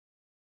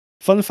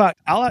Fun fact,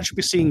 I'll actually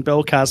be seeing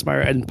Bill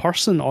Kazmaier in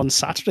person on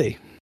Saturday.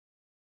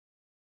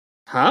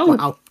 How?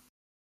 Wow.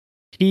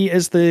 He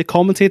is the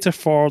commentator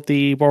for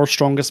the World's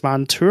Strongest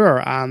Man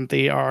tour, and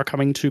they are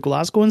coming to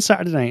Glasgow on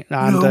Saturday night.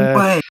 And No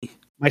way.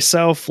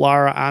 myself,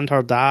 Lara, and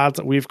her dad,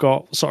 we've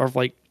got sort of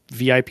like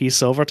VIP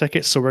silver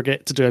tickets, so we're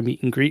getting to do a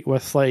meet and greet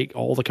with like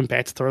all the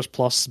competitors,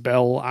 plus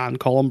Bill and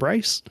Colin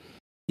Bryce.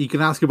 You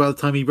can ask about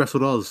the time he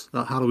wrestled Oz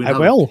at Halloween. I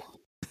will.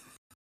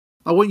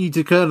 I want you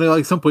to kind of,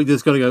 like, at some point,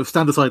 just got to go,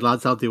 stand aside,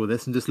 lads, I'll deal with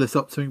this, and just lift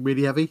up something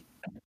really heavy.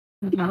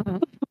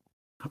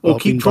 Or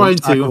keep trying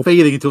to, and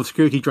failing until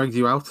security drags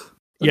you out.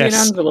 Yes.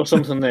 An anvil or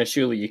something there,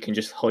 surely you can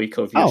just hike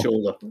over your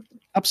shoulder.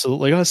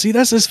 Absolutely. Oh, see,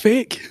 this is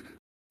fake.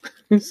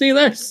 See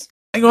this?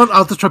 Hang on,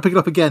 I'll just try to pick it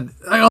up again.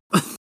 Hang on.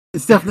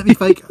 It's definitely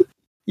fake.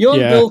 Young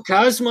Bill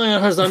Kazmaier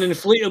has an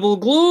inflatable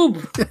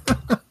globe.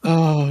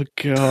 Oh,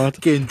 God.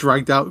 Getting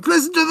dragged out.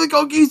 Listen to the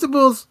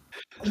Conquistadors!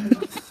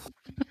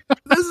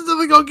 Listen to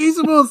the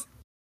Conquistadors!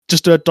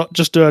 Just do a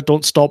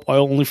don't stop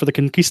oil only for the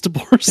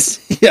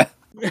Conquistadors. Yeah.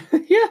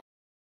 Yeah,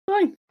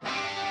 fine.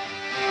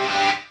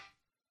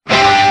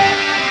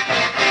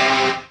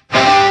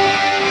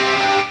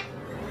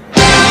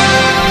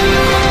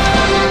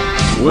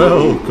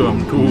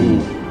 Welcome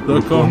to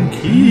the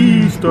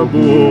Conquistadors.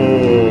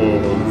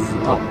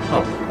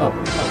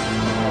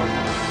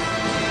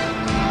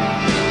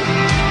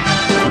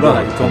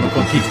 Tonight on the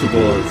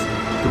Conquistadors,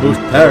 the most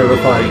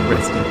terrifying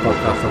wrestling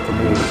podcast of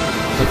them all,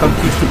 the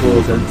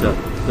Conquistadors enter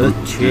the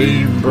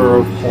Chamber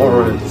of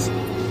Horrors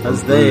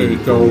as they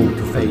go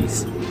to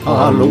face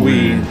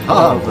Halloween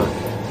Havoc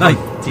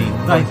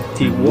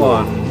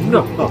 1991.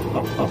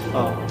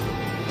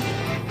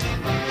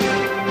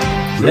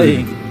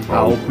 Saying,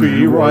 I'll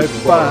be right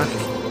back.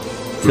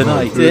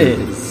 Tonight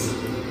is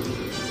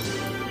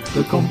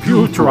the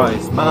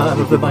computerized man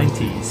of the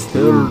 90s,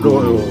 Phil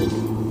Doyle.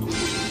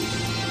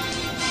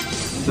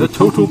 The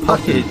total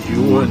package,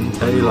 Ewan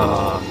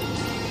Taylor.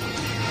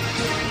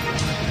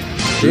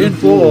 The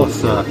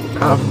enforcer,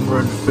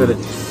 Cameron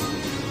Phillips.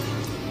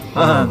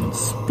 And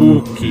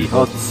spooky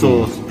hot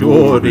sauce,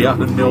 Geordie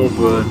Allen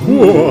Milburn.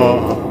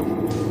 Whoa!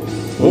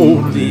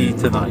 Only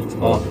tonight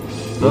on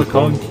the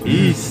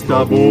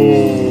Conquistadors.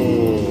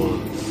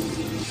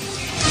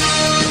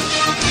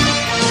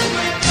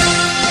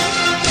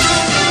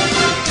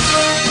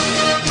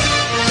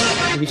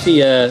 You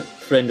see a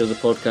friend of the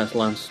podcast,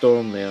 Lance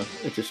Storm, there.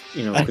 It just,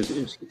 because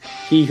it was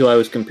he who I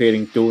was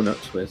comparing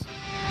donuts with.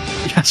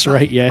 That's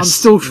right, yes. I'm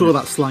still sure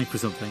that's slang for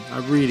something. I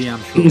really am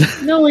sure.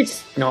 No,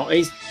 it's not.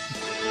 It's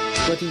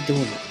bloody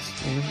donuts.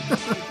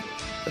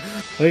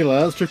 Hey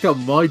lads, check out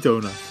my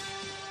donut.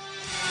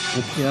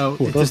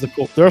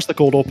 There's the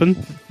cold open.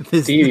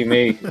 Deary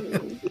me.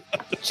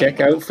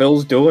 Check out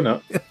Phil's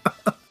donut.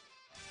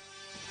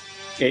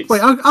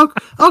 Wait,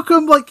 how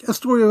come like a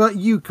story about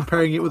you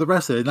comparing it with a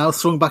wrestler now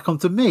swung back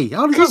onto me?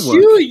 How does that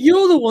work? Because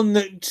you're the one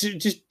that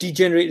just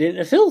degenerated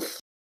into filth.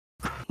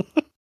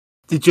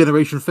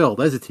 Degeneration Phil,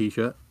 there's a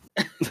t-shirt.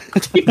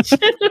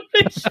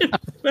 Degeneration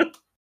Phil.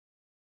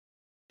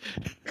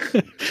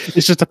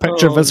 It's just a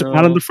picture of Vince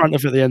McMahon on the front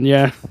of it at the end,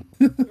 yeah.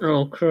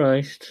 Oh,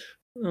 Christ.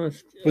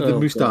 With the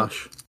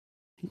moustache. God.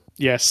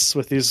 Yes,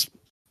 with his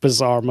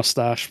bizarre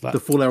moustache. The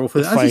full arrow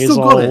for that. Has he still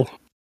got it?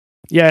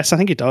 Yes, I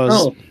think he does.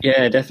 Oh,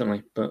 yeah,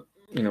 definitely. But,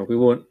 we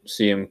won't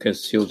see him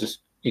because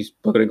he's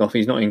buggering off.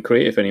 He's not in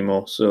creative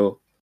anymore. So,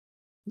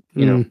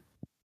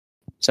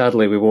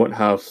 sadly, we won't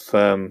have,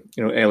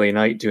 LA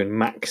Knight doing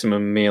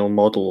maximum male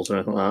models or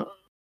anything like that,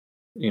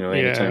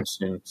 anytime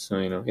soon.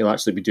 So, he'll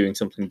actually be doing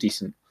something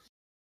decent.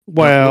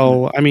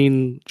 Well,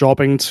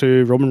 dropping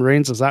to Roman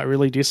Reigns, is that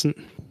really decent?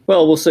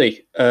 Well, we'll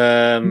see.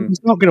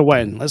 He's not going to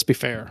win, let's be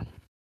fair.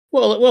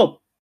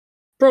 Well,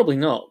 probably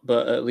not,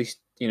 but at least,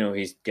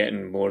 he's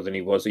getting more than he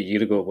was a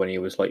year ago when he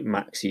was like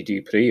Maxi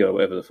Dupree or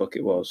whatever the fuck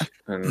it was.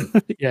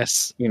 And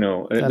yes.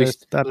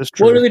 That is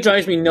true. What really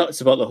drives me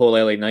nuts about the whole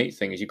LA Knight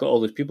thing is you've got all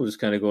these people just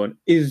kind of going,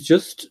 is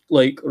just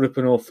like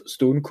ripping off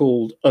Stone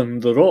Cold and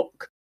The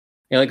Rock.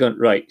 And like going,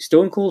 right,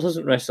 Stone Cold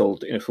hasn't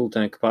wrestled in a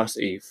full-time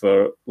capacity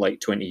for like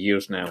 20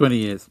 years now. 20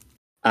 years.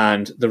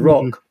 And The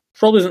Rock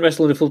probably hasn't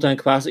wrestled in a full-time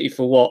capacity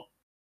for what?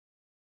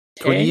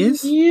 20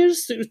 years?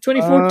 It was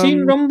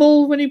 2014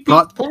 Rumble when he beat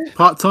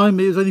part-time.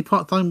 It was only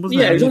part-time, wasn't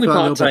it? Yeah, it was only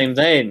part-time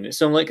then.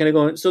 So I'm like kind of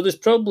going, so there's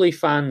probably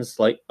fans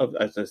like,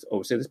 as I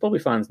always say, there's probably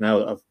fans now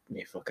that have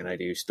no fucking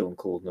idea who Stone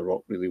Cold and The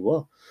Rock really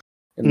were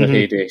in their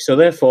heyday. So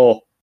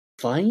therefore,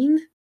 fine.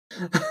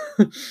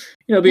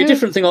 It'd be a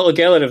different thing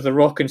altogether if The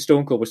Rock and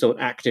Stone Cold were still an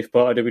active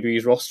part of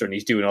WWE's roster and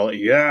he's doing all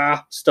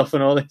that stuff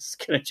and all this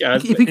kind of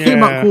jazz. If he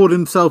came up called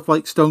himself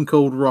like Stone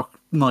Cold Rock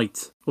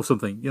Knight or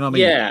something, you know what I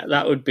mean? Yeah,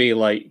 that would be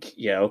like,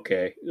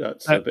 okay,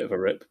 that's a bit of a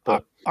rip.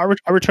 But are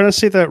we trying to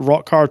say that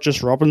Rock Hard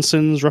just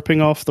Robinson's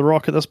ripping off The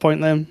Rock at this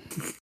point then?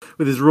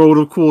 With his roll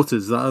of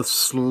quarters, that is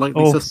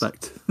slightly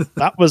suspect.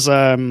 that was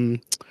an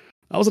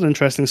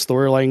interesting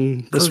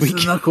storyline this week.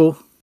 Knuckle.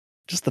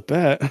 Just a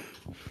bit.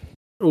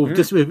 Oh,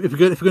 just if we're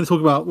going to talk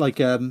about like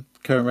current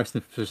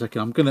wrestling for a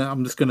second,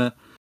 I'm just gonna.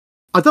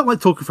 I don't like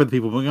talking for the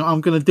people, but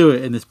I'm going to do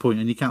it in this point,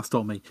 and you can't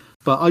stop me.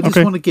 But I just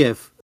want to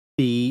give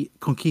the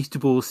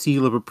Conquistador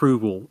seal of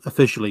approval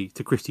officially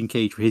to Christian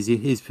Cage for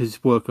his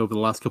work over the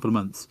last couple of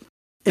months.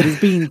 It has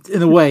been,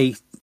 in a way,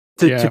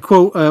 to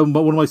quote one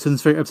of my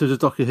son's favorite episodes of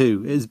Doctor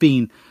Who, it has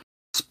been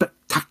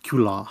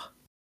spectacular.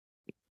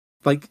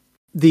 Like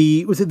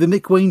was it the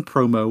Nick Wayne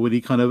promo when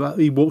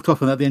he walked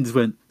off and at the end just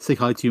went, "Say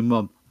hi to your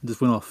mum," and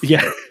just went off.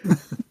 Yeah.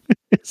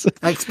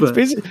 Expert.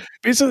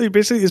 Basically,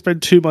 it's been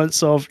 2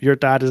 months of your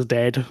dad is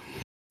dead.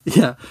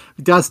 Yeah,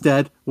 Dad's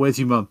dead. Where's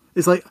your mum?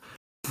 It's like,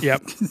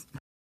 yep. Because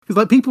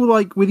like people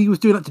like when he was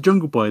doing that to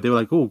Jungle Boy, they were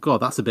like, "Oh God,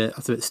 that's a bit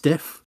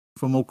stiff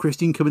from old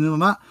Christian coming in on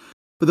that."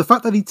 But the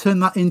fact that he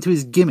turned that into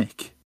his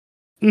gimmick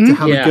to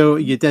have a go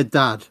at your dead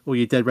dad or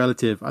your dead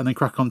relative and then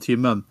crack on to your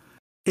mum,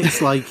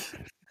 it's like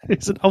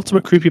it's an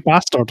ultimate creepy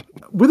bastard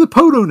with a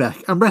polo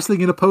neck and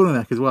wrestling in a polo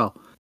neck as well.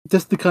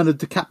 Just to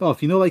cap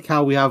off, like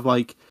how we have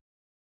like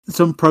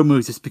some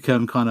promos just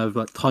become kind of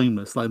like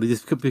timeless, like they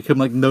just become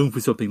like known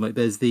for something. Like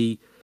there's the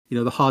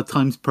the Hard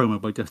Times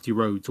promo by Dusty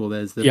Rhodes, or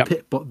there's the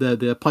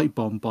the pipe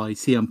bomb by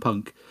CM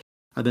Punk,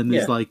 and then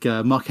there's like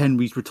Mark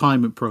Henry's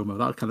retirement promo,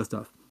 that kind of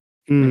stuff.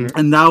 Mm.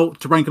 And now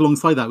to rank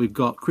alongside that, we've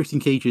got Christian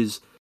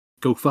Cage's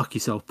 "Go Fuck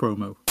Yourself"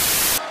 promo.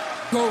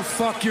 Go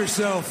fuck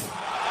yourself.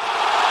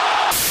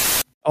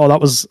 Oh,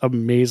 that was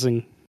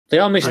amazing. They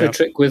are missing a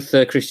trick with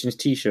Christian's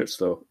t-shirts,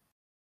 though.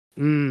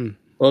 Mm.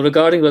 Well,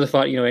 regarding the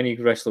fact, any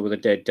wrestler with a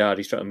dead dad,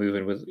 he's trying to move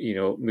in with,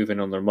 moving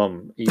on their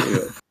mum.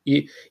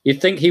 You'd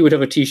think he would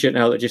have a t-shirt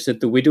now that just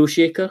said "The Widow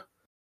Shaker."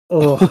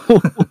 Oh,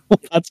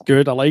 that's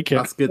good. I like it.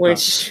 That's good.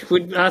 Which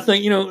would, I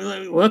think,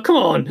 well, come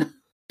on.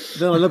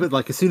 No, I love it.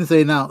 Like as soon as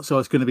they announced, so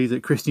it's going to be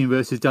that Christian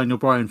versus Daniel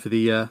Bryan for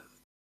the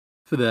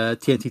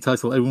TNT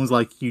title, everyone's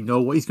like, you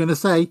know what he's going to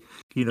say.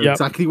 You know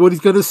exactly what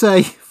he's going to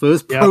say.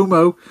 First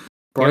promo,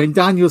 Bryan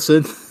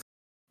Danielson.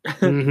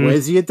 Mm-hmm.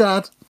 Where's your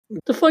dad?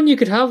 The fun you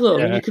could have, though.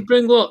 I mean, you could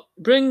bring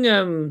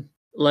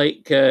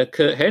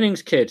Kurt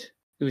Henning's kid,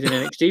 who was in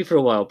NXT for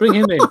a while. Bring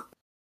him in.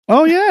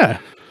 Oh, yeah.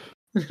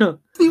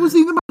 He was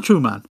in the Macho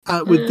Man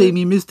with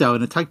Damien Mizdow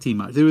in a tag team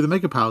match. They were the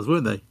Mega Powers,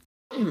 weren't they?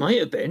 He might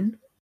have been.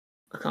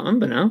 I can't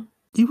remember now.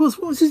 He was.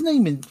 What was his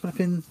name in?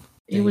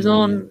 He was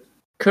on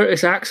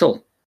Curtis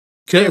Axel.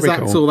 Curtis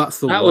Axel, that's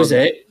the one. That was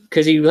it.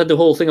 Because he had the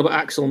whole thing about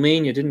Axel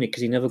Mania, didn't he?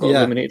 Because he never got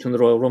eliminated from the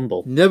Royal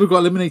Rumble. Never got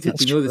eliminated.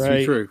 We know this to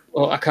be true.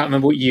 Well, I can't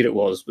remember what year it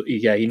was, but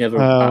he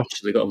never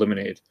actually got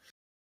eliminated.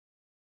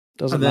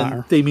 Doesn't matter.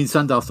 And then Damien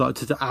Sandow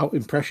started to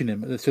out-impression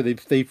him, so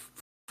they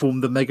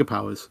formed the Mega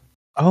Powers.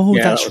 Oh,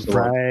 that's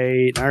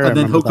right. And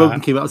then Hulk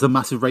Hogan came out as a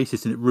massive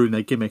racist, and it ruined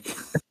their gimmick.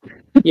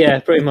 Yeah,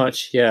 pretty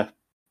much. Yeah,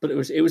 but it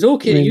was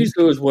okay to use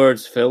those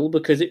words, Phil,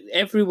 because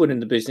everyone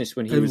in the business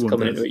when he was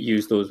coming into it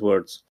used those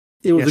words.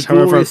 It was a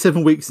glorious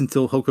 7 weeks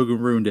until Hulk Hogan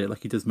ruined it,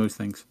 like he does most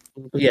things.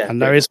 Yeah, and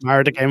now he's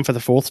married again for the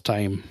 4th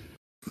time.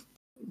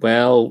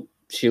 Well,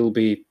 she'll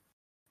be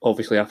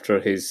obviously after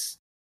his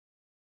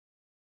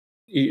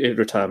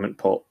retirement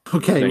pot.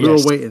 Okay, we're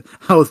all waiting.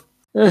 I was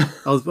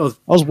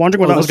wondering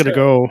where that was going to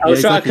go. I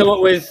was trying to come up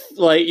with he's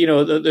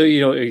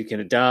going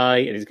to die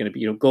and he's going to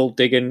be gold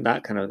digging,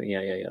 that kind of thing.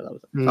 Yeah. That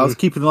was. I was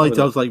keeping the light.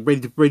 I was like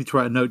ready to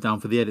write a note down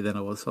for the edit. Then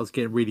I was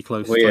getting really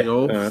close.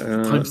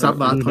 Timestamp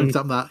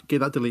that. Get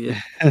that deleted.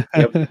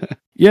 Yep.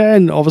 Yeah,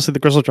 and obviously the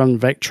Grizzled Young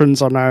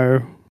veterans are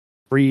now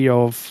free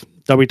of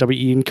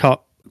WWE and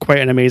cut quite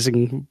an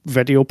amazing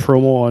video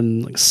promo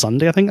on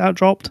Sunday. I think that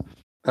dropped.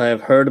 I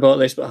have heard about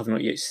this, but I have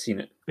not yet seen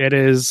it. It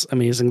is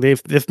amazing.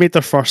 They've made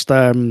their first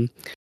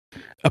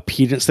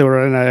appearance. They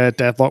were in a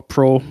Deadlock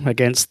Pro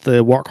against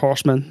the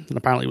Workhorsemen, and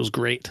apparently it was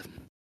great.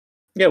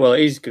 Yeah, well, it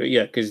is great.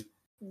 Yeah, because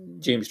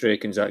James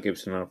Drake and Zach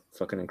Gibson are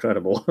fucking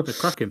incredible. They're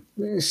cracking.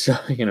 So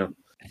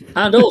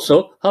and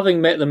also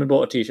having met them and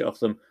bought a T-shirt off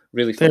them,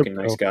 really fucking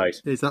nice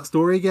guys. Is that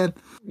story again?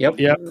 Yep.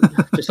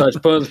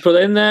 Just put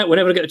it in there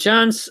whenever I get a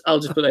chance. I'll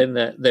just put it in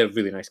there. They're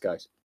really nice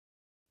guys.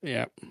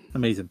 Yeah,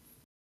 amazing.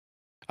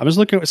 I was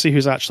looking to see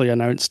who's actually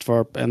announced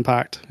for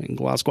Impact in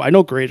Glasgow. I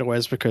know Grado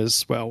is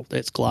because, well,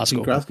 it's Glasgow.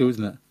 It's in Glasgow,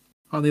 isn't it?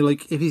 Aren't they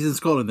like, if he's in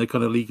Scotland, they're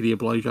kind of legally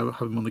obliged to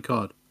have him on the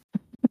card?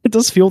 It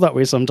does feel that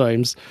way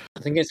sometimes. I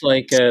think it's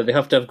like they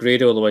have to have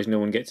Grado, otherwise no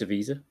one gets a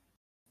visa.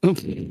 I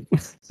think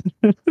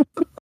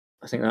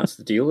that's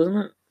the deal, isn't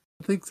it?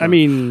 I think so. I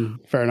mean,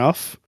 fair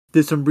enough.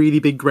 There's some really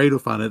big Grado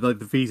fan at like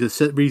the Visa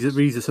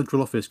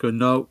central office going,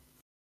 no,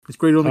 is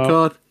Grado on the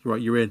card? You're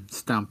right, you're in.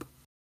 Stamp.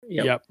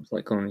 Yep. It's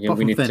like going, apart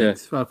we need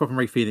Phoenix. Apart from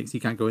Ray Phoenix, he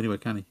can't go anywhere,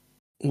 can he?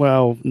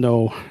 Well,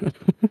 no.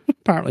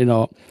 Apparently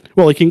not.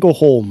 Well, he can go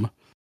home.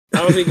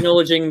 Are we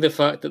acknowledging the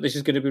fact that this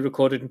is going to be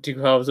recorded in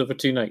 2 hours over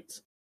 2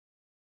 nights?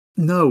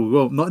 No,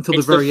 well, not until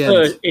the very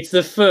end. It's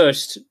the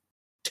first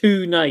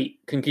 2-night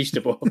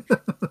Conquistador.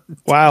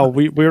 Wow,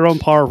 we're on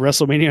par with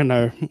WrestleMania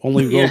now.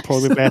 Only will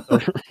probably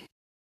better.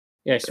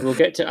 Yes, we'll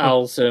get to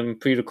Al's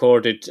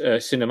pre-recorded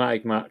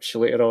cinematic match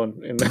later on.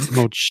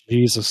 Oh,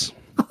 Jesus.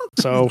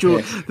 So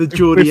the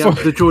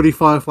Geordie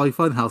Firefly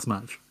Funhouse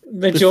match.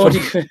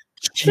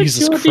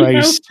 Jesus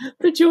Christ.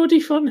 The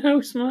Geordie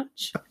Funhouse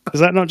match. Is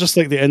that not just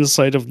like the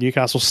inside of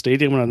Newcastle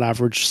Stadium on an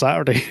average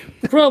Saturday?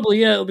 Probably,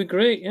 yeah. It'll be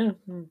great, yeah.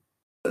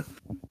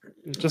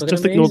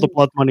 Just ignore the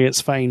blood money.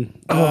 It's fine.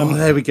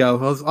 There we go.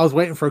 I was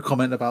waiting for a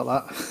comment about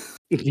that.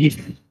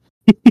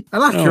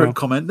 An accurate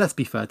comment. Let's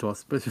be fair to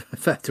us, but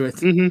fair to it.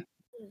 Mm-hmm.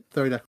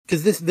 There we go.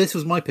 Because this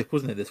was my pick,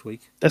 wasn't it, this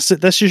week? This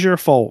is your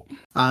fault.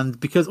 And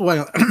because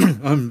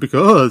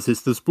because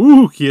it's the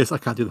spookiest. I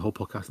can't do the whole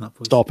podcast now.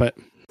 Please. Stop it.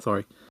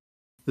 Sorry.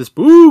 The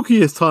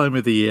spookiest time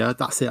of the year.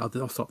 That's it.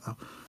 I'll stop now.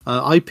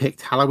 I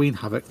picked Halloween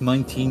Havoc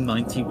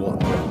 1991.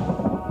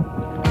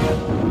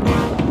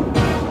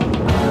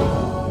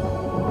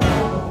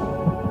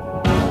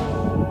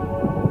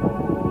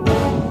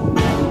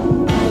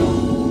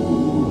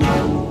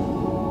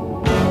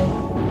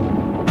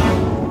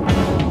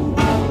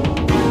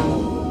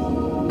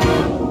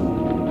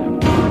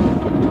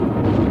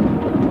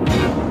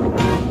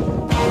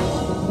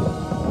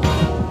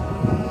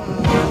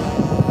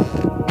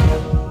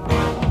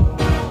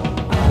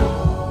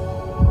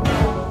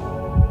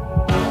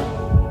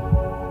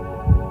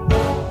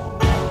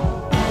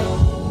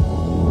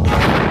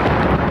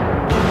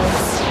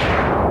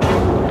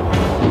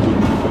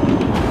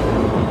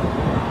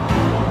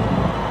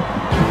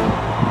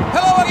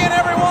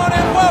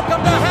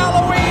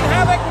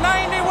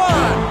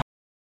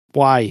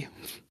 Why?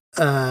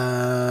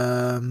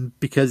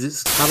 Because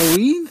it's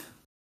Halloween,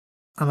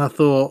 and I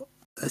thought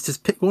let's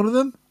just pick one of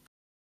them.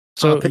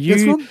 So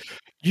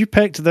you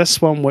picked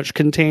this one, which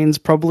contains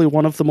probably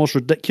one of the most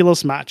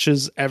ridiculous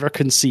matches ever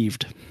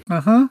conceived.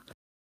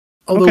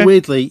 Although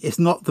weirdly, it's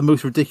not the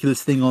most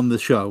ridiculous thing on the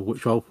show,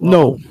 which I'll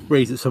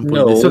raise at some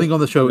point. There's something on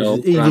the show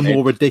which is even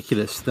more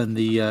ridiculous than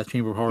the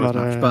Chamber of Horrors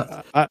match.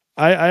 But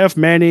I have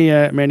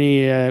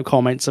many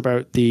comments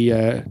about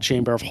the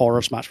Chamber of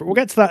Horrors match, but we'll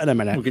get to that in a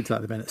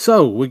minute.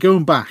 So we're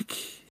going back.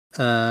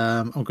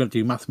 I'm going to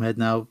do maths in my head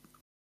now.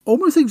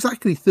 Almost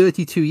exactly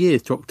 32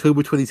 years to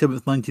October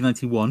 27th,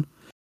 1991.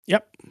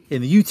 Yep.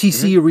 In the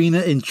UTC Arena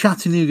in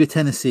Chattanooga,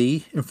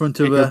 Tennessee, in front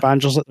of your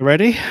banjos at the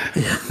ready.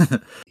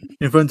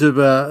 In front of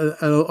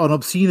an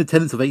obscene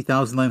attendance of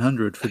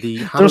 8,900 for the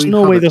Halloween There's no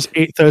Havoc. way there's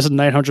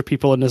 8,900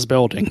 people in this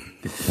building.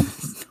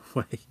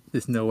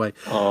 There's no way.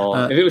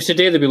 If it was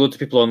today, there'd be loads of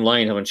people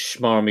online having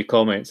schmarmy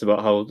comments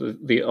about how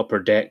the upper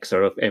decks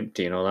are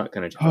empty and all that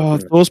kind of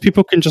stuff. Those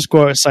people can just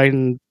go outside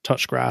and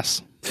touch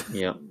grass.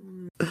 Yeah.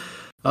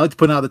 I had to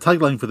point out the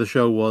tagline for the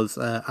show was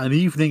an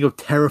evening of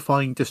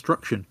terrifying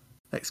destruction.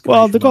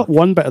 Well, they got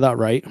one bit of that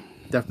right.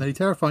 Definitely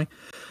terrifying.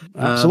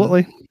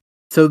 Absolutely.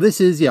 So this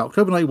is,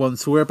 October 91.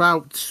 So we're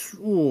about 6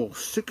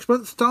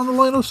 months down the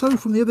line or so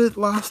from the other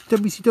last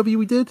WCW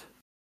we did.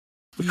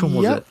 Which one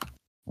was it?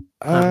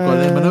 I've got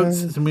it in my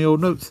notes. It's in my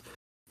old notes.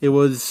 It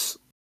was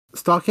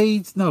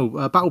Starcade? No,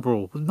 Battle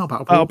Brawl. Not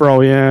Battle Brawl. Battle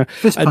Brawl, yeah.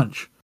 Fist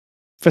Punch.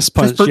 Fist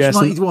Punch, yes.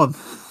 91.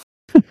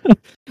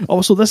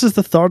 Also, this is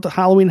the third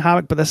Halloween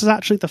Havoc, but this is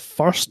actually the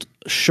first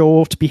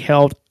show to be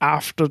held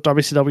after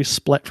WCW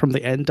split from the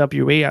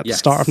NWA at the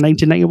start of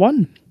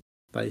 1991.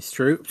 That is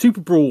true.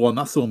 Super Brawl 1,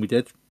 that's the one we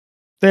did.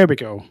 There we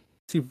go.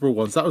 Super Brawl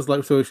 1. So that was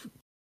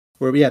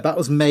that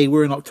was May.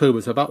 We're in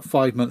October, so about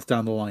 5 months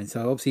down the line.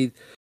 So obviously, the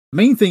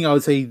main thing I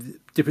would say, the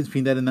difference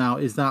between then and now,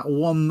 is that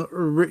one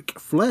Ric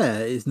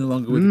Flair is no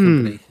longer with the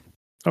company.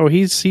 Oh,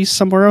 he's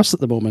somewhere else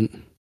at the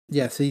moment.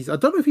 Yes, I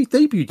don't know if he's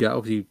debuted yet,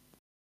 obviously.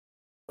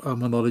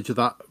 My knowledge of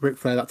that Ric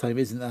Flair that time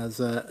isn't as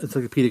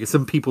encyclopedic as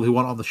some people who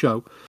want on the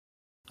show.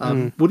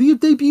 Would he have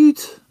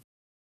debuted?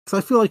 Because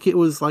I feel like it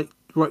was like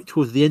right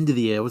towards the end of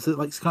the year. Was it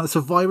like kind of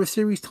Survivor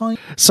Series time?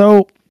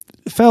 So,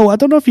 Phil, I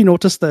don't know if you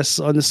noticed this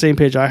on the same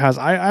page I has.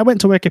 I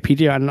went to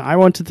Wikipedia and I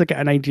wanted to get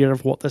an idea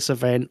of what this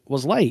event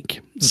was like.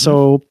 Mm-hmm.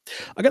 So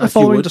I got the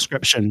following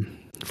description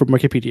from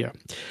Wikipedia.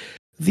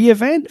 The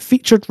event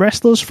featured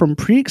wrestlers from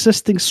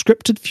pre-existing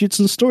scripted feuds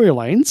and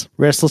storylines.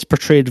 Wrestlers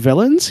portrayed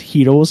villains,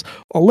 heroes,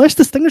 or less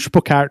distinguishable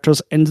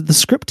characters in the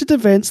scripted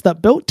events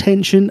that built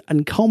tension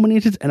and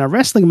culminated in a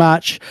wrestling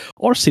match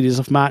or series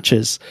of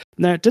matches.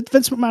 Now, did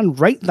Vince McMahon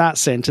write that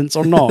sentence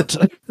or not?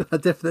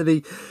 That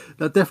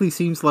definitely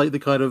seems like the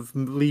kind of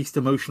least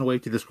emotional way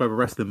to describe a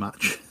wrestling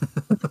match.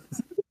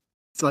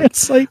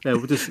 It's like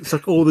we'll just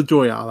suck all the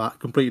joy out of that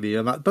completely.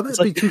 And that, but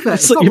let's be too fair,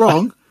 it's not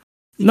wrong.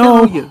 You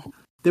can't argue.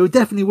 There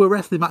definitely were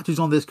wrestling matches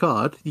on this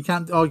card. You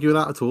can't argue with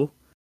that at all.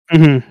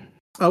 Mm-hmm.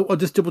 Oh, I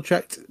just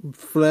double-checked.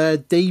 Flair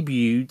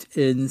debuted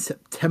in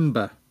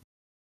September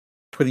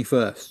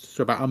 21st.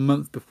 So about a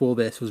month before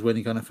this was when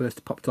he kind of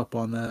first popped up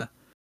on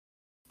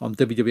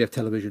WWF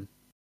television.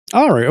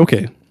 All right,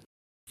 okay.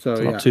 So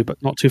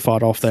not too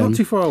far off then. Not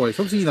too far away.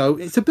 So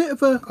obviously, it's a bit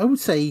of a, I would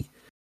say,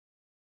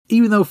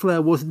 even though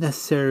Flair wasn't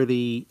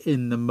necessarily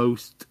in the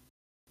most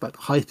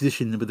highest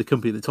position with the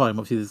company at the time,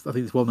 obviously I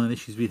think there's well-known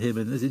issues with him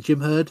and is it Jim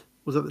Herd?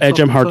 Was that the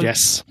Jim Herd?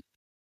 Yes.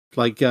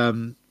 Like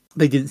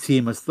they didn't see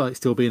him as like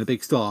still being a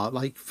big star.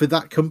 Like for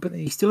that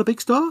company, he's still a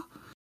big star.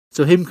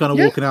 So him kind of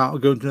walking out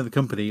and going to another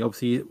company,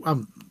 obviously,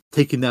 I'm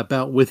taking their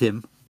belt with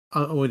him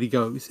when he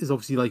goes is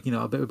obviously like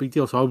a bit of a big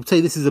deal. So I would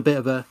say this is a bit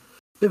of a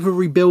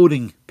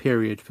rebuilding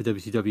period for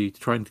WCW to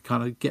try and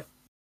kind of get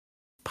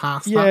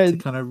past that to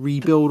kind of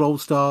rebuild old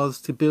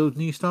stars to build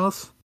new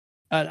stars.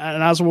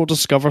 And as we'll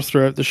discover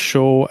throughout the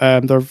show,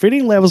 there are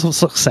varying levels of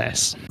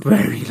success.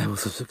 Varying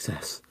levels of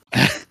success.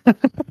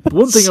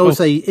 One thing I would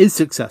say is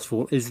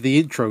successful is the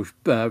intro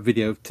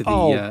video to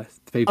the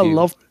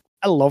pay-per-view.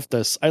 I love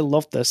this.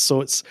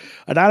 So it's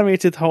an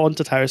animated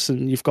haunted house,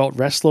 and you've got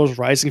wrestlers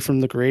rising from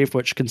the grave,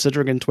 which,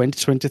 considering in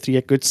 2023,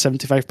 a good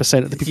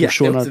 75% of the people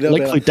shown are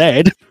likely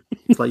dead.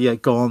 It's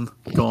like, gone,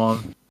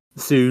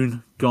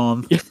 soon,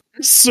 gone. Yeah,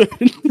 soon.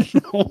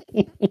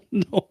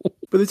 No.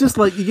 But it's just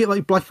like, you get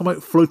like black and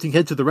white floating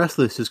heads of the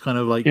wrestlers just kind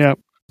of like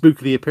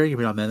spookily appearing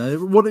every now and then.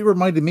 And what it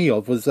reminded me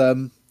of was,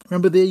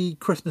 remember the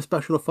Christmas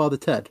special of Father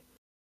Ted?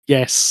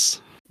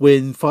 Yes.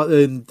 When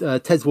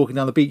Ted's walking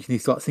down the beach and he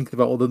starts thinking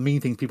about all the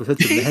mean things people said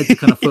to him, the heads are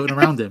kind of floating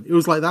around him. It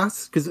was like that,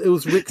 because it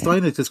was Rick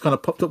Steiner just kind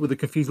of popped up with a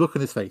confused look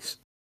on his face.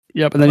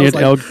 Yep, and then you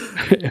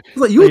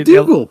had you're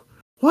Dougal.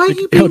 Why are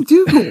you being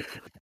Dougal?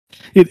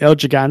 He had El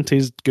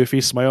Gigante's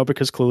goofy smile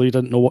because clearly he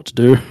didn't know what to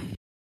do.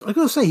 I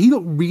gotta say, he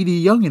looked really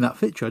young in that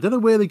picture. I don't know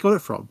where they got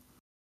it from.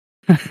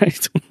 I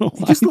don't know.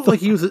 He just looked like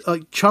he was a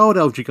child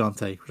El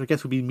Gigante, which I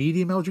guess would be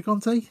medium El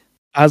Gigante.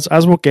 As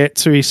we'll get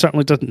to, he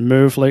certainly didn't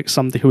move like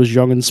somebody who was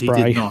young and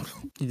spry.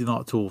 He did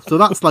not at all. So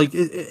that's like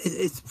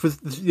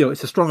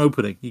it's a strong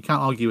opening. You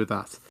can't argue with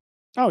that.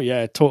 Oh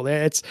yeah, totally.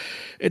 It's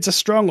a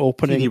strong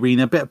opening. In the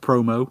arena, a bit of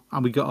promo,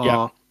 and we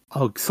got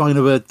our sign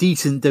of a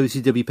decent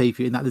WCW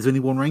pay-per-view. In that there's only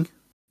one ring.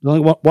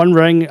 Only one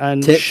ring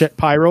and tick. Shit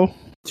pyro.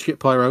 Tick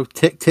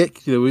tick.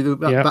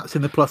 That's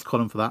in the plus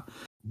column for that.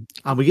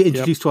 And we get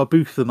introduced to our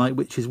booth for the night,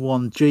 which is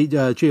one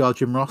JR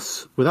Jim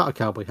Ross without a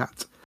cowboy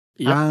hat,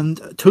 and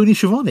Tony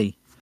Schiavone.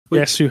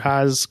 Yes, who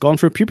has gone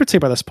through puberty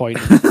by this point.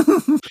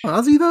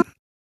 Has he though?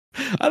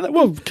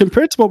 Well,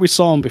 compared to what we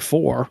saw him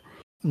before.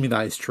 I mean,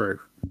 that is true.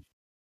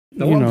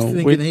 Now, what I'm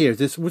thinking here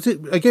is was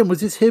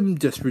this him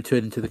just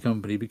returning to the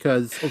company?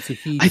 Because obviously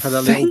he had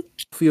a little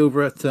fee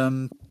over at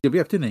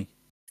WWF, didn't he?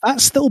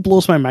 That still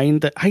blows my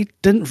mind that I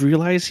didn't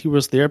realise he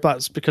was there, but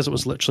that's because it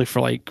was literally for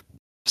like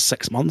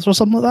 6 months or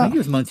something like that. I think it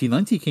was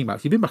 1990 he came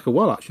back. He'd been back a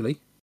while, actually.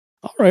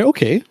 All right,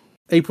 okay.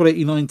 April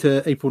 89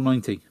 to April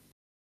 90.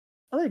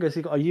 I think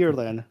he got a year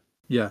then.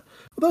 Yeah.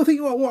 Although I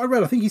think what I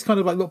read, I think he's kind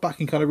of like looked back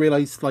and kind of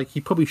realised like he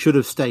probably should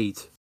have stayed.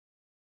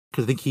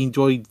 Because I think he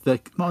enjoyed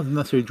not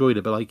necessarily enjoyed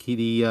it, but like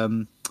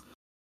the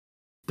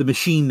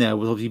machine there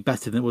was obviously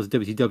better than it was at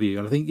WCW.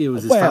 And I think it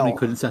was his family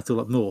couldn't settle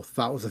up north.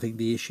 That was, I think,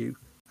 the issue.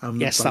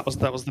 Yes, that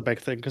was the big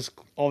thing, because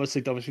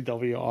obviously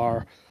WCW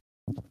are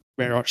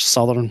very much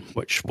southern,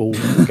 which we'll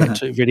get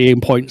to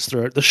varying points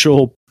throughout the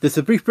show. There's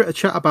a brief bit of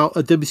chat about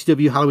a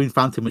WCW Halloween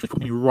Phantom, which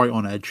put me right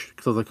on edge,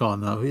 because I was like, oh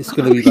no, it's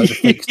going to be like the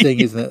fake Sting,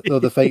 isn't it? Or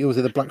the fake, was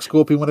it the Black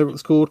Scorpion, whatever it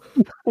was called?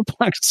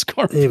 Black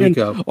Scorpion. Here we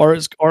go. Or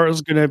it's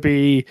going to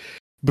be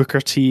Booker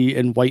T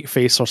in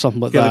whiteface or something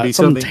like that.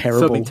 Something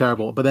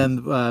terrible. But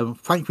then,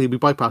 thankfully, we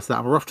bypassed that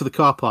and we're off to the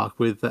car park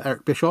with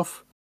Eric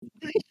Bischoff.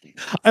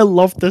 I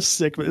love this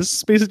segment.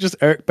 It's basically just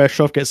Eric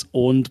Bischoff gets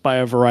owned by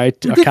a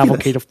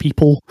cavalcade of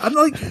people. And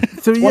like,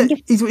 so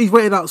he's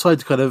waiting outside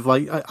to kind of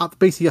like,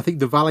 basically, I think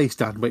the valet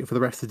stand waiting for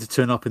the rest to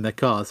turn up in their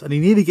cars, and he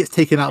nearly gets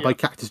taken out by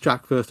Cactus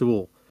Jack first of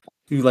all,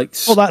 who like,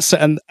 that's it,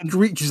 and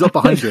reaches up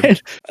behind him.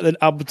 And then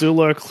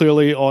Abdullah,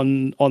 clearly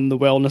on the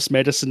wellness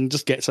medicine,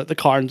 just gets out the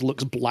car and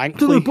looks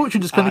blankly. So the butcher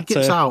just kind of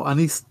gets out, and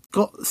he's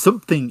got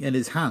something in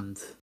his hand,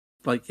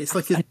 like it's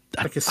like a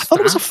I thought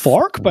it was a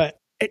fork, but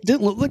it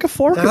didn't look like a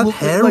fork. It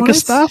looked like a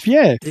staff.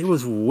 Yeah, it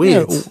was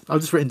weird.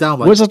 I've just written down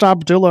like Wizard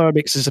Abdullah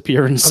makes his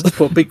appearance. I just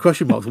put big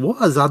question marks. What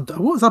has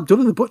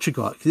Abdullah the Butcher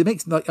got? Because it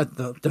makes like I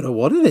don't know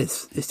what it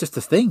is. It's just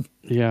a thing.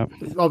 Yeah.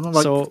 I'm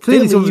like, so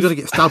clearly someone's going to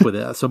get stabbed with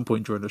it at some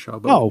point during the show.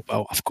 But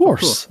well, of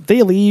course.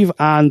 They leave,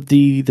 and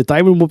the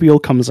Diamond Mobile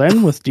comes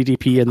in with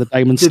DDP and the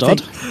Diamond Stud.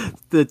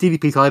 The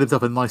DDP's hired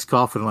himself a nice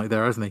car for the night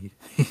there, hasn't he?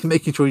 He's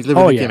making sure he's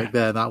living the gimmick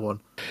there. That one.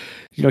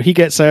 You know, he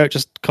gets out,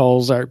 just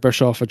calls Eric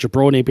Bischoff a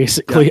jabroni,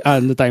 basically,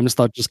 and the Diamond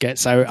Stud just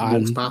gets out,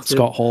 and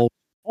Scott Hall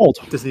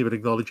doesn't even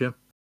acknowledge him.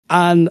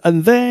 And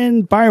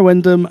then Barry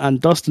Windham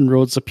and Dustin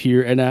Rhodes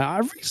appear in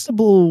a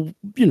reasonable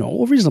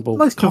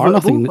nice car,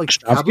 nothing like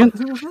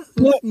extravagant.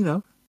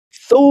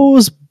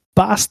 Those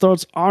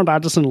bastards, Arn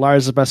Anderson and Larry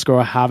Zbyszko,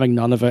 are having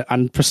none of it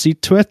and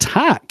proceed to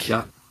attack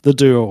the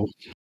duo.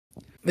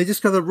 They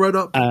just kind of run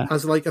up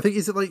as like, I think,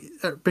 is it like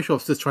Eric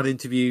Bischoff's just trying to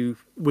interview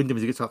Windham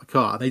as he gets out of the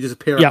car, and they just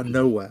appear out of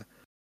nowhere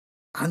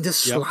and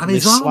just slam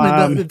his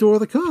arm in the door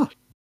of the car.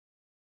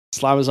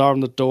 Slam his arm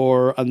in the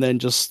door and then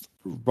just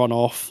run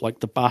off like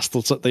the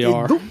bastards that they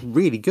are. It looked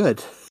really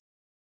good.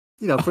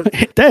 You know,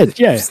 it did,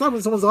 yeah.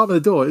 Slamming someone's arm in the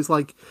door, it's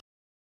like,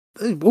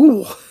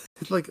 ooh.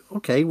 It's like,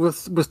 okay, we're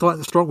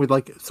starting strong with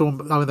like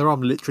someone having their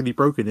arm literally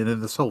broken in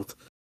an assault.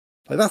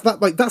 Like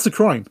that's a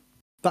crime.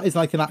 That is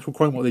like an actual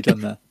crime what they've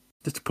done there.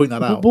 Just to point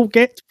that out.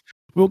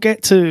 We'll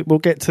get to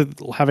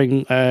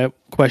having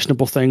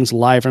questionable things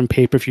live on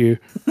pay-per-view.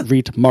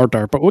 Read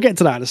murder, but we'll get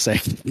to that in a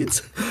second. Get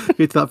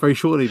to that very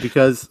shortly,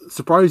 because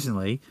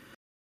surprisingly,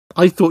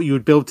 I thought you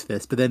would build to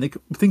this, but then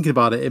thinking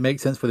about it, it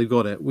makes sense where they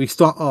got it. We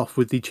start off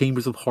with the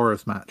Chambers of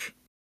Horrors match.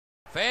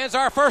 Fans,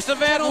 our first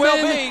event will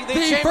be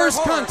the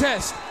first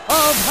contest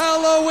of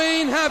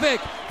Halloween Havoc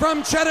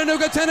from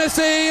Chattanooga,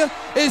 Tennessee,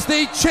 is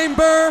the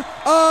Chamber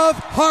of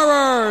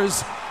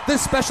Horrors.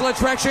 This special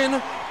attraction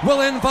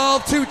will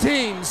involve 2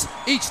 teams,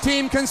 each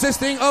team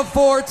consisting of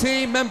 4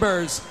 team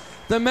members.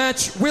 The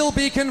match will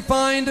be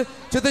confined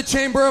to the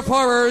Chamber of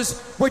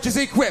Horrors, which is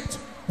equipped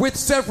with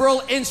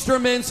several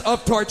instruments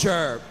of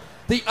torture.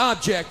 The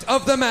object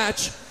of the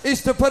match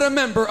is to put a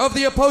member of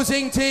the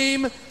opposing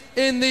team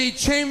in the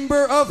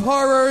Chamber of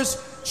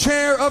Horrors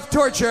chair of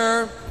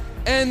torture,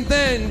 and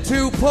then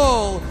to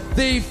pull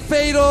the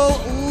fatal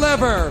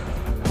lever,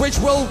 which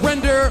will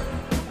render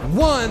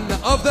one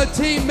of the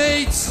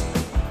teammates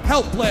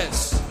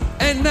helpless.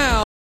 And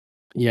now...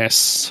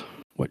 Yes,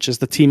 which is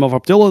the team of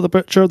Abdullah the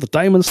Butcher, the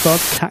Diamond Stud,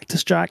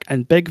 Cactus Jack,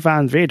 and Big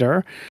Van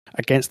Vader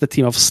against the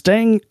team of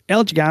Sting,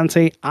 El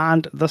Gigante,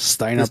 and the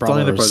Steiner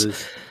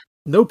Brothers.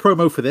 No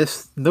promo for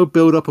this. No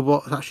build up of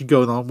what's actually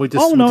going on. We're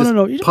just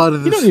no. You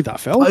don't need that,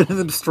 Phil. Piling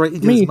them straight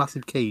into this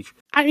massive cage.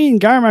 I mean,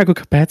 Gary Michael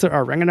Competitor,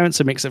 our ring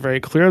announcer, makes it very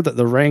clear that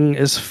the ring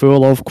is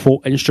full of,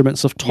 quote,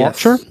 instruments of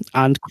torture,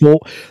 and,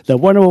 quote, the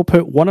winner will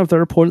put one of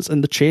their opponents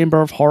in the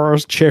Chamber of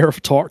Horrors chair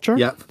of torture,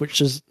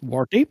 which is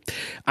wordy,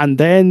 and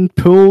then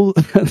pull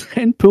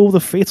the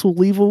fatal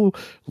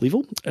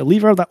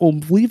lever that will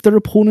leave their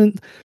opponent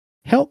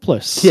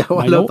helpless. Yeah,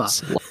 I love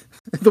that.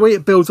 The way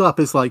it builds up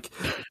is like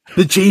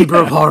the Chamber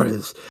of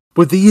Horrors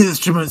with the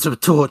instruments of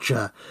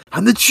torture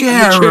and the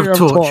chair of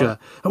torture.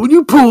 And when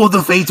you pull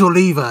the fatal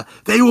lever,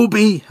 they will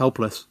be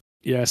helpless.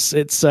 Yes,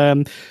 it's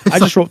I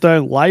just wrote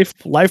down live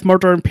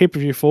murder and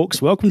pay-per-view,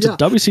 folks. Welcome to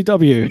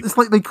WCW. It's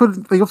like they got to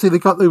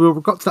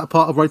that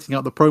part of writing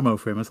out the promo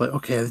for him. It's like,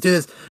 okay, let's do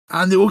this,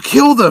 and it will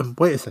kill them.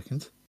 Wait a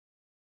second.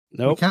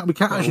 No, we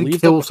can't actually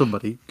kill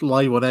somebody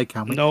live on air,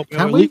 can we? No,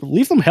 can we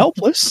leave them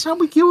helpless? Can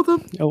we kill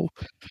them? No.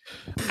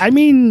 I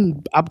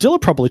mean, Abdullah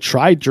probably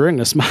tried during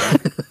this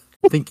match.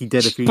 I think he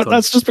did a few times. But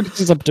that's just because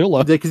he's Abdullah.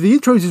 Yeah, because the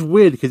intros is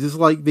weird, because it's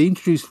like they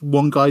introduce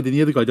one guy, then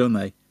the other guy, don't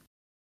they?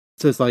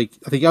 So it's like,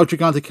 I think El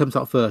Gigante comes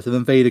out first, and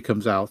then Vader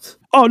comes out.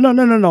 Oh, no,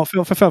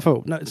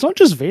 Phil. No, it's not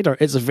just Vader.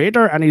 It's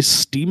Vader and his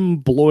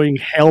steam-blowing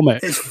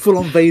helmet. It's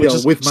full-on Vader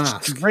with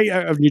mask. Straight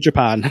out of New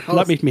Japan.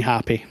 That made me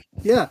happy.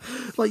 Yeah.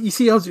 Like, you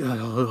see oh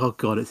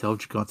God, it's El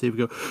Gigante. Here we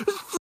go.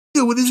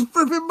 With his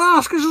flipping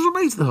mask, this is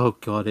amazing. Oh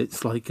God,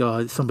 it's like,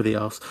 it's somebody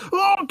else.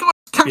 Oh God,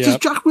 Cactus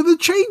Jack with a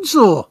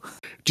chainsaw.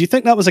 Do you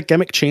think that was a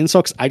gimmick chainsaw?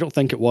 Because I don't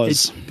think it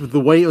was. The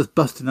way it was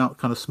busting out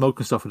kind of smoke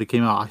and stuff when it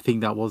came out,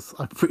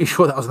 I'm pretty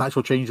sure that was an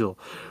actual chainsaw.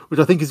 Which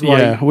I think is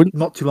why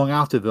not too long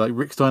after,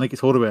 Rick Steiner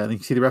gets hold of it and you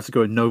see the refs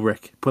going, no,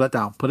 Rick, put it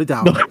down. Put it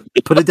down.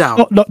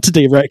 Not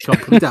today, Rick. Come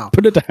on, put it down.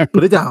 Put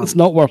it down. It's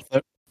not worth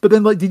it. But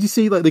then, did you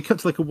see, they cut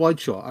to a wide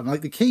shot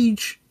and the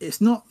cage,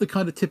 it's not the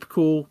kind of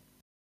typical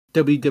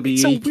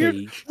WWE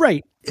cage.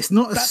 Right. It's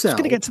not a cell.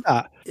 Going to get to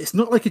that. It's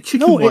not like a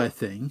chicken wire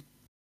thing.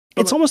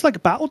 It's almost like a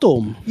battle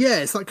dome. Yeah,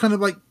 it's kind of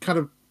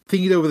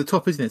thingy over the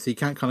top, isn't it? So you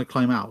can't kind of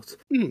climb out.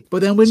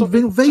 But then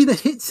when Vader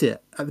hits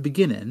it at the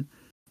beginning,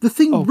 the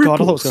thing ripples. God, I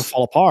thought it was going to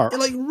fall apart.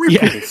 It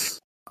ripples.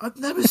 Yeah. I've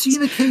never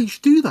seen a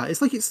cage do that.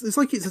 It's like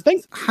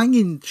a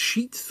hanging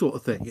sheet sort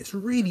of thing. It's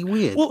really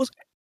weird. Well,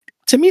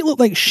 to me, it looked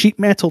like sheet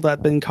metal that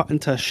had been cut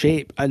into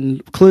shape,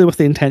 and clearly with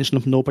the intention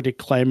of nobody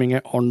climbing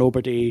it or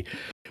nobody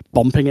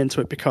bumping into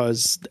it,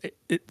 because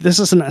this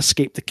isn't an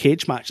escape the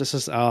cage match. This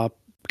is a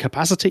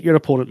capacitate your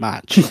opponent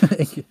match.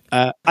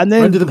 And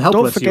then render them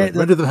helpless. Don't forget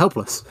Render them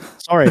helpless.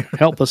 Sorry,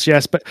 helpless,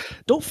 yes. But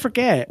don't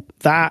forget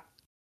that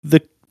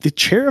the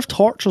chair of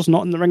torture is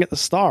not in the ring at the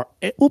start.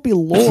 It will be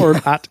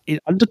lowered at an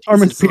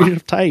undetermined period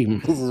of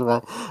time. This is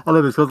right. I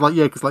love this.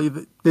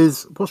 Because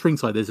there's what's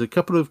ringside? There's a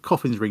couple of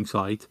coffins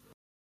ringside.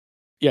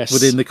 Yes.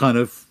 Within the kind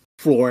of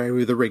floor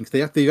area of the ring. So they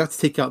have to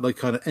take out the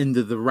kind of end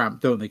of the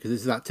ramp, don't they? Because this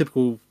is that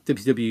typical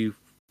WCW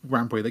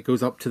rampway that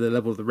goes up to the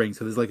level of the ring.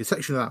 So there's a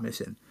section of that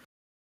missing.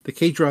 The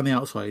cage around the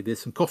outside, there's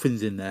some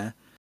coffins in there,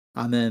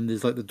 and then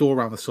there's the door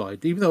around the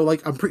side. Even though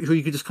I'm pretty sure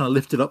you could just kind of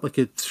lift it up like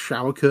a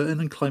shower curtain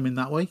and climb in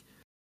that way.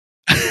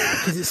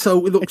 Because it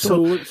looks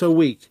so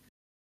weak.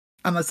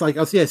 And that's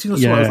as soon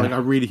as I saw it, I was like, I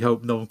really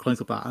hope no one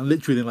climbs up that. And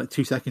literally in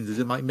 2 seconds, is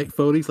it Mick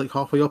Foley's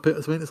halfway up it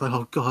or something? It's like,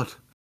 oh God,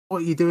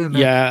 what are you doing,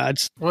 man? Yeah,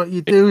 what are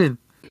you doing?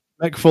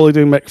 Mick Foley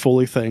doing Mick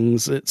Foley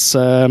things. It's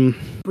really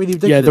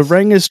ridiculous. Yeah, the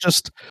ring is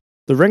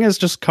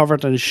just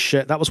covered in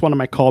shit. That was one of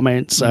my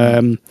comments.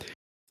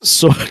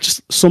 So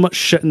much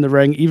shit in the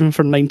ring, even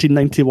for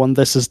 1991.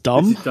 This is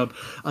dumb.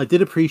 I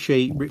did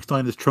appreciate Rick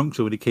Steiner's trunk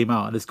when he came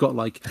out, and it's got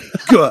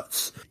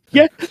guts,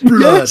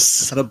 blood,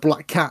 and a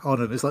black cat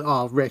on it. It's like,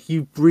 oh, Rick,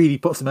 you really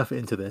put some effort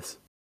into this.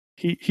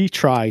 He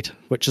tried,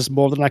 which is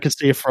more than I can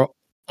say for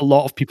a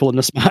lot of people in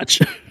this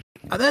match.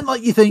 And then,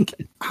 you think,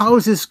 how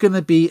is this going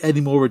to be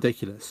any more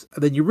ridiculous?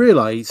 And then you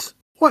realise,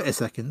 wait a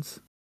second.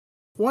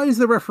 Why is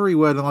the referee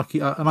wearing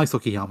an ice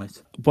hockey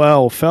helmet?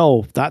 Well,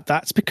 Phil,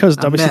 that's because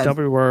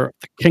WCW were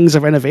the kings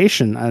of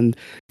innovation, and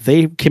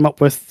they came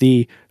up with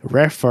the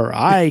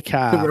referee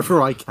cap. The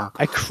referee cap.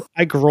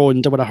 I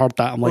groaned when I heard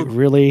that. I'm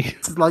really?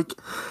 It's I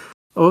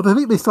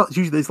think they start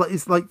using it. It's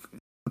obviously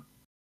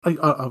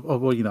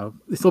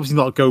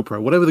not a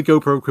GoPro. Whatever the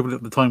GoPro equivalent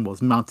at the time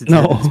was, mounted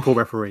to this poor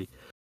referee.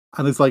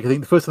 And it's like, I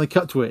think the first time they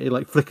cut to it, it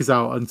like flickers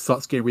out and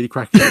starts getting really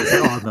cracky. It's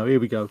like, oh no, here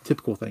we go,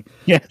 typical thing.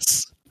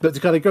 Yes. But to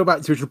kind of go back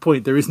to the original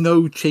point, there is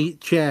no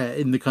chair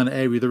in the kind of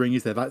area of the ring,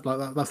 is there?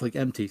 That's like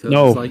empty. So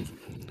No. it's like,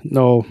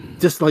 no.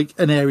 Just like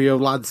an area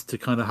of lads to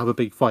kind of have a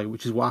big fight,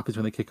 which is what happens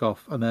when they kick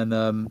off. And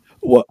then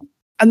what?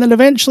 And then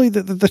eventually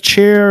the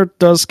chair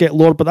does get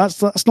lowered, but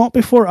that's not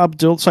before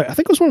Abdul. Sorry, I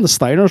think it was one of the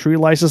Steiners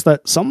realizes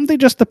that somebody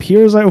just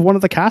appears out of one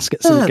of the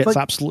caskets and gets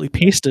absolutely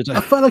pasted.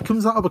 A fella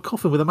comes out of a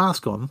coffin with a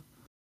mask on,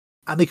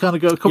 and they kind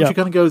of go. Commentary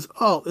kind of goes,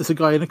 "Oh, there's a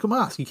guy in a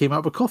mask. He came out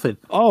of a coffin."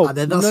 Oh, and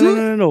then that's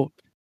no.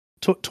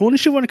 Tony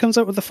Schiavone comes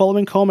out with the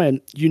following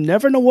comment: "You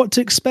never know what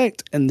to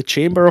expect in the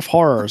Chamber of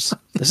Horrors."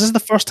 This is the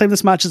first time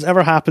this match has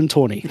ever happened,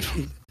 Tony.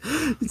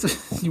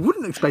 You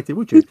wouldn't expect it,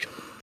 would you?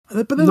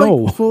 But then,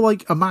 like, for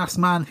like a masked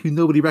man who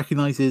nobody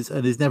recognises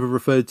and is never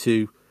referred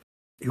to,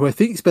 who I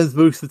think spends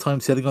most of the time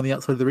sitting on the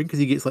outside of the ring because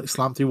he gets like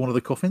slammed through one of the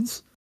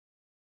coffins.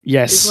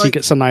 Yes, like, he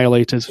gets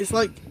annihilated. It's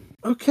like,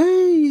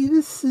 okay,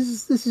 this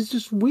is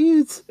just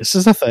weird. This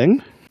is a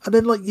thing. And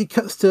then like it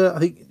cuts to, I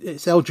think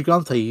it's El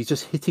Gigante. He's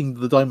just hitting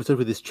the Diamond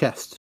with his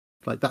chest.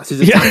 Like that's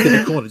his attack in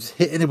the corner, just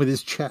hitting him with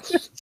his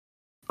chest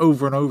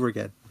over and over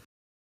again.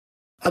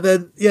 And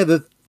then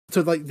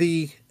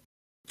the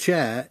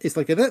chair is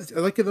like you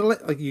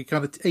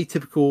kind of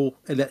atypical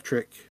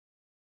electric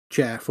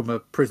chair from a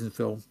prison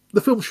film.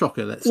 The film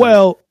Shocker, let's say.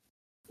 Well,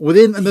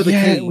 within another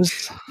cage, it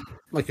was,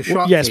 like a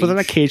shark. Yes, cage. within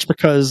a cage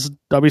because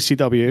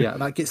WCW. Yeah,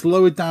 that gets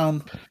lowered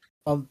down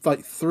on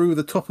like through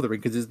the top of the ring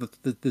because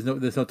there's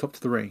no top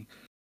to the ring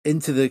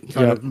into the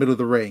kind of middle of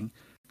the ring.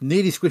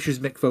 Nearly squishes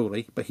Mick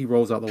Foley, but he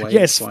rolls out the way.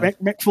 Yes,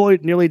 Mick Foley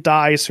nearly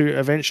dies, who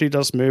eventually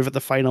does move at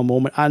the final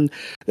moment. And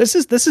this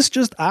is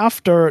just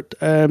after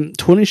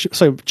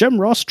Jim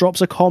Ross drops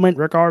a comment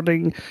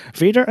regarding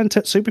Vader and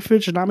Tetsuya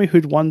Fujinami,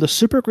 who'd won the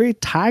Super Grade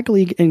Tag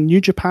League in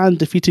New Japan,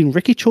 defeating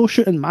Riki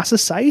Choshu and Masa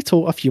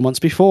Saito a few months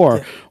before.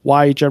 Yeah.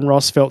 Why Jim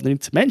Ross felt the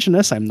need to mention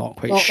this, I'm not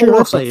quite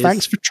sure, but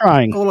thanks for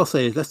trying. All I'll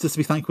say is let's just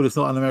be thankful it's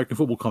not an American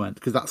football comment,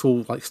 because that's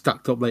all like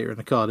stacked up later in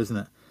the card, isn't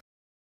it?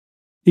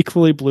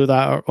 Equally blew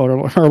that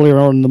earlier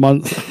on in the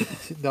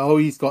month. No,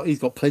 he's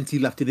got plenty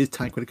left in his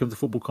tank when it comes to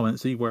football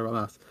comments, so you worry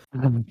about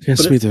that.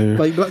 Yes, we do.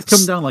 Like, let's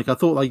come down. Like I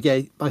thought, like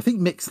I think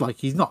Mick's like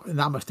he's not in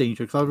that much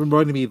danger because I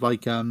reminded me of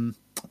like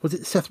was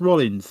it Seth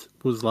Rollins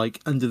was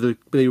like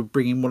they were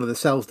bringing one of the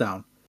cells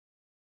down.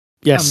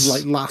 Yes, and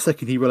like last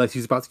second he realised he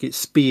was about to get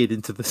speared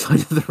into the side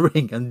of the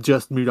ring and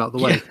just moved out of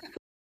the way.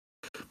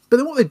 But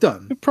then what they've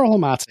done,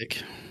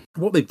 problematic.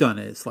 What they've done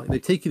is like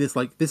they've taken this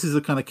this is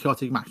a kind of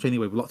chaotic match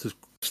anyway with lots of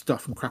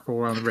stuff and crap all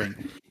around the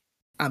ring,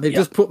 and they've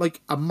just put like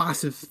a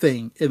massive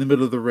thing in the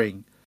middle of the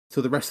ring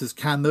so the wrestlers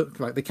can look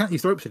like they can't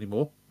use the ropes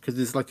anymore because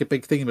there's like a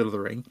big thing in the middle of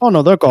the ring. Oh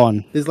no, they're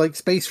gone. There's like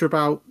space for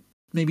about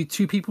maybe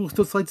two people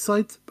stood side to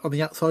side on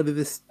the outside of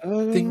this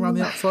thing around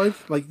the outside.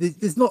 Like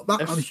there's not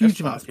that a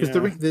huge amount because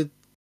the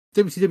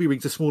WCW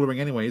ring's a smaller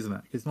ring anyway, isn't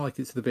it? It's not like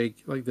it's the big,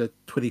 like the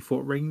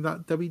 20-foot ring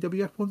that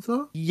WWF ones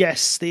are.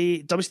 Yes,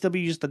 the WCW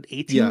used an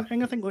 18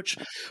 ring, I think, which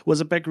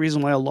was a big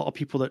reason why a lot of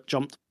people that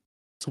jumped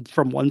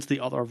from one to the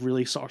other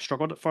really sort of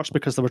struggled at first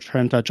because they were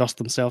trying to adjust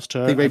themselves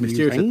to. I think Rey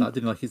Mysterio said that,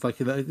 didn't like it's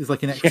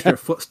like an extra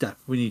footstep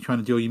when you're trying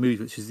to do all your moves,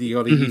 which is you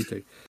got to get used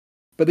to.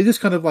 But they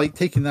just kind of like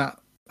taking that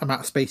amount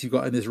of space you've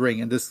got in this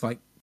ring and just like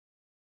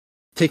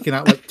taking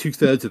out like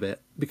 2/3 of it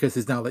because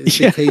there's now like this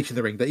big cage in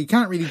the ring that you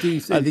can't really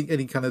do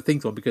any kind of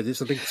things on because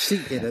it's a big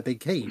seat in a big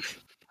cage.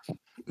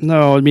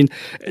 No, I mean,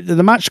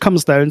 the match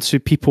comes down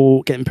to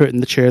people getting put in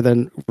the chair,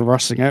 then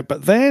reversing out.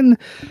 But then,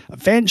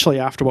 eventually,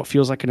 after what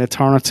feels like an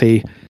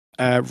eternity,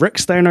 Rick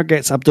Steiner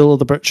gets Abdullah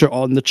the Butcher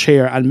on the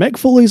chair, and Mick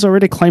Foley's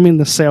already climbing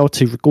the cell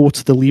to go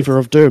to the lever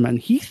of doom, and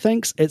he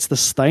thinks it's the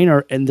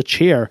Steiner in the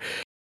chair.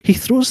 He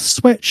throws the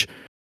switch,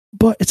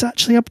 but it's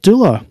actually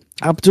Abdullah.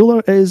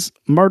 Abdullah is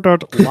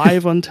murdered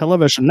live on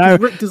television. Now,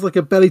 Rick does like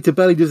a belly to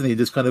belly, doesn't he?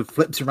 Just kind of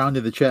flips around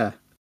in the chair.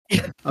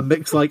 And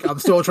Mick's like, I'm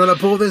still trying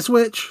to pull this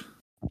switch.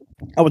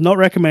 I would not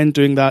recommend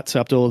doing that to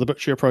Abdullah the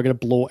Butcher. You're probably going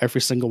to blow every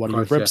single one of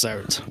your ribs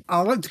out.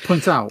 I'd like to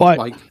point out,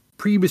 like,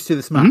 previous to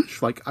this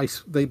match, like,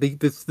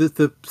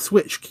 the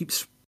switch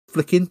keeps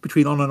flicking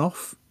between on and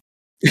off.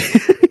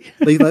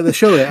 they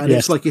show it, and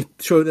it's like it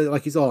showed it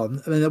like it's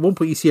on, and then at one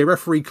point you see a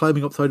referee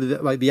climbing upside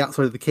of the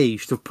outside of the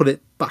cage to put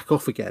it back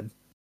off again.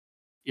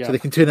 Yeah. So they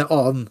can turn it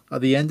on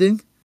at the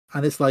ending,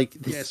 and it's like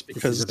this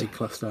is a big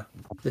cluster.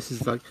 This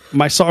is like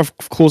my sort of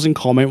closing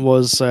comment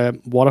was,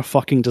 "What a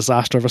fucking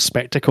disaster of a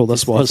spectacle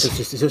this was."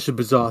 It's such a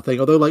bizarre thing.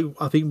 Although, like,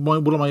 I think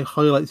one of my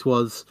highlights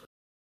was,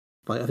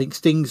 like, I think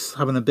Sting's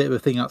having a bit of a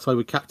thing outside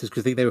with Cactus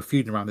because I think they were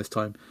feuding around this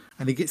time,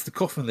 and he gets the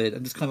coffin lid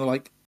and just kind of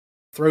like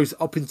throws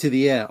it up into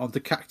the air onto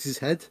Cactus's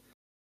head,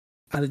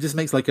 and it just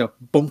makes like a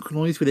bonk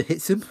noise when it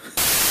hits him. And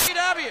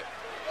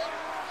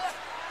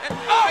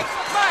oh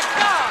my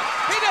God!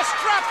 He just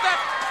dropped that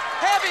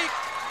heavy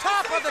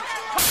top of the.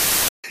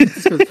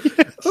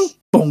 Oh,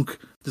 bonk!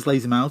 Just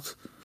lays him out.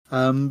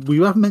 We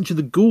haven't mentioned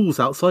the ghouls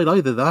outside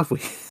either, have we?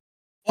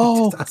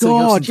 Oh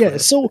God, yeah.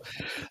 So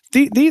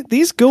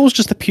these ghouls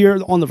just appear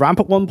on the ramp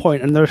at one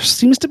point, and there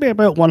seems to be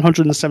about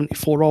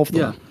 174 of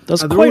them. Yeah,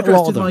 There's and they're quite all a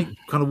lot dressed of in them. like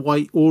kind of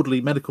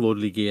white, medical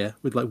orderly gear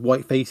with like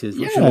white faces,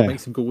 which is Yeah. what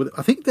makes them go with it.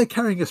 I think they're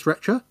carrying a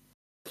stretcher.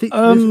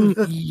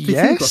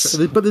 Yes,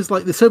 but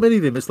there's so many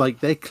of them. It's like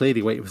they're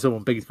clearly waiting for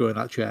someone big to go in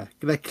that chair.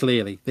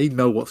 They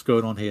know what's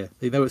going on here.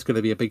 They know it's going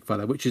to be a big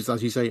fella, which is,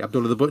 as you say,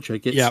 Abdullah the Butcher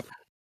gets. Yep.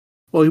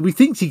 Well, we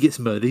think he gets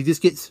murdered. He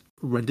just gets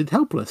rendered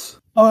helpless.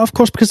 Oh, of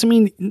course, because I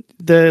mean,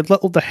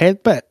 the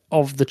head bit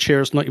of the chair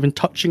is not even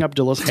touching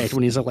Abdullah's head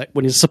when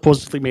he's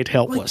supposedly made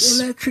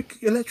helpless.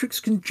 Like electrics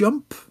can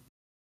jump,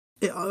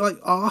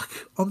 arc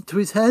onto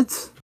his head.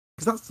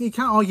 Because you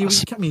can't argue.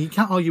 You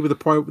can't argue with the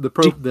pyro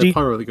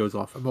that goes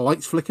off and the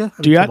lights flicker.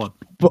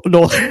 But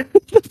no,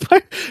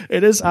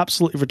 it is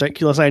absolutely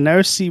ridiculous. I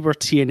now see where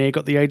TNA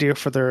got the idea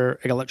for their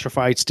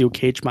electrified steel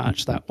cage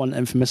match, that one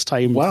infamous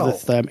time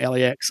with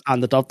LAX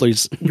and the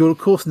Dudleys. You'll of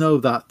course know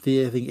that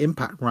the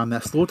Impact ran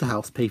their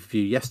Slaughterhouse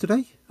pay-per-view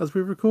yesterday as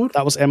we record.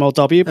 That was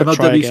MLW. But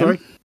MLW,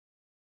 sorry.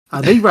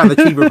 And they ran the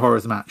Chamber of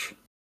Horrors match.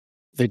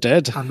 They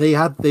did, and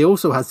they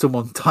also had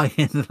someone tie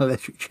in an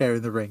electric chair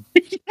in the ring.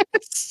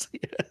 Yes, yeah.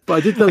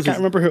 But I can't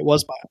remember who it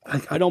was,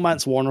 but I know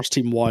Mance Warner's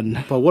team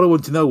won. But what I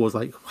wanted to know was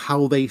like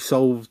how they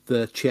solved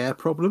the chair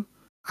problem,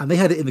 and they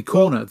had it in the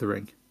corner of the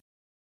ring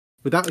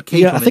without a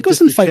cage. Yeah, I think it was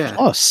in Fight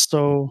Plus.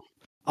 So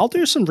I'll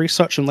do some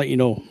research and let you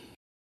know.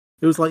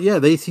 It was like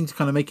they seem to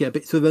kind of make it a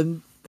bit so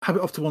then have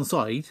it off to one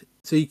side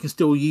so you can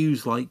still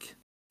use like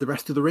the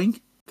rest of the ring.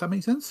 If that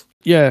makes sense.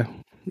 Yeah,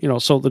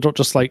 so they don't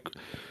just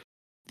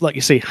like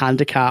you say,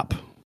 handicap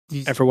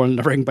everyone in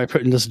the ring by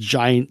putting this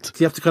giant. So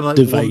you have to kind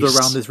of wander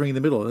around this ring in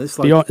the middle. And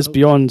it's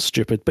beyond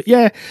stupid. But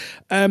yeah,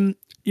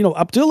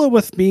 Abdullah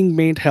with being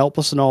made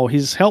helpless and all,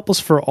 he's helpless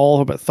for all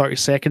of about 30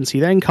 seconds.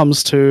 He then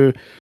comes to,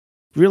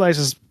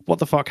 realizes what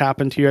the fuck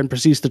happened here and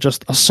proceeds to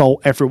just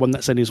assault everyone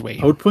that's in his way.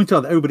 I would point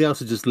out that everybody else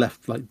has just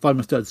left. Like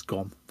Vime Stud's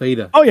gone.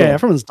 Vader. Oh yeah,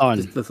 everyone's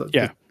done.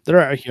 They're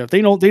out of here.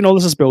 They know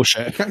this is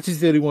bullshit. Cactus is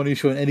the only one who's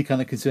showing any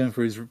kind of concern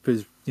for his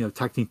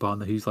tag team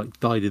partner who's like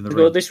died in the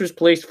ring. This was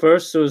placed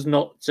first, so as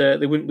not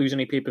they wouldn't lose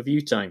any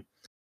pay-per-view time.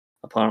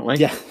 Apparently,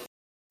 yeah.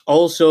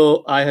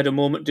 Also, I had a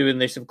moment doing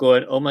this of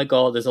going, "Oh my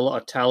god, there's a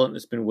lot of talent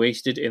that's been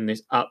wasted in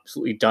this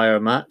absolutely dire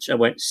match." I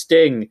went,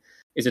 "Sting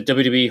is a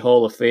WWE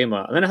Hall of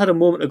Famer," and then I had a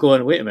moment of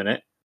going, "Wait a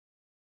minute,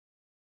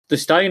 the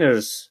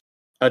Steiners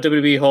are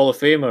WWE Hall of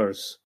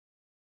Famers.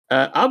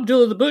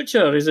 Abdullah the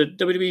Butcher is a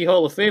WWE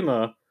Hall of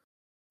Famer."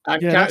 And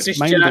Cactus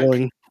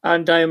Jack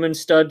and Diamond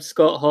Stud,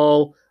 Scott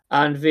Hall,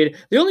 and Vader.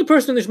 The only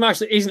person in this match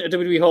that isn't a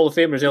WWE Hall of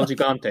Famer is El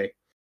Gigante.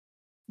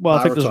 Well,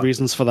 I think there's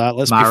reasons for that.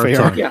 Let's be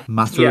fair. Yeah.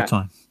 Matter of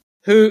time.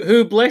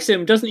 Who, bless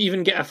him, doesn't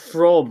even get a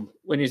from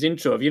when his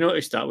intro. Have you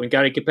noticed that when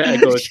Gary Capetta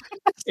goes,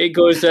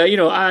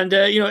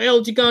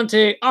 El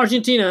Gigante,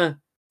 Argentina.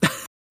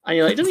 And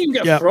you're like, doesn't even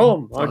get a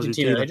from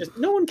Argentina.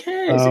 No one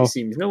cares, it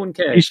seems. No one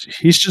cares.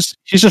 He's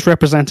just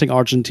representing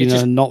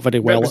Argentina not very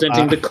well.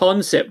 Representing the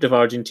concept of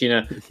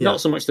Argentina,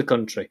 not so much the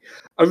country.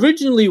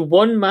 Originally,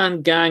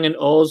 one-man gang and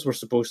Oz were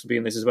supposed to be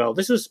in this as well.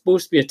 This was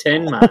supposed to be a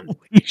 10-man.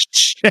 Holy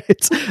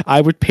shit.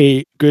 I would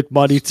pay good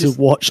money to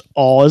watch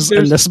Oz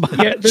in this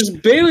match. Yeah, there's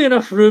barely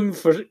enough room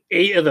for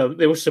 8 of them.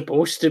 They were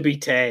supposed to be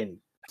 10.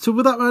 So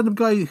with that random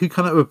guy who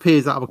kind of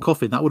appears out of a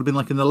coffin, that would have been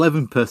like an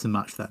 11-person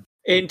match then?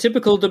 In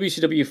typical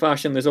WCW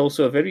fashion, there's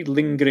also a very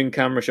lingering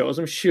camera shot, as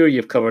I'm sure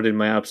you've covered in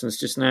my absence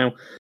just now,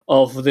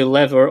 of the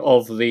lever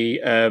of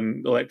the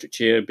electric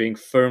chair being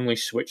firmly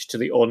switched to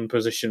the on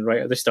position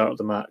right at the start of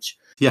the match.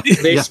 Yeah.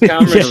 This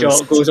camera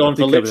shot goes on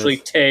for literally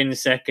 10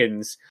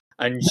 seconds,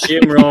 and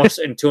Jim Ross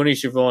and Tony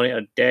Schiavone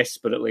are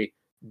desperately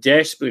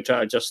trying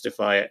to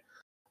justify it.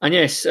 And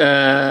yes,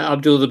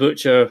 Abdul the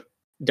Butcher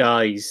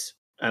dies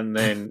and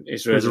then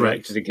is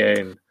resurrected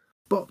again.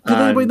 But did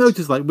anybody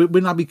notice, like,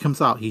 when Abby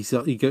comes out, I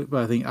think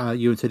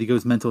Ewan said he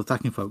goes mental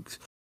attacking folks.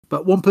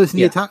 But one person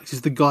he attacks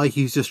is the guy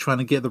who's just trying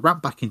to get the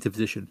ramp back into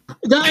position.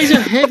 That is a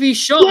heavy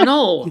shot and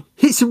all.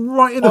 Hits him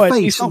right in the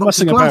face. He's not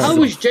messing about. I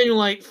was genuinely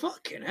like,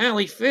 fucking hell,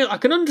 he failed. I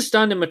can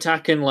understand him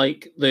attacking,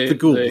 like, the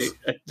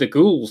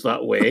ghouls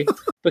that way.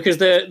 Because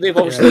they've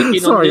obviously...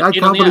 I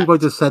can't believe I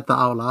just said that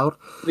out loud.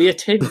 The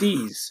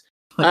attendees.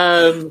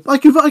 I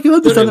can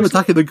understand him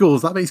attacking the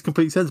ghouls. That makes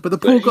complete sense. But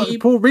the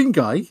poor ring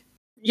guy...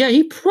 Yeah,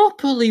 he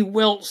properly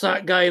welts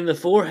that guy in the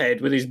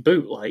forehead with his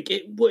boot. Like,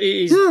 it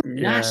is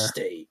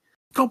nasty.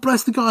 God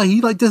bless the guy.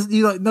 He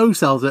no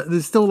sells it and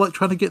is still like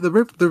trying to get the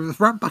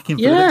ramp back in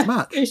for the next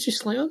match. It's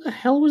just like, what the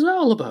hell was that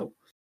all about?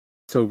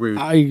 So rude.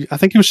 I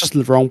think he was just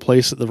in the wrong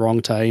place at the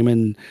wrong time,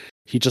 and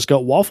he just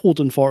got waffled,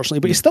 unfortunately.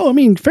 But he still,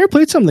 fair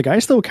play to him. The guy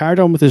still carried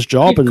on with his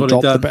job and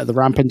dropped a bit of the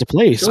ramp into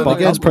place. But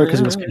that's probably because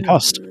he was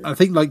concussed. I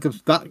think like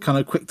that kind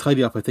of quick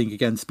tidy up, I think,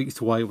 again, speaks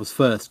to why it was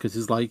first. Because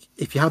it's like,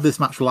 if you have this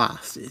match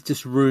last, it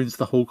just ruins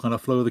the whole kind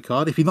of flow of the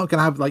card. If you're not going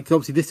to have, like,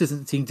 obviously this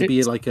doesn't seem to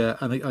be like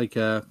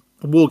a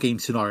war game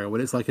scenario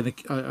where it's like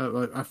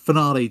a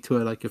finale to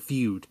a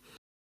feud.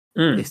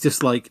 It's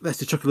just like, let's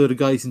just chuck a load of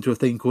guys into a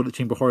thing called the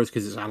Chamber of Horrors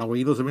because it's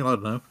Halloween or something. I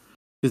don't know.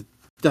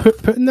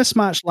 Putting this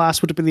match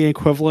last would have been the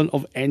equivalent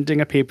of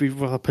ending a pay-per-view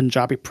with a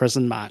Punjabi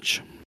prison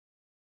match.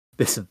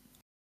 Listen,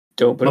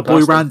 don't put my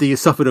boy Randy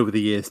has suffered over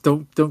the years.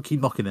 Don't keep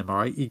knocking him. All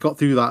right, he got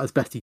through that as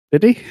best he.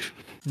 Did he?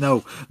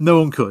 No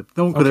one could.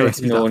 No one could have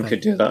rescued that. No one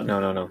could do that. No,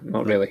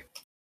 not really.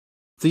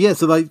 So yeah,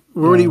 so like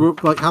we're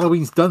like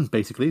Halloween's done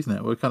basically, isn't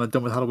it? We're kind of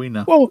done with Halloween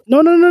now. Well,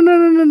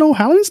 no.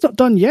 Halloween's not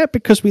done yet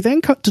because we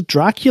then cut to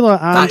Dracula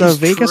and a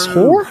Vegas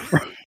whore.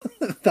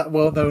 That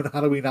well-known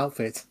Halloween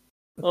outfit.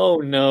 Oh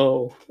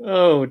no!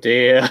 Oh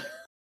dear!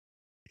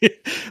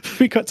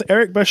 We cut to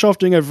Eric Bischoff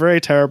doing a very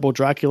terrible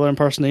Dracula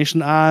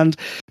impersonation and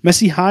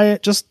Missy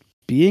Hyatt just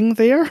being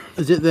there.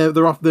 Is it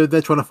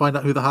they're trying to find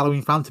out who the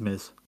Halloween Phantom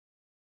is?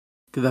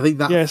 Because I think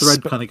that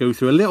thread kind of goes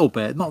through a little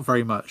bit, not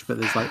very much, but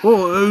there's like,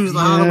 oh, who's the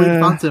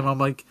Halloween Phantom? I'm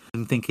like,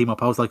 and thing came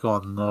up. I was like, oh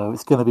no,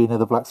 it's going to be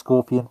another Black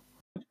Scorpion.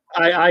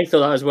 I thought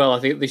that as well. I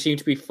think they seem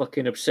to be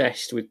fucking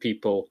obsessed with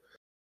people,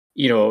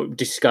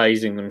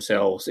 disguising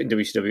themselves in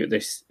WCW at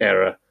this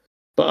era.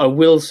 But I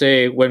will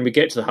say, when we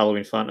get to the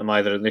Halloween Phantom,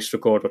 either in this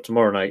record or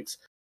tomorrow night,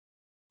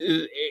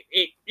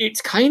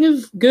 it's kind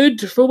of good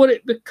for what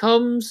it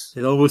becomes.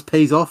 It almost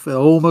pays off. It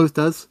almost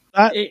does.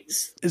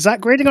 Is that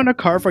grading on a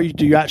curve, or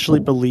do you actually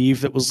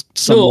believe it was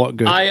somewhat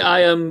good? I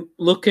am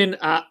looking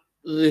at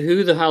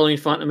who the Halloween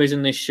Phantom is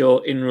in this show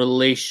in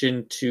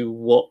relation to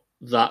what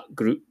that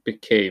group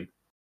became.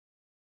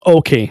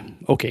 Okay.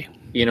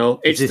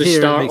 It's the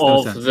start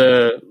of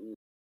the...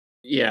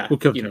 Yeah. We'll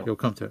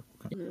come to it.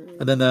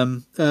 And then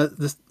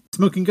the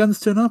Smoking Guns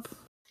turn up.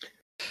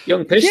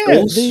 Young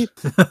Pistols. Yeah,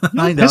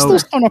 I know.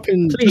 Pistols turn up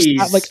in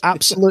just like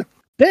absolute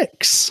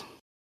dicks.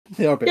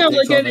 They are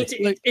again,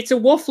 it's a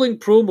waffling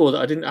promo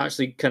that I didn't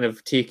actually kind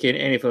of take in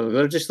anything.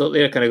 They're just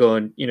they're kind of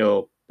going,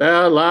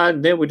 lad,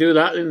 and then we do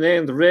that in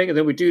the ring, and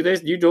then we do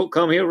this. You don't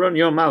come here, run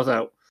your mouth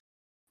out,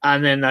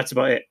 and then that's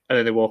about it. And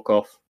then they walk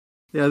off.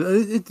 Yeah,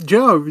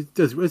 Joe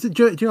does. Is it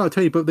Joe? I'll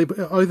tell you, but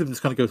either of them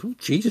just kind of goes, "Oh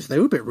Jesus, they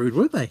were a bit rude,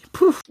 weren't they?"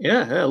 Poof.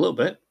 Yeah, a little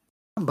bit.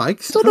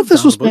 Bikes. I don't know if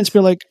this was meant to be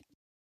like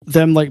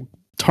them like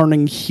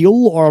turning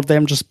heel or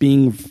them just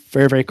being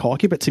very, very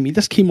cocky, but to me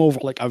this came over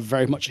like a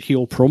very much a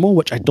heel promo,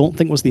 which I don't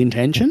think was the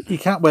intention. You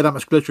can't wear that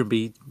much glitter and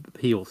be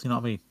heels, you know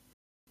what I mean?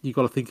 You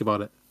got to think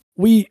about it.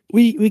 We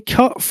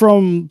cut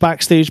from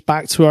backstage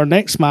back to our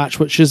next match,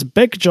 which is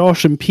Big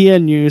Josh and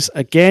PN News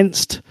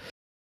against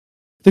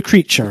the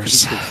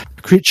Creatures.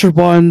 Creature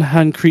 1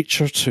 and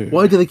Creature 2.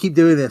 Why do they keep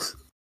doing this?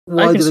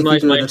 I can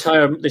surmise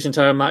this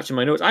entire match in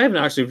my notes. I haven't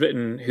actually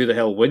written who the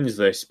hell wins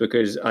this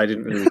because I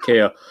didn't really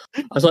care.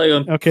 I was like,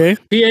 okay.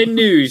 PN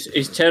News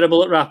is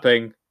terrible at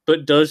rapping,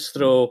 but does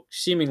throw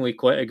seemingly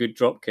quite a good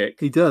dropkick.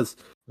 He does.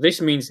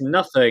 This means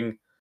nothing.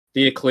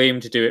 The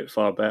Acclaimed do it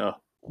far better.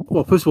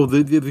 Well, first of all,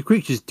 the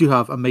Creatures do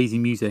have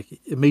amazing music,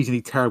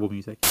 amazingly terrible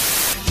music.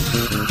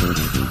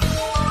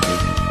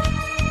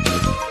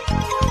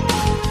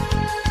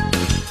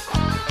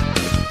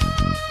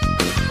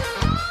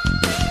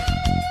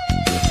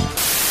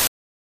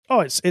 Oh,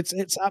 it's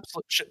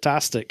absolute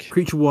shit-tastic.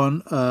 Creature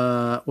 1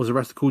 was a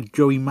wrestler called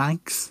Joey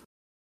Manx.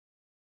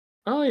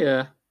 Oh,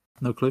 yeah.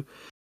 No clue.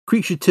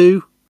 Creature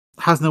 2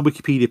 has no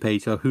Wikipedia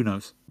page, so who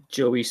knows?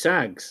 Joey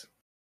Sags.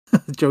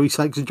 Joey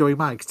Sags and Joey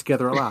Manx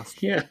together at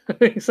last. Yeah,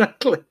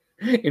 exactly.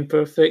 In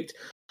perfect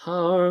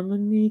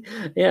harmony.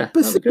 Yeah.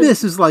 But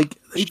this is like...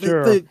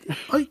 Sure.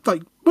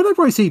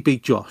 Whenever I see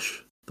Big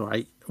Josh,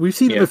 right, we've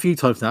seen him a few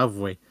times now,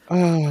 haven't we?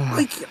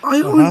 I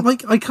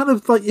kind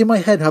of like in my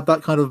head had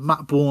that kind of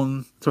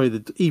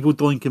the Evil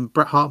Doink and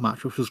Bret Hart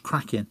match, which was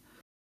cracking,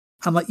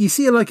 and like you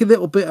see like a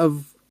little bit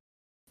of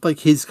like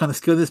his kind of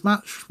skill in this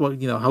match. Well,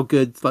 how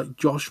good like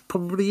Josh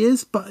probably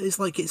is, but it's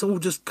like it's all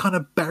just kind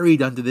of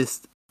buried under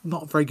this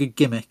not very good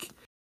gimmick.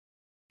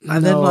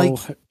 And then like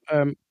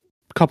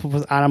coupled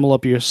with animal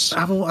abuse,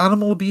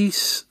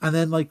 and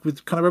then like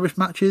with kind of rubbish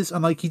matches,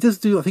 and like he does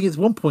do. I think it's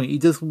one point he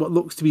does what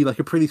looks to be like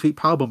a pretty sweet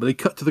powerbomb, but they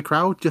cut to the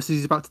crowd just as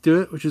he's about to do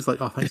it, which is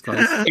like, oh, thanks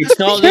guys. It's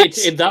not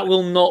that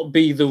will not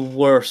be the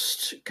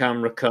worst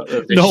camera cut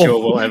that this show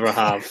will ever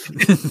have.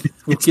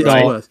 It's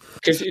worse.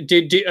 Because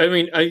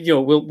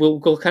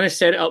we'll kind of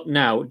set it up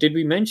now. Did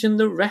we mention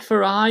the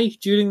referee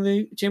during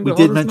the Chamber? We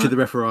did mention the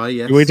referee.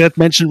 Yes, we did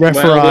mention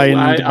referee.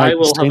 I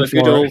will have a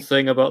good old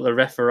thing about the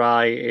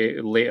referee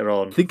later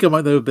on. I think I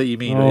might know what you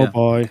mean. Oh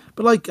boy!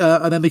 But like,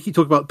 and then they keep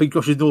talking about Big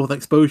Josh's Northern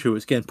Exposure,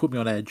 which again put me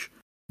on edge.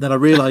 And then I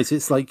realised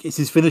it's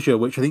his finisher,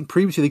 which I think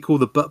previously they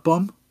called the butt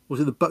bomb. Was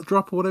it the butt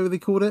drop or whatever they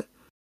called it?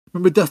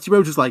 Remember Dusty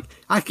Rhodes was like,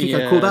 I think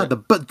I call that the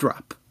butt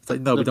drop. It's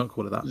like, no, we don't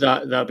call it that.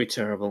 That'd be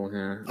terrible.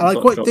 Yeah. And I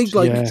quite think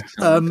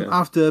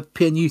after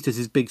PN News does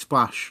his big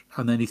splash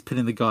and then he's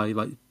pinning the guy,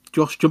 like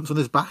Josh jumps on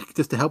his back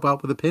just to help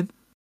out with the pin.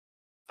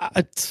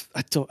 I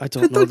don't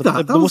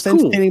know. The most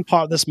entertaining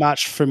part of this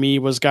match for me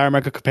was Gary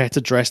Mega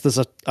Capetta dressed as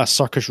a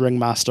circus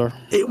ringmaster.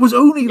 It was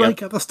only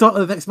like at the start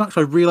of the next match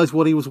I realised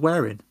what he was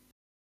wearing.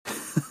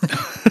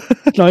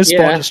 No, I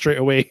spotted it straight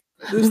away.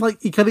 It was like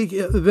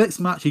the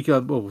next match he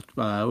goes,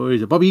 where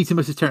is it? Bobby Eaton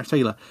versus Terrence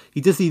Taylor. He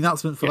does the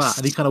announcement for that,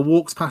 and he kind of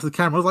walks past the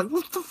camera. I was like,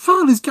 what the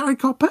fuck is Gary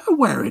Carpenter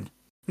wearing?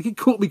 Like it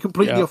caught me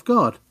completely off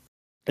guard.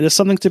 It is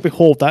something to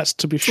behold, that's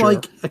to be It's sure.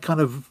 like a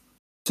kind of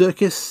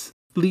circus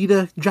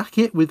leader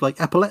jacket with like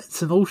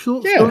epaulets and all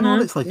sorts going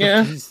on. It's like,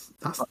 that's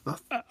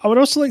I would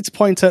also like to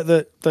point out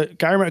that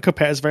Gary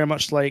Capetta is very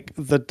much like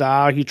the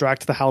dad he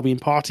dragged to the Halloween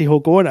party. He'll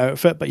go in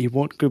outfit, but he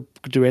won't go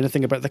do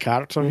anything about the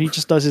character. He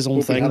just does his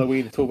own thing.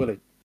 Halloween at all, will he?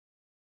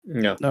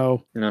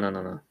 No.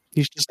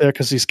 He's just there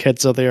because his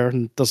kids are there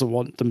and doesn't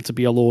want them to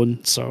be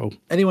alone. So,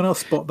 anyone else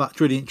spot that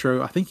during the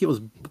intro? I think it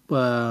was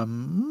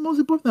was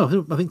it?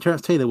 No, I think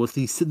Terrence Taylor was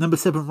the number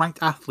 7 ranked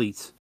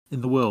athlete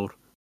in the world.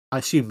 I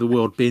assume the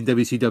world being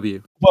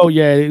WCW. Well,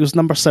 yeah, it was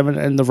number 7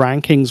 in the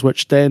rankings,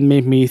 which then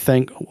made me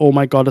think, oh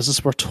my God, is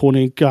this where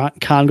Tony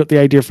Khan got the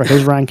idea for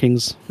his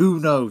rankings? Who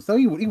knows? No,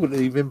 he wouldn't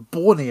have even been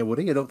born here, would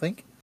he? I don't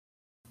think.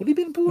 Would he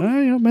been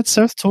born?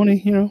 Mid-South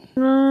Tony, No,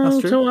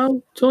 That's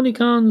true. Tony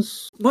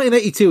Khan's...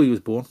 1982 he was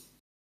born.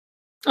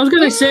 I was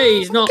going to say,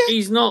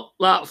 he's not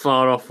that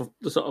far off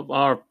of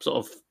our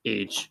sort of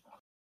age.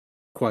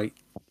 Quite.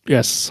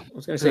 Yes. I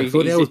was going to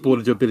say, I was born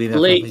into a billionaire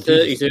late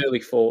family. 30s, early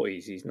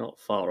 40s. He's not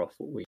far off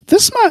what we...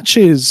 This match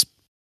is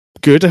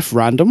good if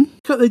random.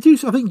 They do.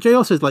 I think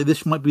JR says like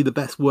this might be the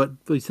best word.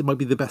 He said might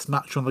be the best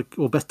match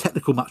or best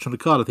technical match on the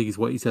card. I think is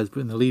what he says,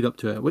 but in the lead up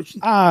to it, which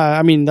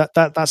I mean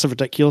that's a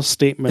ridiculous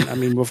statement. I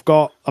mean, we've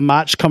got a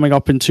match coming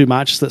up in 2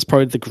 matches that's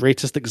probably the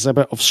greatest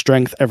exhibit of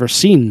strength ever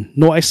seen.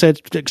 No, I said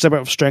exhibit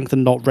of strength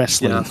and not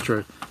wrestling. Yeah, that's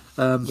true.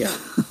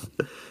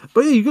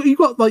 But yeah, you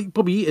got like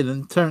Bobby Eaton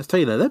and Terrence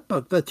Taylor.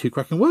 They're 2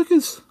 cracking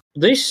workers.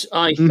 This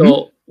I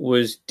thought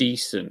was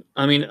decent.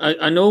 I mean,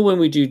 I know when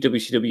we do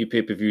WCW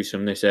pay-per-views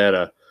from this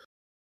era,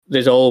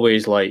 there's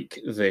always like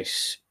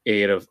this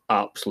air of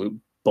absolute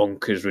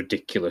bonkers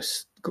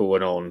ridiculous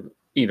going on,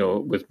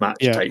 with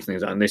match type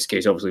things. In this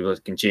case, obviously,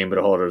 like in Chamber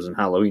of Horrors and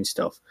Halloween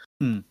stuff.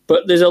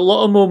 But there's a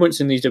lot of moments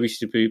in these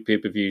WCW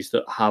pay-per-views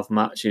that have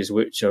matches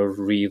which are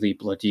really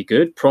bloody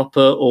good, proper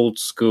old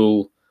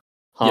school,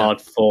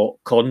 hard-fought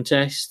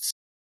contests.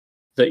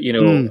 That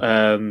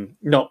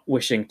not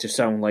wishing to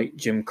sound like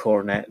Jim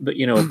Cornette, but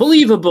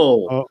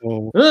believable.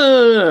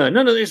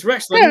 None of this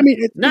wrestling. Yeah, I mean,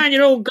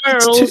 9-year-old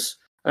girls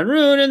and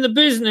ruining the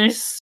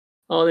business.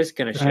 All this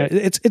kind of shit.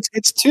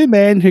 It's 2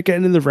 men who get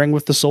in the ring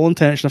with the sole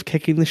intention of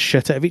kicking the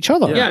shit out of each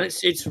other. Yeah,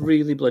 it's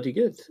really bloody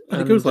good.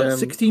 And it goes like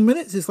 16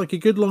 minutes. It's like a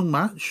good long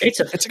match. It's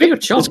a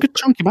good chunk. It's a good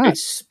chunky match.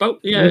 It's about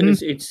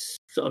it's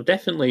sort of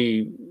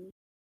definitely.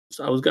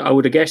 I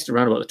would have guessed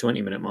around about the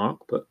 20-minute mark,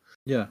 but.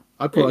 Yeah,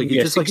 I probably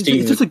it's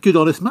just a good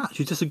honest match.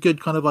 It's just a good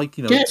kind of like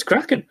Yeah, it's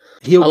cracking.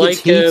 Heel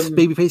gets heat,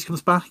 babyface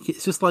comes back.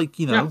 It's just like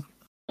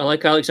I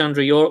like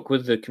Alexandra York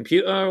with the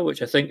computer,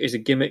 which I think is a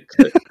gimmick.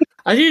 That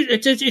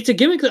it's a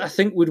gimmick that I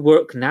think would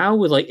work now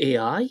with like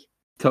AI.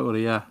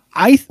 Totally, yeah.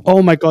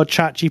 Oh my God,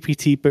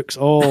 ChatGPT books.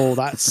 Oh,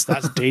 that's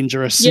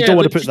dangerous. You don't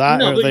want to put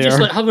that out there. Just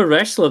like have a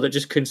wrestler that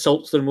just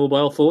consults their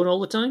mobile phone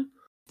all the time.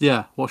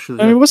 Yeah, what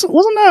should I mean, wasn't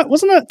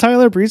that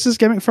Tyler Breeze's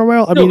gimmick for a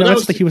while? I mean, I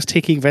think he was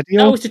taking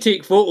video. That was to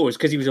take photos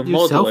because he was a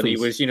model and he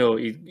was,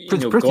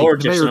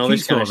 gorgeous and all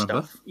this kind of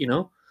stuff,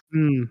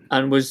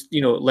 and was,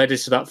 led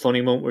us to that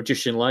funny moment where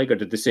Jushin Liger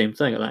did the same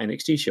thing at that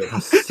NXT show.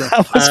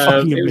 That was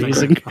fucking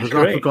amazing.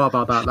 I forgot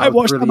about that. I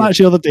watched that match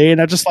the other day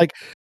and I just like,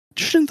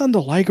 Jushin Thunder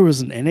Liger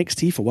was in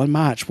NXT for 1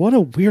 match. What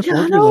a weird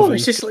world we live in.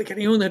 It's just like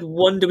he only had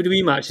 1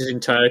 WWE match his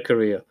entire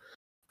career.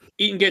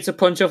 Eaton gets a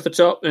punch off the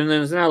top, and then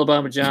there's an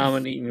Alabama Jam,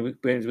 and Eaton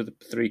wins with a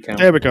 3 count.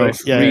 There we go.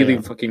 It's really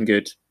fucking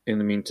good. In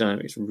the meantime,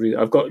 it's really.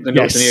 I've got the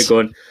notes in here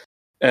going.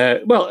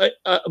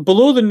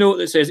 Below the note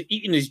that says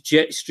Eaton is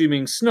jet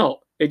streaming snot,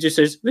 it just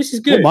says this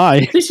is good. Oh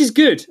my! This is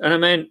good, and I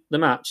meant the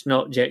match,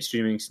 not jet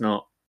streaming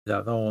snot.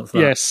 Yeah, no one wants that.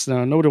 Yes,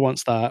 no, nobody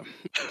wants that.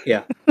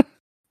 Yeah,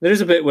 there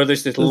is a bit where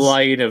there's this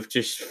line of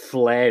just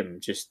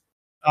phlegm, just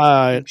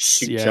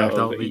shoots out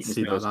of Eaton's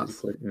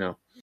nose. No.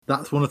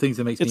 That's one of the things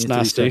that makes me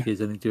nasty.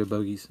 Is anything to do with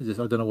bogeys. I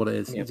don't know what it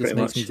is. Yeah, it just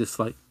makes me just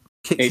like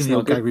kicks it's in the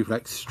old gag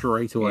reflex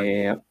straight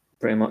away. Yeah,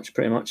 pretty much.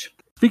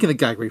 Speaking of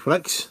gag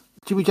reflex,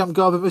 Jimmy Jam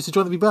Garvin versus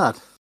Johnny B. Bad.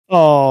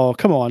 Oh,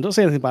 come on. Don't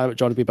say anything bad about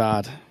Johnny B.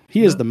 Bad.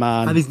 He is the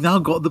man. And he's now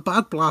got the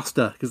Bad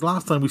Blaster, because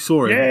last time we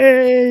saw him,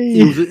 Yay!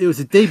 it was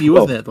a debut,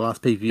 wasn't it, the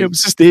last pay-per-view? It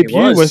was his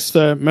debut with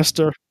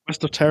Mr.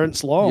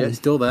 Terrence Long. Yeah, he's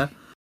still there.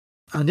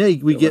 And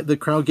we get the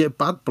crowd get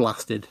Bad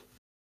Blasted.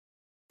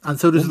 And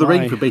so does the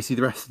ring for basically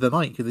the rest of the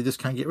night, because they just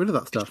can't get rid of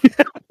that stuff.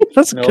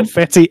 There's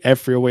confetti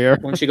everywhere.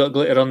 Once you got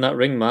glitter on that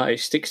ring, Matt,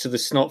 it sticks to the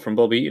snot from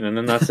Bob Eaton, and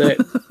then that's it.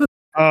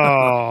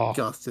 Oh,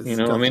 God,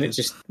 I mean, it's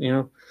just,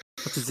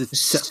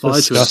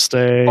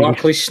 disgusting.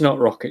 Sparkly snot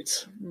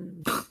rockets.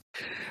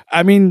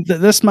 I mean,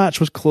 this match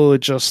was clearly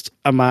just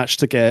a match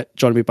to get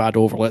Johnny B. Bad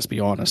over, let's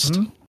be honest.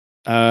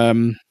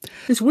 Mm-hmm.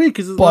 It's weird,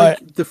 because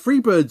like the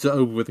Freebirds are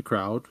over with the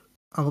crowd,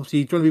 and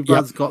obviously Johnny B.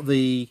 Bad's got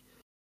the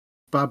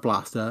Bad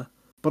Blaster,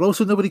 but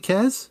also nobody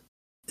cares.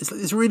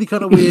 It's really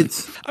kind of weird.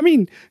 I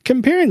mean,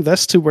 comparing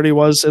this to where he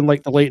was in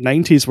like the late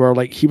 90s, where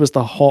like he was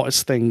the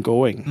hottest thing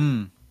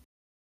going.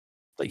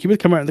 Like he would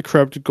come out in the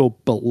crowd to go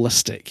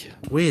ballistic.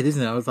 Weird,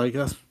 isn't it? I was like,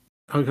 that's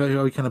how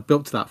he kind of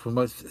built to that from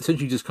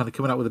essentially just kind of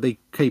coming out with a big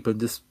cape and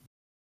just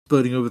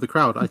burning over the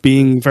crowd.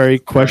 Being very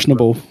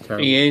questionable.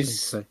 Terrible He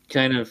is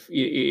kind of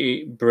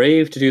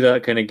brave to do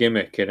that kind of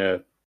gimmick in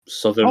a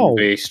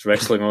southern-based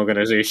wrestling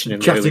organization in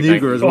the early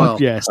Chattanooga 90s, as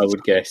well. Yes. I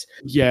would guess.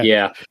 Yeah.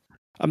 Yeah.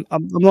 I'm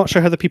not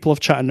sure how the people of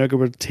Chattanooga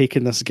were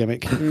taking this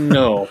gimmick.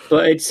 No,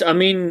 but it's, I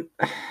mean...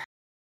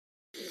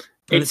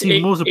 It's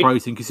even more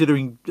surprising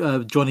considering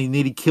Johnny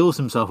nearly kills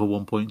himself at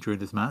one point during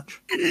this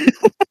match.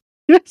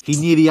 Yes. He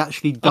nearly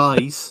actually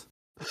dies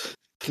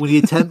when he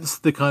attempts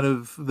the kind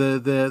of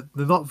the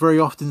not very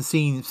often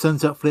seen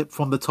sunset flip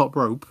from the top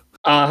rope.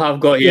 I have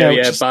got here,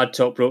 just, bad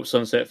top rope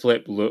sunset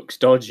flip looks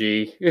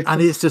dodgy.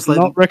 And it's just like...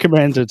 Not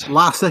recommended.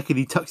 Last second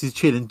he tucks his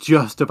chin and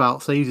just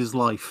about saves his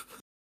life.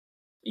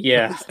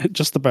 Yeah.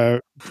 Just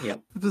about. Yeah.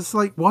 It's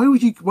like, why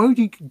would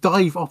you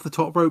dive off the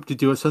top rope to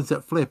do a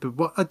sunset flip?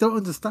 I don't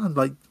understand,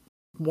 like,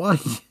 why?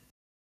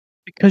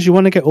 Because you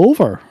want to get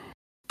over.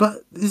 But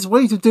there's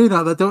ways of doing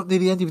that don't need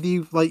the end of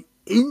you, like,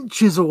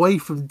 inches away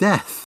from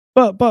death.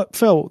 But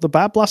Phil, the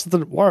Bad Blaster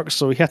didn't work,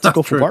 so he had to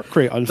go for work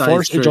rate.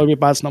 Unfortunately, Johnny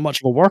Bad's not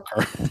much of a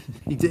worker.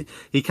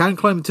 He can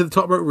climb to the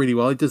top rope really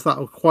well. He does that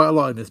quite a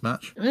lot in this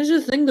match. There's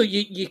the thing, though,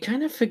 you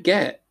kind of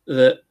forget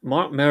that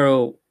Mark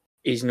Merrow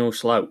is no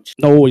slouch.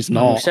 No, he's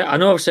not. I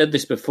know I've said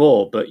this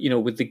before, but,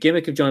 with the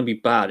gimmick of Johnny B.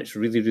 Bad, it's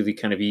really, really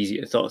kind of easy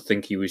to sort of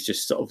think he was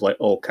just sort of like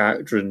all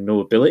character and no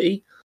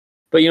ability.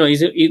 But,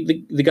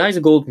 the guy's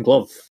a Golden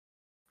Glove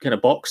kind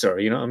of boxer,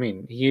 you know what I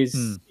mean? He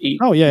is...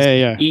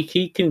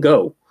 He can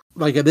go.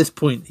 Like, at this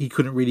point, he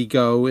couldn't really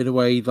go in a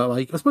way that,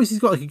 like... I suppose he's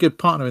got, like, a good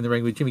partner in the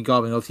ring with Jimmy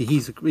Garvin. Obviously,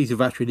 he's a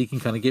veteran. He can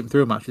kind of get him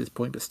through a match at this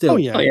point, but still... Oh,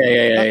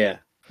 yeah.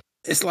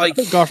 It's like... I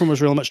think Garvin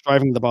was really much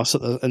driving the bus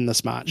in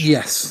this match.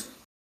 Yes.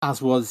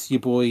 As was your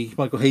boy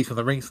Michael Hayes from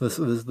the ring from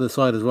the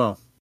side as well.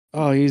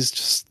 Oh, he's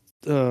just...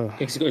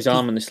 He's got his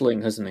arm in the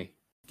sling, hasn't he?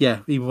 Yeah,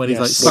 even when he's,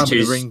 like,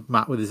 slamming the ring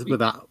mat with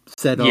that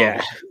said arm.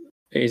 Yeah.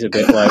 It is a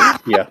bit like,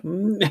 yeah.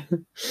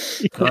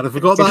 Kind of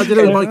forgot that,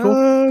 didn't it,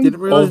 Michael? Didn't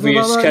realise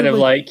obvious, that, kind of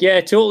like,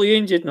 totally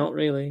injured, not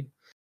really.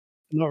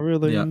 Not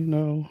really,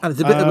 no. And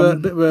it's a bit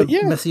of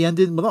a messy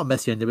ending. Well, not a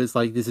messy ending, but it's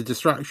like there's a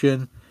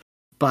distraction.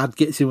 Bad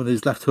gets in with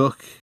his left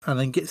hook and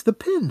then gets the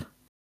pin.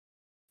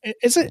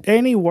 Is it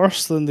any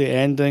worse than the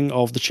ending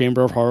of the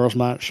Chamber of Horrors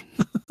match?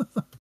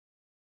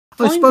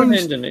 I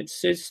suppose. Ending. It's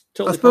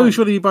totally I suppose fine.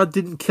 surely Bad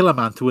didn't kill a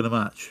man to win a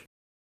match.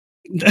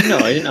 No,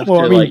 I didn't have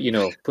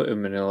to, put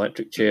him in an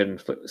electric chair and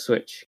flip the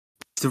switch.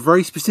 It's a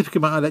very specific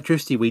amount of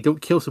electricity where you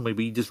don't kill somebody,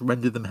 but you just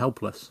render them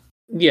helpless.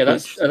 Yeah,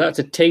 that's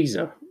a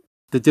taser.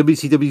 The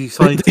WCW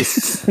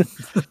scientists.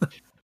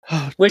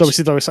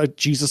 WCW,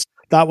 Jesus,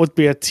 that would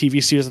be a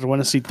TV series I'd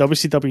want to see.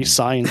 WCW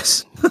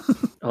Science.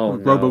 Oh,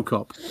 no.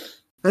 RoboCop.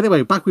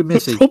 Anyway, back with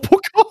Missy.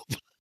 RoboCop.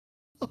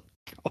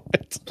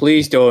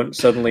 Please don't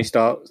suddenly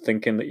start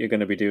thinking that you're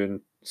going to be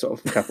doing sort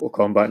of Capital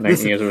Combat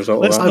 90 as a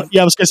result of that.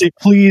 I was going to say,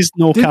 please,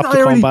 no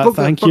Capital Combat,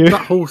 thank you.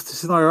 That whole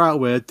scenario out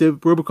where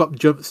RoboCop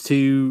jumps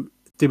to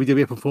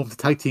WWF and forms a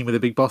tag team with a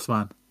big boss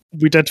man.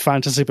 We did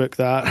fantasy book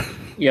that.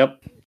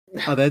 Yep.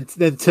 And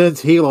then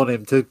turns heel on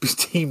him to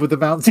team with the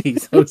Mountie.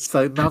 So it's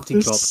like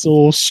Mountie Club.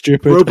 So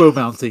stupid. Robo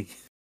Mountie.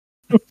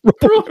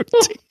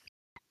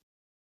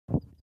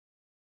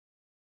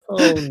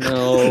 Oh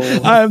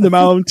no. I am the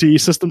Mountie,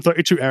 System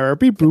 32 error,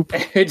 beep boop.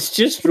 It's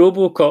just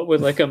RoboCop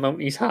with like a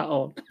Mountie's hat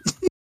on.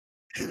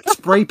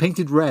 Spray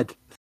painted red.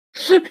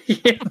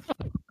 Yeah.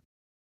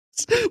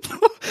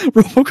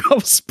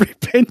 RoboCop spray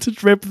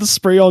painted red with a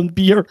spray on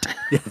beard.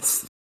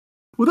 Yes.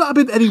 Would that have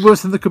been any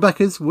worse than the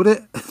Quebecers, would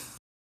it?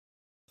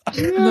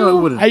 No,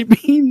 it wouldn't. I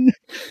mean...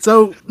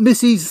 So,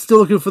 Missy's still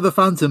looking for the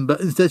Phantom, but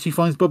instead she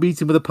finds Bobby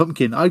Eaton with a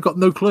pumpkin. I got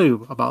no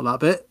clue about that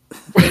bit.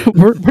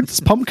 Where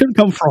does pumpkin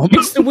come from?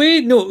 It's the way...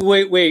 No,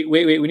 wait.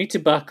 We need to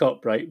back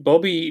up, right?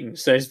 Bobby Eaton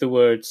says the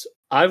words,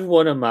 "I've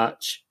won a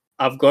match.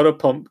 I've got a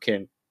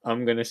pumpkin.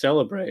 I'm going to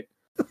celebrate."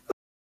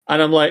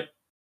 And I'm like,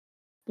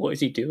 what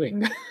is he doing?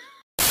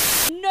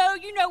 No,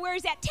 you know where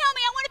he's at. Tell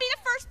me, I want to be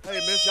the first.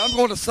 Hey, Missy, I'm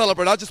going to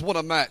celebrate. I just want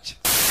a match.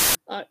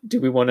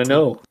 Do we want to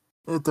know?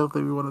 I don't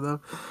think we want to know.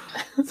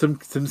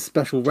 Some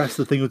special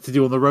wrestler thing to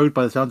do on the road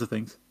by the sound of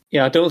things.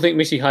 Yeah, I don't think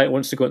Missy Hyatt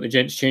wants to go in the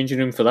gents' changing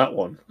room for that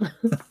one.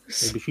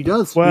 Maybe she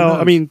does. Well,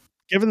 I mean,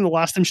 given the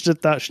last time she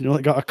did that, she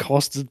nearly got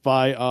accosted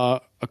by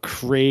a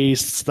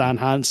crazed Stan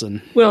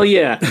Hansen. Well,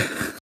 yeah.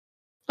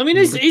 I mean,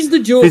 is the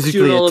joke Physically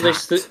during all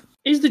attacked. of this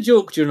is the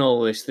joke during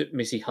all of this that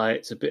Missy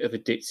Hyatt's a bit of a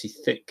ditzy,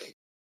 thick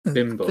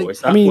bimbo?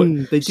 Is that I mean,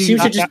 what, they do.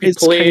 seems to just be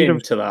it's playing kind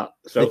of, to that.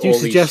 They do all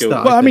suggest these shows.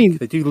 that. Well, I mean,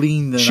 they do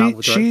lean in that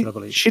direction, I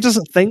believe. She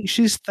doesn't think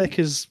she's thick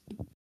as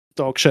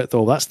dog shit,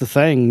 though. That's the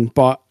thing.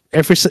 But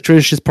every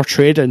situation she's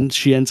portrayed in,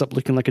 she ends up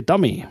looking like a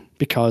dummy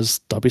because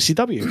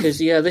WCW. Because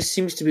this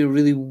seems to be a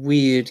really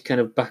weird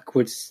kind of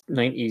backwards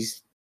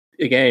 90s,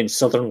 again,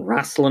 Southern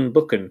wrestling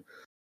booking.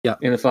 Yeah.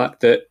 In the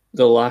fact that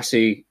the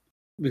lassie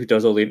who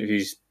does all the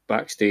interviews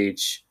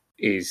backstage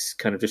is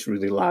kind of just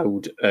really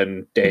loud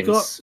and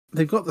dense.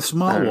 They've got the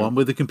smart one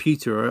with the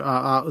computer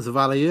out as a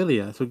valet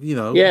earlier. So, you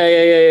know.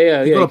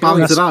 Yeah. You've got to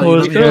balance it out.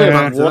 You can only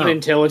have one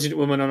intelligent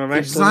woman on a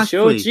wrestling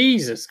show.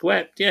 Jesus,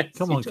 wept. Yes.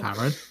 Come on,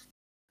 Cameron.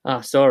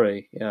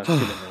 Sorry. Yeah,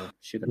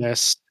 should have known.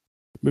 Yes.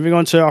 Moving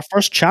on to our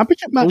first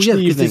championship match of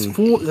the evening.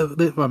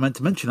 I meant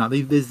to mention that.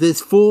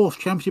 There's 4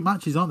 championship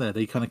matches, aren't there?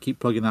 They kind of keep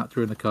plugging that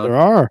during the card. There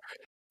are.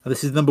 And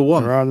this is number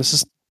 1. There are.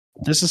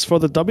 This is for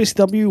the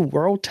WCW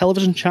World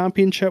Television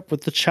Championship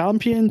with the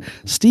champion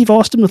Steve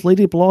Austin with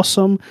Lady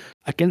Blossom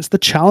against the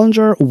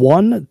challenger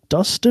 1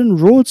 Dustin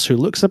Rhodes, who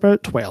looks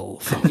about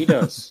 12. He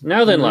does.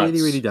 Now then, lads.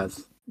 He really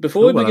does.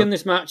 Before we begin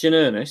this match in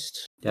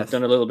earnest, yes. I've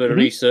done a little bit of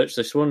research.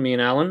 This one, me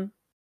and Alan.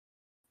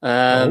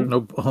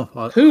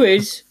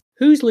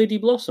 Who's Lady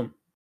Blossom?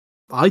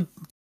 I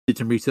did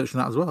some research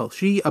on that as well.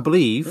 She, I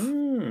believe,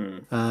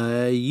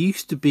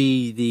 used to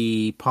be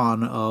the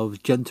partner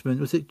of Gentleman.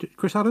 Was it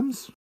Chris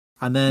Adams?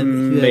 And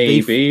then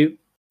maybe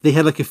they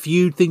had like a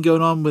feud thing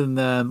going on with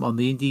on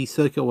the indie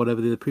circuit or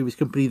whatever, the previous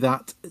company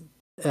that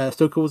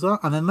Stoker was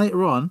at. And then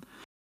later on,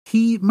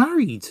 he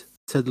married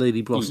said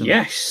Lady Blossom.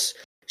 Yes,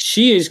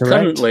 she is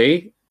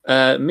currently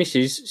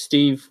Mrs.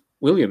 Steve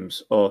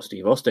Williams or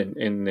Steve Austin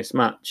in this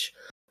match.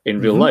 In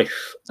real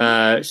life,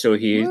 so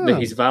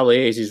his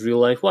valet is his real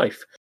life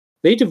wife.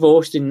 They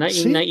divorced in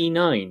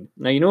 1999.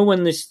 Now you know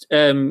when this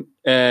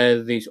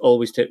these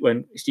always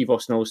when Steve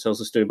Austin always tells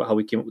the story about how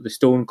he came up with the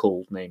Stone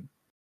Cold name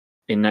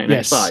in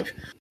 1995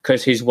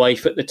 because his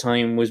wife at the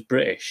time was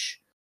British,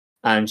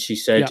 and she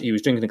said he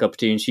was drinking a cup of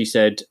tea, and she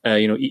said,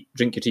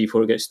 drink your tea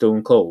before it gets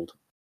stone cold.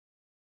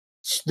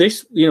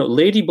 This,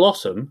 Lady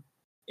Blossom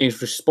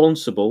is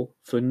responsible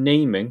for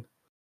naming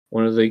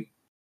one of the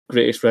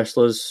greatest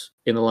wrestlers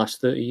in the last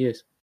 30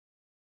 years.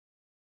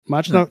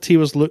 Imagine that tea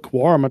was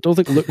lukewarm. I don't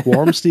think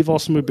lukewarm Steve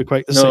Austin would be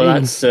quite the same. No,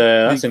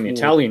 that's an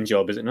Italian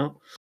job, is it not?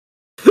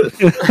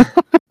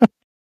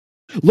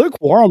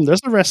 Lukewarm,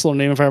 there's a wrestler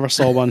name if I ever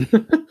saw one.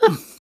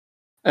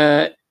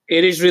 It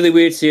is really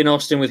weird seeing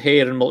Austin with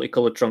hair and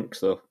multicolored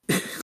trunks, though.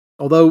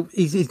 Although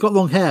he's got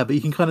long hair, but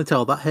you can kind of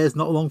tell that hair's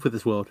not long for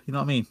this world. You know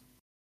what I mean?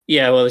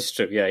 Yeah, well, it's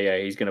true. Yeah,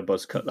 he's going to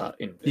buzz cut that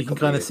in. You can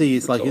kind of see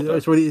it's like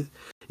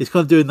it's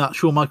kind of doing that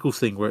Shawn Michaels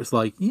thing where it's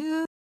like,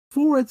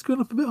 forehead's going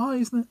up a bit high,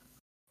 isn't it?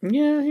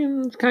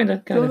 Yeah, kind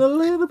of. Going a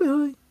little bit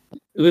high.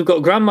 We've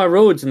got Grandma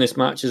Rhodes in this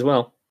match as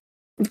well.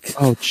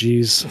 Oh,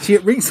 jeez. She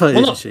at ringside,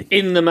 isn't she?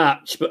 In the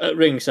match, but at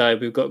ringside,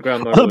 we've got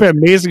Grandma Rhodes. That'd be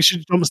amazing.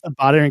 She jumps the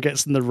barrier and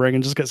gets in the ring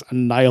and just gets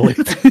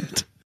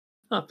annihilated.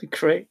 That'd be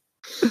great.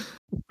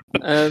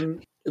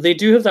 They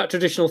do have that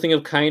traditional thing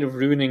of kind of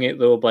ruining it,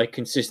 though, by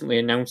consistently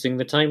announcing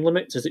the time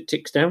limits as it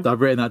ticks down. I've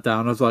written that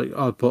down. I was like,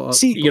 I'll put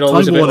See, you're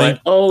always a bit like,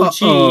 oh,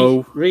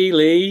 gee,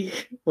 really?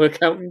 We're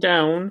counting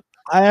down.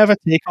 I have a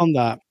take on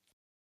that.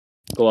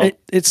 Go on.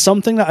 It's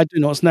something that I do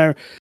notice now.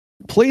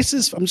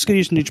 Places, I'm just going to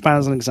use New Japan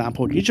as an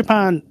example. New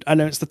Japan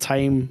announce the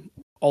time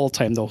all the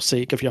time. They'll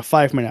say, give you a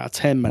 5-minute, a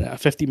 10-minute, a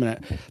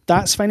 50-minute.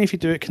 That's fine if you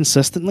do it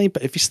consistently,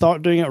 but if you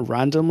start doing it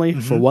randomly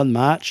for one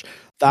match,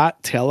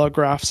 that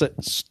telegraphs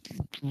it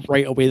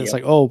right away. That's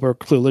like, oh, we're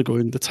clearly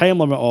going the time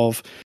limit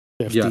of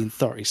 15,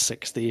 30,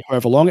 60,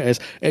 however long it is.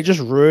 It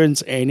just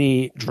ruins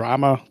any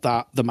drama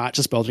that the match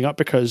is building up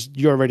because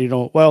you already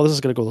know, well, this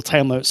is going to go the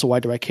time limit, so why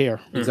do I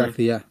care?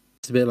 Exactly, yeah.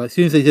 It's a bit like, as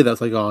soon as they did that,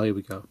 it's like, oh, here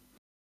we go.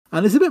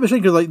 And it's a bit of a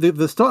shame because like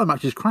the start of the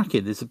match is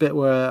cracking. There's a bit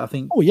where I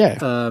think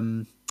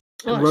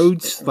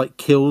Rhodes like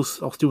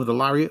kills Austin with a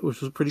lariat,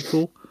 which was pretty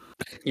cool.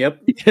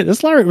 Yep. Yeah,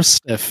 this lariat was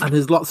stiff. And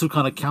there's lots of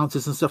kind of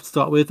counters and stuff to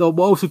start with. What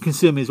also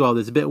concerned me as well,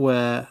 there's a bit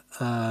where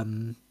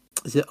Rhodes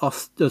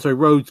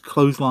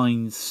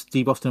clotheslines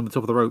Steve Austin on the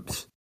top of the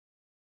ropes.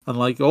 And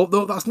like, oh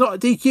no, that's not a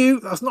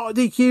DQ. That's not a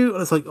DQ.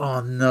 And it's like,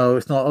 oh no,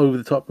 it's not over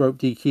the top rope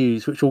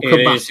DQs, which will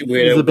come back.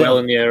 We're well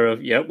in the era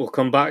of, we'll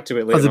come back to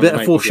it later. As a bit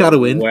of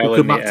foreshadowing, we'll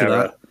come back to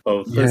that.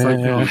 It's like,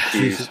 oh,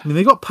 Jesus. I mean,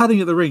 they got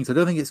padding at the ring, so I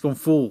don't think it's gone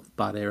full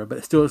bad era,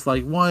 but still, it's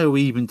like, why are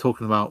we even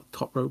talking about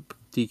top rope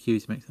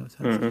DQs? Makes no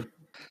sense.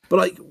 But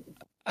like,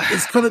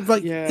 it's kind of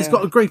like it's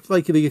got a great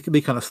like they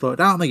kind of slow it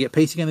down. They get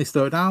pace again. They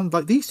slow it down.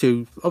 Like these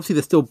two, obviously,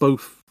 they're still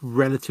both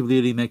relatively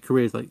early in their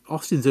careers. Like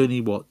Austin's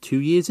only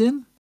 2 years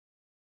in.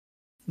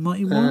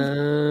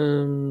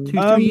 91?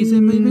 2-3 years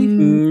in, maybe?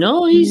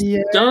 No, he's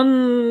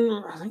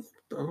done. I think.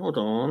 Hold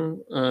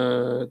on.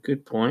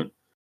 Good point.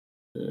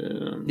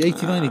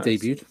 89 he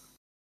debuted.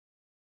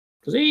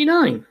 Was it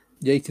 89?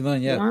 Yeah,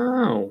 89, yeah.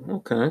 Wow,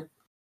 okay.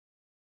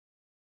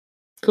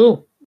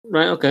 Cool.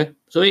 Right, okay.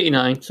 So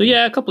 89. So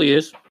yeah, a couple of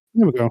years.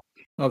 There we go.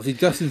 Obviously,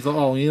 Dustin's not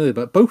all nearly,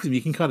 but both of them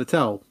you can kind of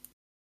tell.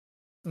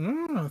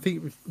 I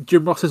think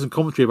Jim Ross has some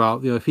commentary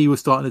about, if he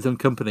was starting his own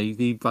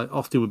company,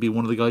 Austin would be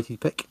one of the guys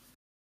he'd pick.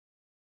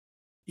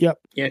 Yep.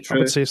 Yeah, true. I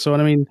would say so.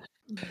 And I mean,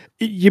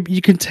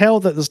 you can tell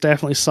that there's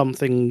definitely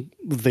something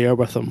there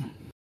with him.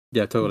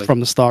 Yeah, totally.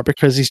 From the start,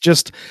 because he's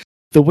just,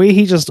 the way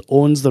he just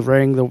owns the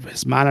ring,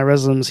 his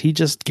mannerisms, he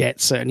just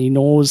gets it, and he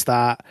knows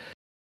that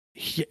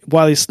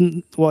while he's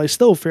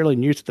still fairly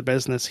new to the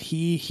business,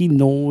 he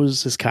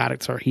knows his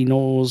character, he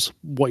knows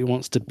what he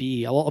wants to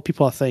be. A lot of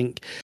people, I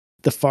think,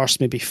 the first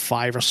maybe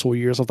 5 or so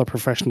years of their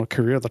professional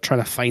career, they're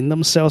trying to find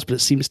themselves, but it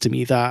seems to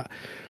me that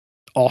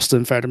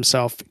Austin found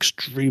himself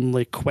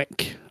extremely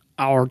quick,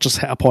 or just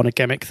hit upon a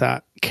gimmick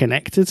that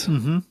connected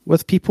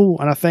with people,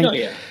 and I think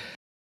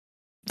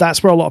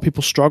that's where a lot of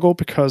people struggle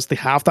because they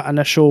have that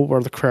initial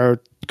where the crowd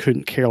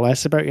couldn't care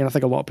less about you. And I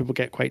think a lot of people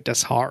get quite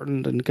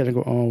disheartened and kind of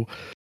go, oh,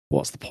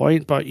 what's the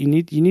point? But you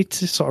need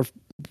to sort of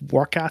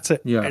work at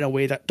it in a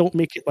way that don't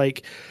make it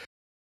like,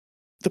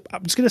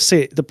 I'm just going to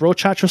say the bro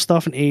chatter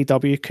stuff in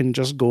AEW can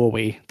just go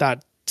away.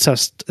 That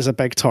just is a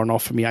big turn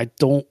off for me. I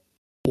don't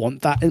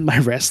want that in my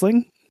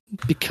wrestling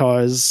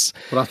because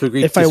we'll have to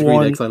agree if I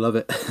want, I love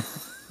it.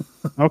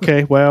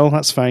 Okay, well,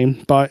 that's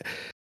fine. But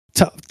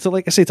to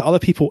like I say, to other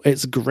people,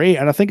 it's great.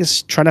 And I think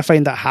it's trying to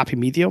find that happy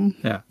medium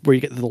where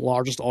you get the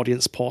largest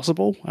audience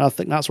possible. And I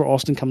think that's where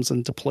Austin comes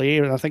into play.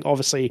 And I think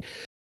obviously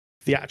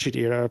the Attitude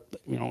Era,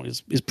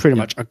 is pretty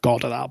much a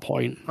god at that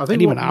point. I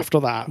think even after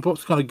that.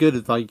 What's kind of good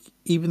is like,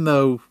 even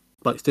though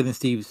like Sid and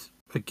Steve's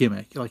a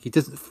gimmick, like it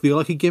doesn't feel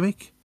like a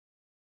gimmick.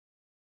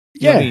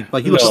 You know what I mean?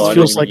 Like you look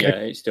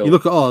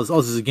at Oz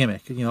is a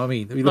gimmick. You know what I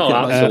mean? You look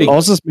at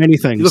Oz is many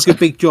things. You look at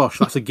Big Josh,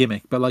 that's a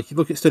gimmick. But like you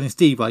look at Sid and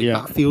Steve, like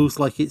that feels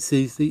like it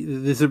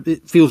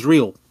feels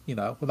real.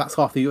 Well, that's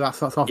half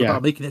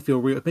about making it feel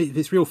real. If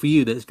it's real for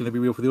you, then it's going to be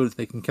real for the audience.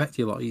 They can connect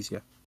to you a lot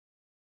easier.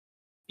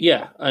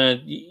 Yeah,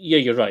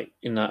 you're right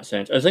in that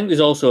sense. I think there's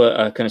also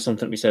a kind of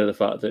something to be said of the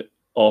fact that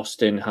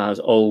Austin has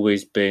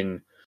always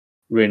been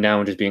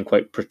renowned as being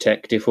quite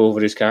protective over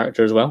his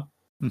character as well.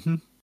 Mm-hmm.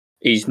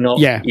 He's not.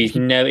 Yeah.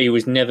 He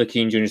was never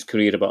keen during his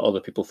career about other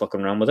people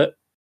fucking around with it,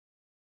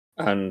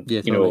 and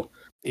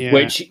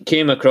which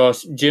came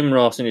across. Jim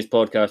Ross in his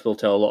podcast will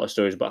tell a lot of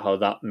stories about how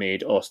that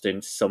made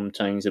Austin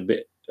sometimes a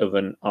bit of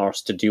an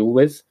arse to deal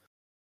with.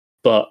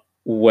 But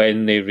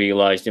when they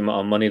realised the amount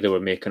of money they were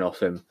making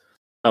off him,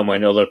 and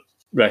when other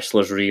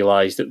wrestlers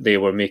realised that they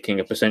were making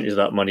a percentage of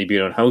that money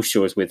being on house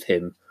shows with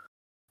him,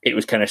 it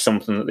was kind of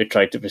something that they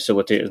tried to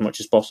facilitate as much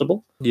as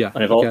possible. Yeah.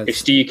 And if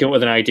Steve came up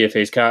with an idea for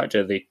his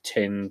character, they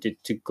tended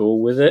to go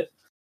with it.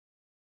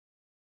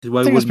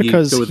 Why wouldn't you go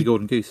with the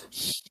Golden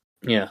Goose?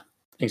 Yeah,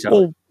 exactly.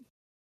 Well,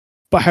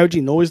 but how do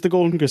you know he's the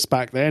Golden Goose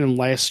back then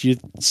unless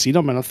you'd seen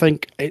him? And I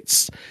think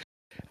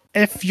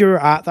if you're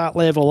at that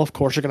level, of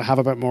course, you're going to have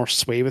a bit more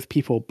sway with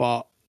people.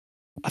 But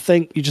I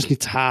think you just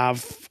need to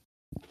have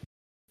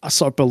a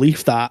sort of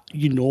belief that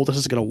this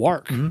is going to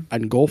work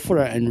and go for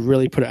it and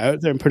really put it out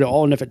there and put it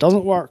all. And if it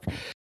doesn't work,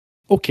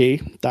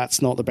 okay,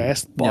 that's not the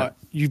best, but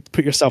you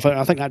put yourself out.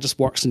 I think that just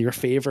works in your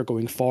favor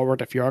going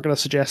forward. If you are going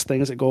to suggest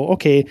things that go,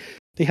 okay,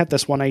 they had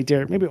this one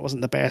idea, maybe it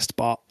wasn't the best,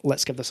 but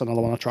let's give this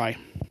another one a try.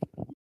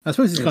 I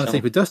suppose it's kind of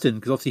same with Dustin,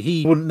 because obviously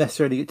he wouldn't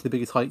necessarily get to the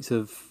biggest heights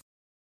of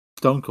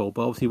Stone Cold,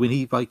 but obviously when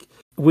he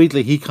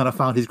weirdly he kind of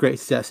found his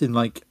greatest success in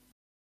like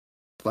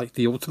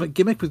the ultimate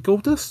gimmick with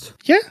Goldust.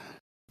 Yeah.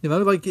 I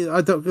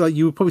don't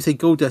you would probably say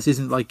Goldust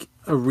isn't like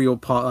a real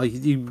part. Like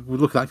you would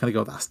look at that and kind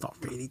of go, that's not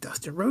really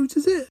Dustin Rhodes,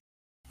 is it?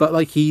 But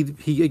like he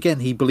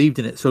believed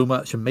in it so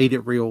much and made it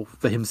real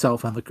for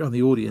himself and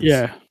the audience.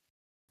 Yeah.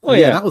 Oh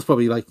yeah, that was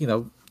probably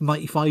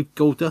 95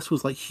 Goldust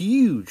was like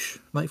huge.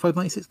 95,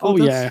 96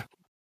 Goldust. Oh yeah.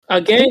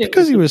 Again,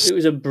 because it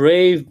was a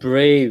brave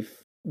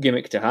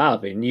gimmick to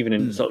have, even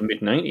in sort of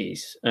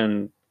mid-90s,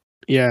 and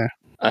yeah.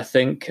 I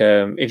think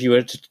if you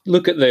were to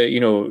look at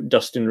the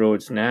Dustin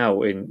Rhodes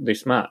now in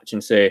this match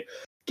and say,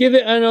 give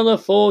it another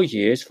 5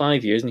 years,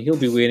 and he'll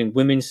be wearing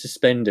women's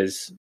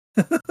suspenders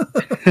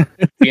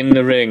in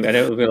the ring, and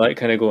it would be like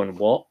kind of going,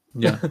 what?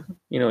 Yeah,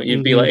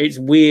 you'd be like, it's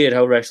weird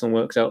how wrestling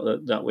works out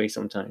that way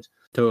sometimes.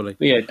 Totally.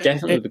 But yeah,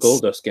 definitely the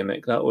Goldust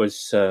gimmick. That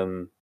was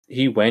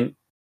he went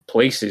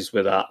places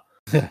with that.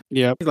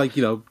 Yeah, like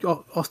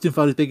Austin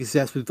found his biggest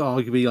success with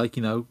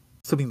arguably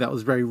something that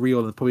was very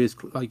real and probably as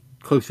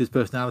close to his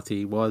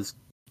personality was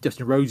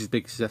Dustin Rhodes'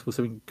 big success was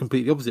something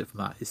completely opposite from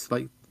that. It's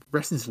like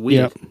wrestling's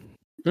weird.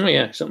 Oh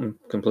yeah, something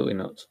completely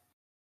nuts.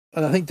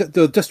 And I think that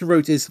Dustin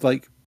Rhodes is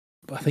I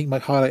think my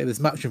highlight of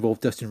this match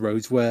involved Dustin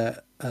Rhodes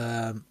where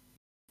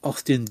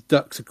Austin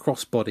ducks a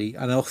crossbody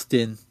and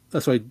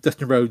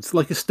Dustin Rhodes,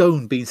 like a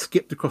stone being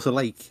skipped across a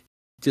lake,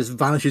 just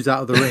vanishes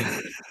out of the ring.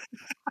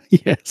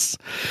 Yes.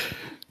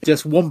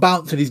 Just one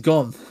bounce and he's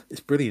gone. It's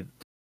brilliant.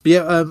 But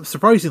yeah,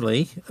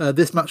 surprisingly,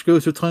 this match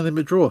goes to a time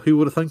limit draw. Who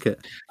would have thunk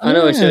it? I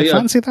know.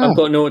 Fancy that. I've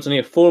got notes on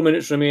here. 4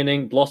 minutes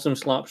remaining. Blossom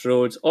slaps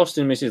Rhodes.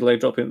 Austin misses leg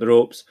drop into the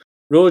ropes.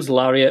 Rhodes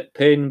lariat,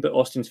 pin, but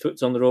Austin's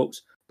foot's on the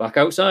ropes. Back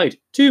outside.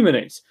 2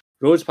 minutes.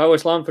 Rhodes power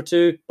slam for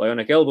 2.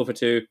 Bionic elbow for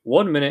 2.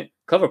 1 minute.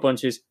 Cover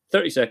punches.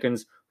 30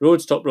 seconds.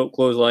 Rhodes top rope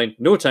clothesline.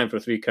 No time for a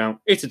 3 count.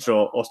 It's a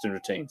draw. Austin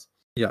retains.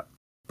 Yeah.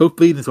 Both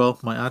bleeding as well,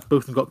 might add.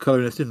 Both of them got colour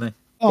in this, didn't they?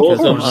 Both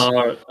of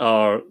them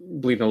are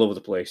bleeding all over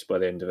the place by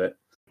the end of it.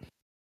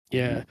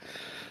 Yeah.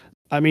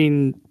 I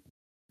mean,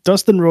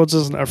 Dustin Rhodes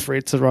isn't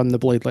afraid to run the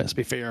blade, let's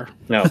be fair.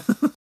 No.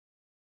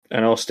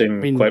 And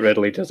Austin quite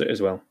readily does it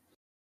as well.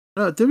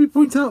 Did we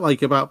point out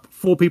about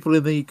 4 people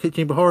in the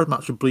Chamber Horror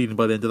match were bleeding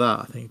by the end of that,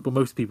 I think? But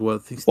most people were.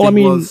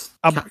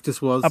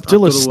 Cactus was.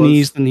 Abdullah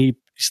sneezed and he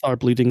started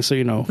bleeding, so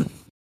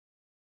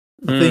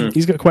I think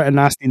he's got quite a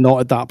nasty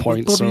knot at that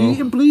point. Is Bobby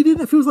Eaton bleeding?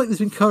 It feels like there's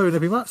been colour in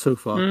every match so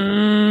far.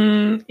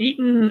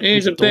 Eaton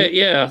is a bit,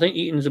 yeah. I think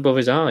Eaton's above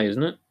his eye,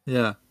 isn't it?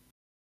 Yeah.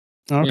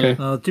 Okay.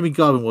 Jimmy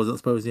Garvin was, I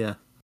suppose, yeah.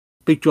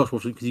 Big Josh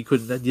wasn't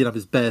because he didn't have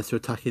his bears to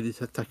attack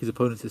his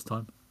opponents this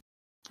time.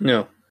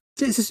 No.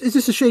 It's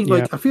just a shame.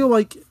 Like I feel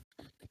like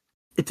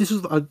if this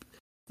was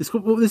this is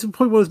probably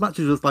one of those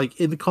matches was like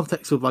in the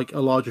context of like a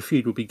larger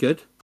feud would be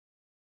good.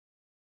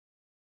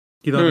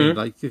 You know what I mean?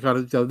 Like you kind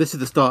of this is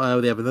the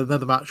start. They have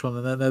another match on,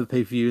 and then another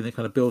pay per view, and it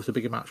kind of builds to a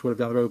bigger match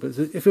whatever down the road. But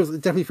it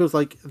definitely feels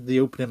like the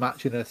opening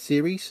match in a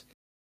series,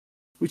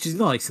 which is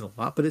nice and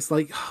all that. But it's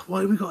like,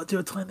 why have we got to do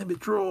a time limit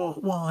draw?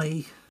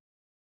 Why?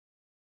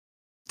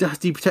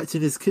 Dusty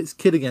protecting his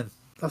kid again.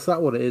 That's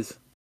what it is.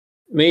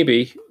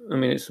 Maybe. I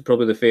mean, it's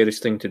probably the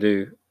fairest thing to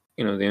do.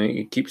 You know,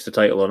 he keeps the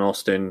title on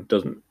Austin,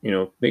 doesn't,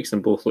 makes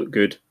them both look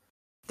good.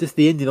 Just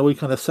the ending always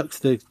kind of sucks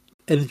the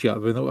energy out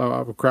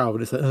of a crowd.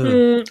 And it's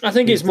like, I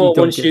think it's more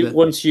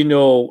once you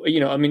know,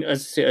 I mean,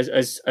 as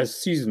I say, as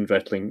seasoned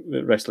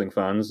wrestling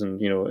fans, and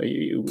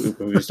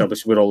we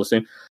established we're all the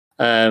same.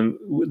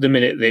 The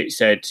minute they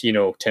said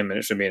 10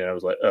 minutes remaining, I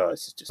was like, oh,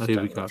 this is just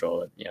time to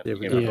draw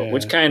it.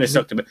 Which kind of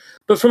sucked a bit.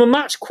 But from a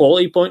match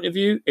quality point of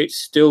view, it's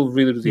still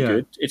really, really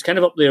good. It's kind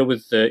of up there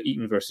with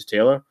Eaton versus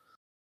Taylor.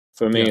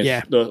 For me,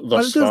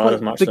 thus far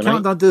as match the tonight.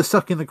 Countdown does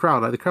suck in the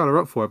crowd. Like the crowd are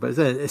up for it, but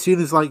as soon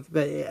as like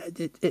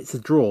it's a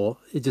draw,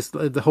 it just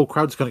the whole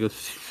crowd just kind of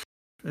goes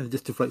and it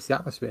just deflates the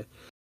atmosphere.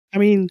 I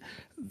mean,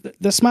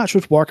 this match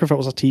would work if it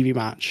was a TV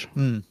match.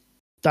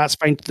 That's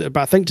fine, but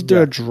I think to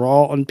do a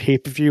draw on pay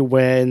per view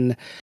when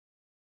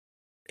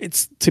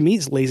to me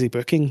it's lazy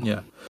booking.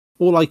 Yeah,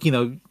 or like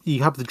you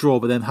have the draw,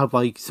 but then have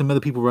like some other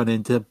people run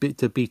in to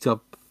beat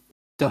up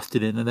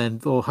Dustin in, and then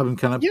or have him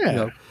kind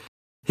of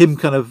him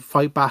kind of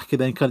fight back, and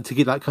then kind of to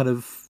get that kind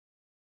of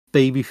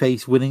baby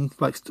face winning,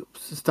 like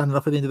standing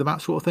up at the end of the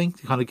match sort of thing,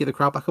 to kind of get the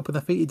crowd back up on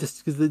their feet.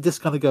 It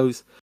just kind of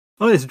goes,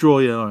 oh, it's a draw,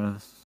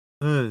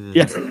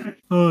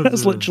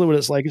 That's literally what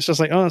it's like. It's just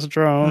like, oh, it's a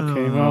draw.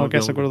 Okay, well, I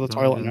guess I'll go to the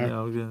toilet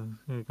now.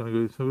 Gonna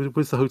go.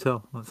 Where's the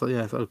hotel? It's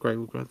like, great.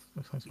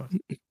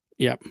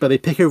 Yeah, but they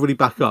pick everybody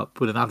back up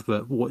with an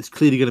advert. What is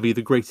clearly going to be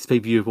the greatest pay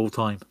per view of all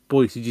time.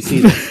 Boys, did you see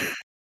this?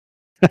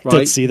 I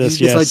did see this.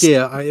 This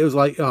idea. It was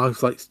like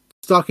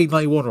Starcade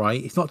 91,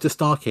 right? It's not just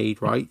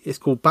Starcade, right? It's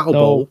called Battle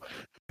Bowl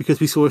because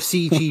we saw a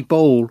CG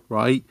bowl,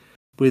 right,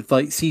 with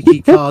like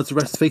CG cards, the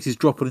rest of the faces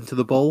dropping into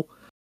the bowl.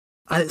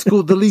 And it's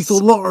called the Lethal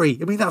Lottery.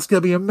 I mean, that's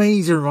going to be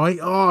amazing, right?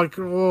 Oh,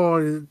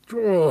 God.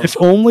 If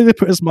only they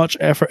put as much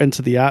effort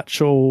into the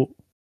actual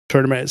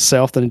tournament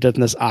itself than they did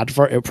in this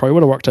advert, it probably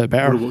would have worked out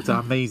better. It would have worked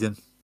out amazing.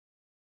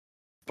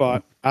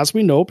 But as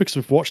we know, because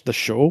we've watched the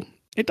show,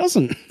 it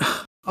doesn't.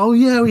 Oh,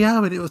 yeah, we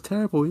have, and it was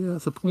terrible. Yeah,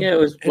 that's the point. Yeah, it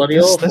was bloody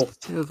awful.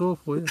 It was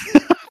awful, yeah.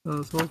 It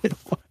was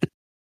awful.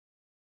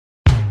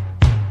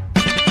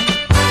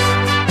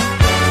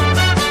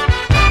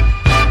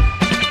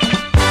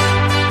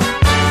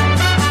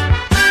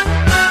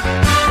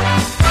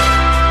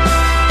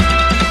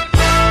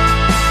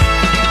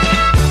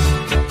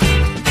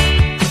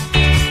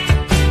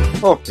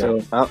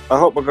 Okay, I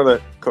hope we're going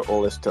to cut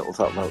all this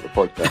tittle-tattle out of the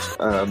podcast,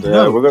 and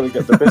we're going to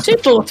get the best...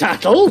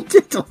 Tittle-tattle?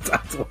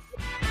 Tittle-tattle.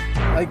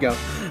 There you go.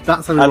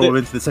 That's how we roll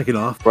into the second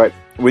half. Right,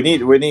 we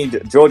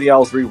need Jordy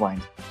Al's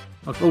rewind.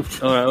 Oh,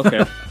 all right,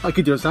 okay. I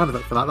could do a sound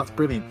effect for that. That's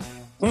brilliant.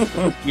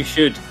 You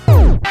should.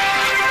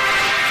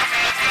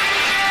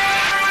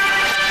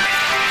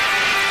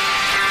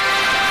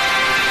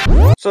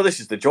 So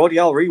this is the Jordy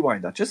Al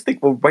rewind. I just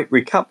think we might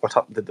recap what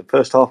happened in the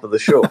first half of the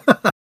show.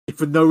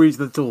 For no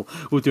reason at all,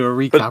 we'll do a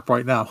recap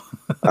right now.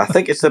 I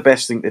think it's the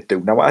best thing to do.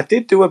 Now, I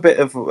did do a bit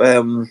of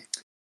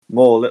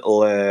more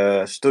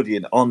little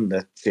studying on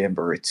the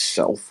chamber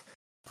itself.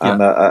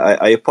 And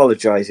I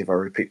apologise if I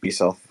repeat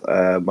myself.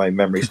 My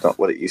memory's not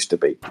what it used to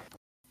be.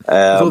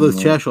 All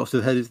those chair shots to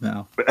the head is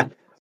now.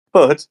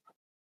 But,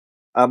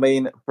 I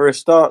mean, for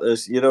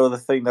starters,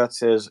 the thing that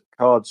says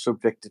card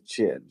subject to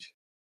change.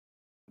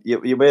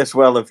 You may as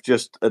well have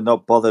just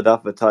not bothered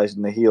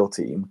advertising the heel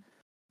team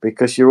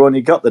because you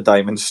only got the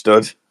diamond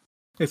stud.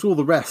 It's all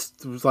the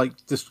rest. It was like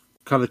just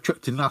kind of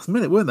tricked in last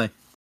minute, weren't they?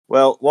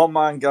 Well, one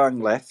man gang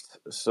left,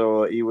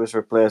 so he was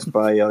replaced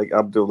by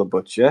Abdul the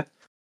Butcher.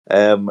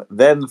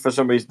 Then, for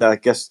some reason, I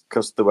guess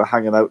because they were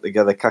hanging out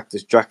together,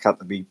 Cactus Jack had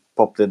to be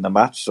popped in the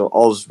match, so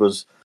Oz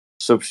was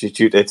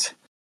substituted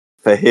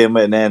for him,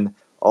 and then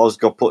Oz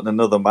got put in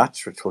another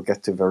match, which we'll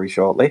get to very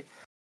shortly.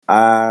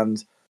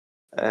 And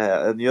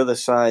on the other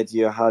side,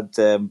 you had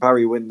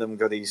Barry Windham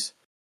got his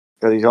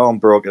arm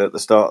broken at the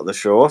start of the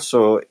show,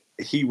 so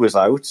he was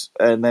out.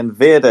 And then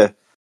Vader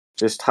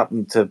just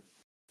happened to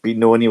be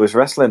known he was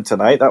wrestling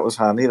tonight. That was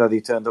handy that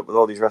he turned up with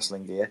all his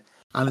wrestling gear.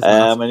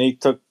 And he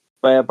took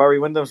Barry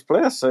Windham's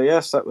place. So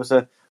yes, that was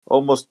a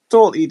almost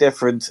totally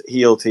different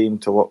heel team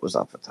to what was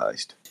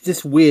advertised. It's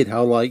just weird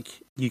how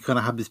you kind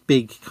of have this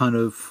big kind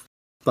of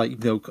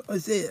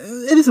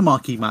it is a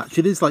marquee match.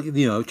 It is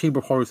Chamber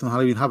of Horrors and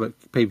Halloween Havoc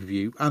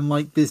pay-per-view, and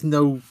there's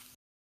no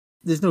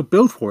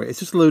build for it. It's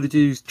just a load of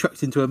dudes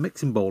chucked into a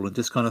mixing bowl and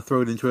just kind of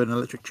thrown into an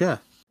electric chair.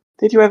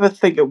 Did you ever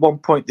think at one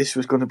point this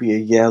was going to be a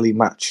yearly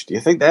match? Do you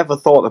think they ever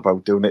thought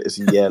about doing it as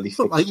a yearly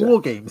fixture? Like War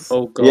Games?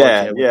 Oh God,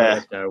 yeah.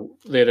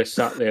 They'd have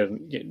sat there.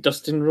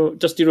 Dusty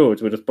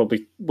Rhodes would have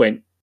probably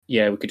went,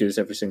 yeah, we could do this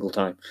every single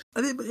time.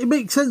 And it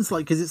makes sense,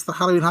 like, because it's the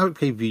Halloween Havoc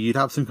pay-per-view, you'd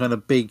have some kind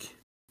of big,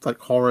 like,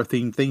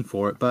 horror-themed thing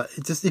for it, but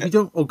it's just, if you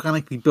don't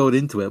organically build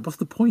into it, what's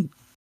the point?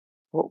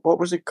 What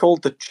was it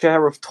called? The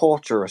Chair of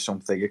Torture or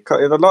something?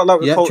 Chair of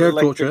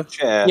Torture.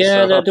 Chair,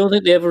 Yeah, so. I don't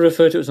think they ever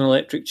referred to it as an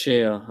electric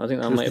chair. I think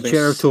that might have been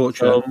Chair of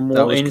Torture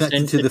that was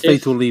connected to the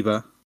fatal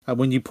lever. And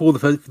when you pull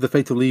the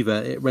fatal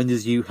lever, it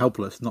renders you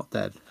helpless, not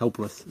dead.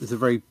 Helpless. It's a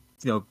very,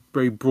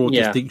 very broad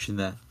distinction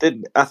there.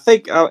 I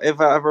think,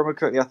 if I remember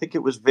correctly, I think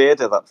it was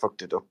Vader that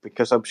fucked it up,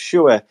 because I'm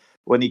sure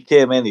when he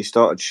came in, he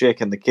started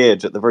shaking the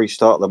cage at the very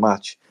start of the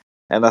match.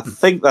 And I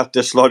think that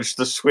dislodged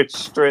the switch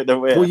straight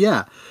away. Well,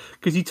 yeah,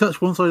 because you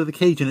touch one side of the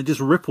cage and it just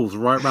ripples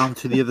right round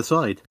to the other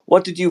side.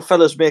 What did you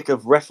fellas make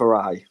of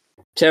Referee?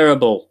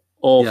 Terrible.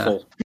 Awful.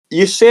 Yeah.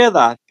 You say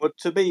that, but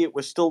to me it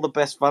was still the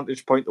best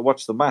vantage point to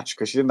watch the match,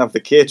 because you didn't have the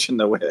cage in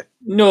the way.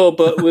 No,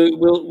 but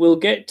we'll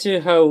get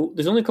to how...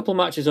 There's only a couple of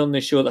matches on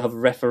this show that have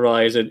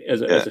Referee as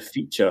a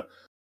feature.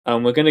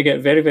 And we're going to get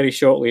very, very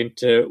shortly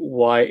into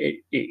why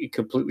it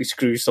completely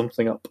screws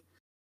something up.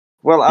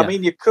 Well, I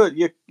mean, you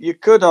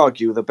could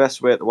argue the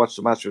best way to watch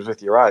the match was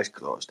with your eyes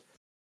closed,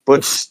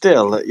 but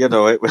still,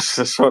 it was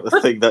the sort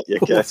of thing that you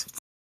get.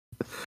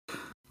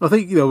 I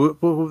think I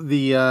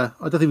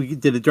don't think we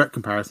did a direct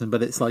comparison,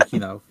 but it's like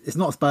it's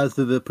not as bad as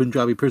the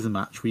Punjabi prison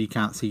match where you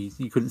couldn't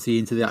see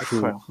into the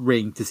actual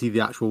ring to see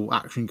the actual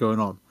action going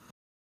on.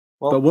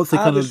 Well, but once they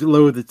kind of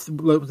lower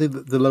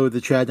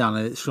the chair down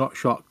and it's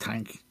shark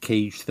tank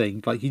cage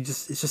thing, like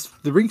it's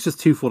just the ring's just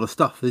too full of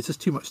stuff. There's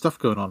just too much stuff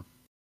going on.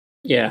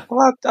 Yeah.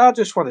 Well, I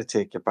just want to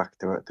take you back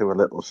to a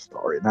little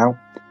story now.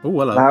 Oh,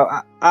 hello.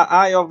 Now,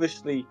 I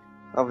obviously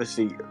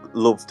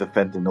love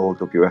defending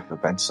OWF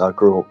events. I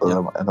grew up with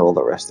them and all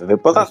the rest of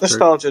it. But that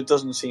nostalgia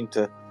doesn't seem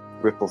to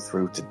ripple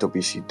through to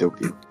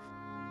WCW.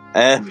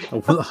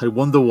 I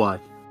wonder why.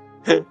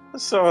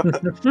 So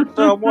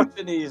I'm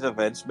watching these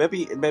events.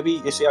 Maybe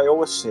you see, I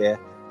always say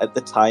at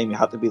the time you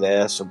had to be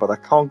there. But I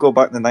can't go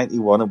back to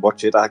 '91 and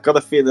watch it. I got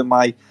a feeling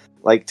my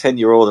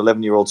 10-year-old,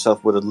 11-year-old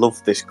self would have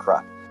loved this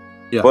crap.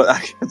 Yeah.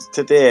 But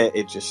today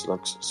it just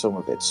looks some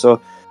of it. So,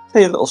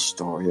 tell you a little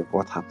story of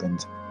what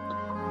happened.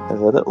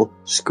 There's a little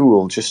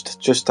school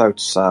just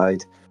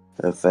outside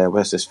of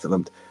where's this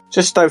filmed?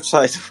 Just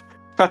outside of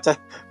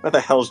where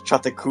the hell's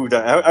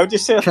Chattanooga? How do you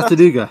say that?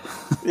 Chattanooga.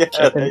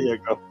 Yeah, there you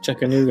go.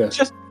 Chattanooga.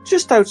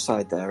 Just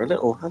outside there, a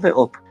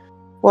little.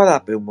 What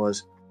happened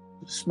was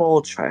a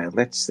small child.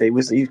 Let's say he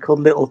was called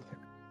Little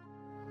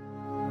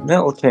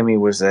Timmy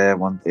was there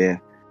one day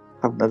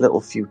having a little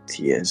few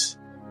tears.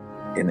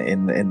 In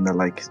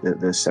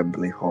the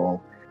assembly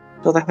hall.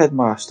 So the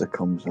headmaster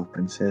comes up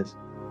and says,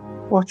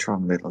 "What's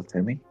wrong, little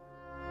Timmy?"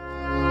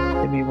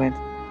 Timmy went,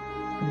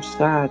 "I'm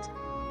sad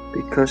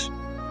because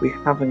we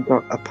haven't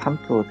got a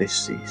panto this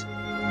season."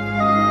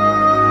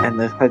 And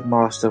the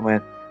headmaster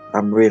went,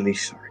 "I'm really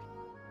sorry."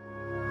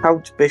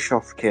 Count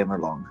Bischoff came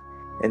along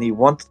and he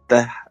wanted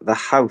the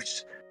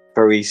house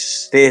for his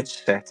stage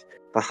set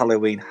for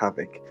Halloween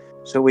Havoc.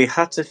 So we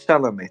had to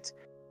sell him it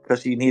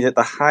because he needed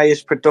the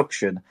highest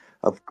production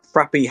of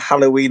crappy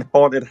Halloween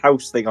haunted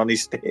house thing on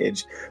his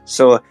stage.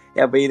 So,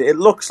 I mean, it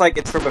looks like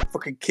it's from a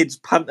fucking kid's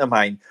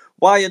pantomime.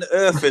 Why on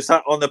earth is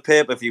that on the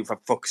pay-per-view, for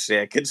fuck's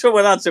sake? Can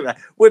someone answer that?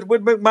 Would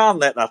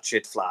McMahon let that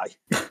shit fly?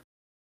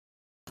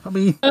 I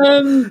mean,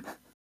 I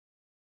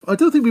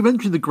don't think we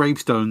mentioned the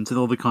gravestones and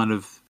all the kind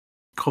of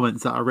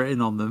comments that are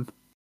written on them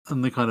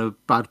and the kind of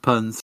bad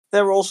puns.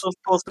 They're also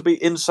supposed to be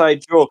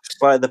inside jokes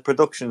by the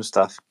production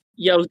staff.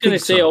 Yeah, I was going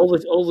to say all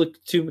the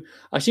tomb.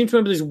 I seem to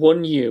remember there's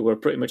one year where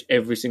pretty much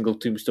every single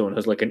tombstone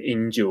has like an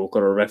in joke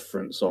or a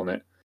reference on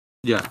it.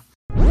 Yeah.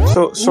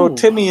 So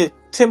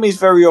Timmy's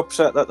very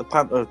upset that the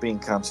Panto has been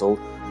cancelled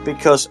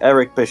because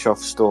Eric Bischoff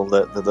stole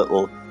the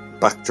little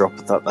backdrop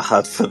that they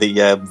had for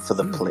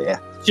the play.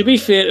 To be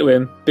fair to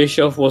him,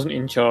 Bischoff wasn't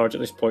in charge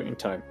at this point in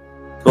time.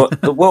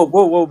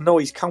 Whoa! No,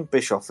 he's Count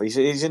Bischoff.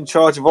 He's in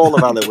charge of all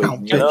of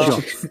Halloween.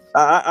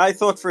 I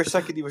thought for a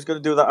second he was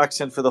going to do that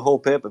accent for the whole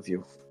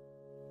pay-per-view.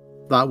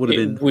 That would have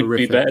been horrific. Would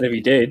be better if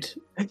he did.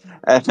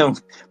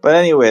 But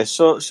anyway,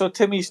 so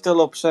Timmy's still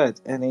upset,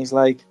 and he's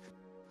like,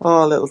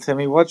 "Oh, little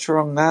Timmy, what's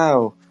wrong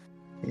now?"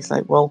 He's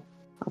like, "Well,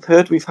 I've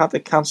heard we've had to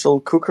cancel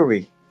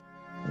cookery."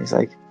 He's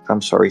like,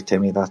 "I'm sorry,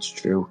 Timmy, that's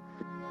true.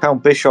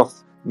 Count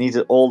Bischoff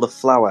needed all the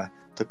flour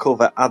to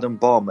cover Adam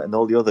Bomb and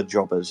all the other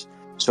jobbers,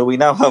 so we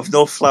now have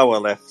no flour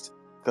left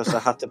because I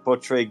had to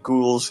portray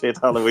ghouls in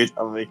Halloween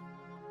Havoc."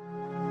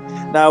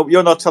 Now,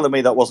 you're not telling me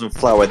that wasn't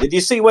flour. Did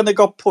you see when they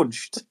got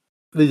punched?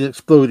 They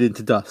exploded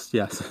into dust,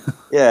 yes.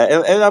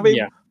 Yeah, and I mean,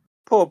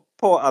 poor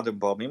Adam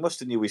Bomb. He must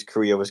have knew his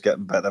career was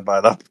getting better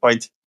by that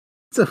point.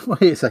 So,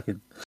 wait a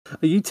second.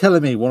 Are you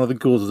telling me one of the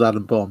ghouls was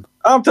Adam Bomb?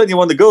 I'm telling you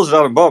one of the ghouls was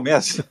Adam Bomb,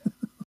 yes.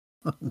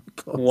 Oh my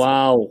God.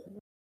 Wow.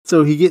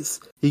 So he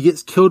gets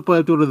killed by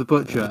Abdullah the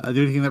Butcher, and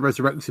the only thing that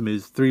resurrects him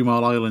is 3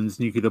 Mile Island's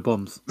nuclear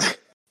bombs.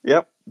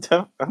 Yep,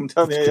 I'm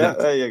telling you, yeah,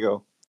 there you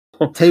go.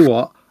 Tell you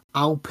what,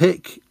 I'll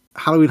pick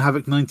Halloween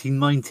Havoc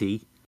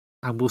 1990,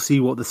 and we'll see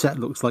what the set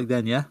looks like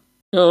then, yeah?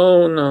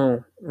 Oh,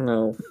 no,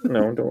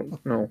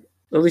 don't, no.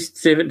 At least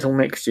save it until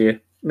next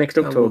year. Next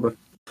October.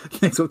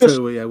 Next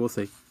October, yeah, we'll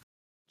see.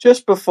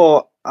 Just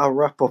before I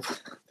wrap up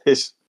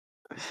this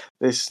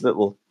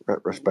little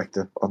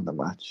retrospective on the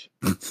match,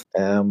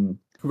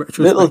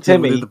 little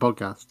Timmy, the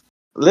podcast.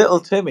 Little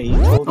Timmy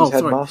told his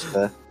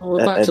headmaster. Oh,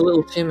 we're back to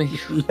little Timmy.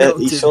 He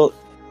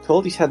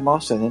told his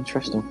headmaster an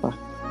interesting fact.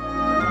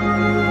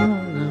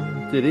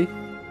 Did he?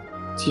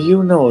 Do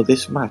you know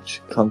this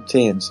match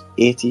contains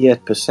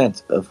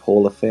 88% of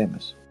Hall of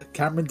Famers?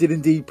 Cameron did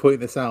indeed point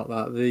this out,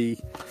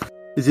 that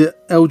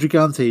El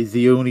Gigante is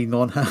the only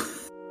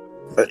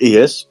He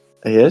is.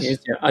 Yeah.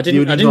 I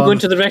didn't go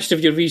into the rest of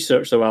your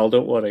research, though, Al.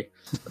 Don't worry.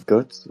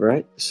 Good,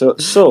 right?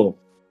 So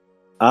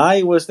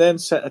I was then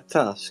set a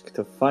task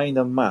to find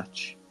a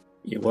match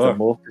with the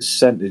more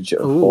percentage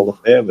of Hall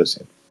of Famers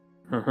in.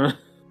 Uh-huh.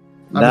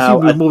 Now,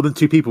 with more than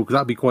two people, because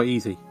that'd be quite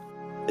easy.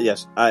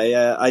 Yes,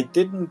 I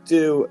didn't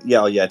do.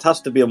 Yeah, it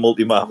has to be a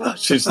multi-man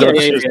match. It's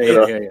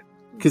yeah.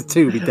 Because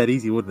two would be dead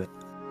easy, wouldn't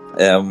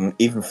it?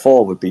 Even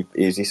four would be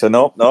easy. So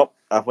no,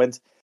 I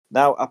went.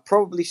 Now I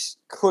probably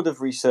could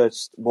have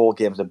researched War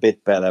Games a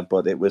bit better,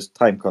 but it was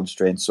time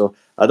constraints. So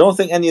I don't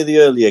think any of the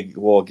earlier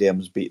War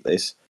Games beat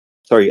this.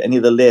 Sorry, any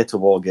of the later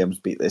War Games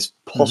beat this.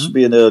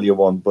 Possibly an earlier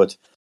one, but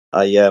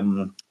I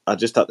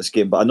just had to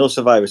skim. But I know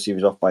Survivor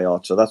Series off by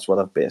heart, so that's what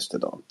I've based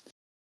it on.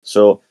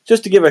 So,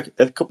 just to give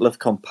a couple of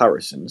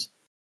comparisons,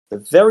 the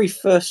very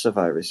first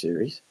Survivor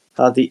Series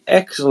had the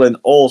excellent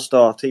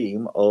all-star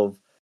team of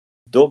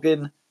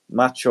Duggan,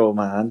 Macho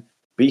Man,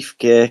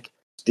 Beefcake,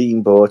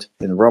 Steamboat,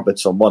 and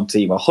Roberts on one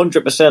team.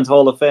 100%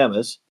 Hall of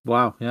Famers.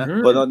 Wow, yeah.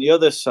 But on the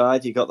other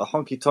side, you got the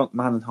Honky Tonk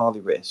Man and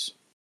Harley Race.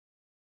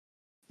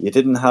 You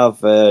didn't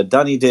have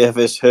Danny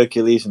Davis,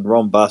 Hercules, and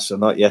Ron Bass are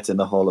not yet in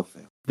the Hall of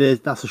Fame.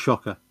 That's a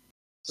shocker.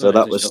 So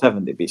that was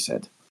 7 to be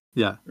said.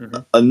 Yeah.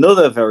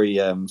 Another very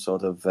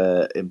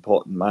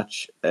important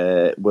match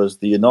was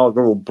the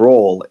inaugural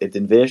Brawl at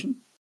Invasion.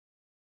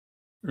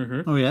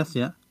 Oh yes,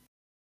 yeah.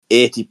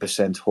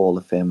 80% Hall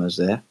of Famers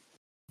there.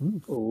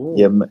 Ooh.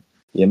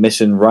 You're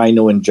missing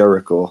Rhino and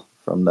Jericho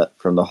from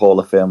the Hall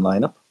of Fame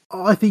lineup.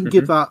 I think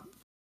give that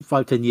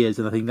 5-10 years,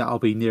 and I think that'll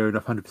be near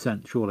enough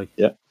 100%. Surely.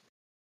 Yeah.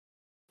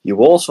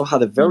 You also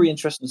had a very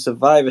interesting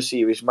Survivor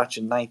Series match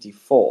in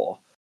 '94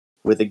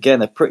 with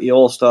again a pretty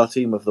all-star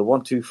team of the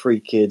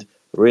 1-2-3 Kid,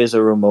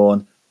 Razor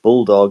Ramon,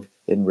 Bulldog,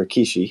 and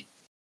Rikishi.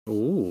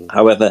 Ooh.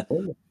 However,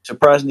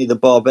 surprisingly, the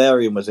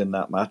Barbarian was in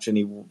that match, and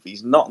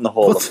he's not in the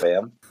Hall of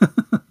Fame.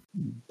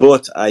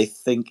 But I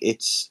think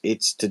it's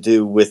to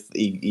do with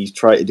he's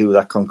trying to do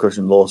that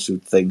concussion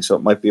lawsuit thing, so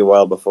it might be a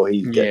while before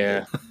he's getting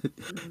it.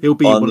 He'll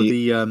be one of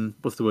the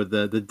what's the word?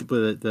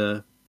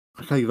 The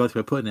I can't even know how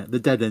to put it. The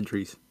dead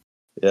entries.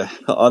 Yeah.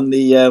 On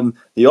the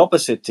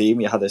opposite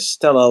team, you had a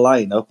stellar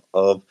lineup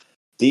of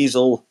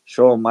Diesel,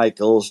 Shawn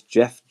Michaels,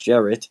 Jeff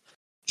Jarrett,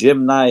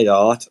 Jim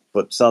Neidhart,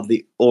 but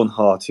sadly Owen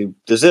Hart, who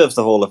deserves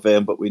the Hall of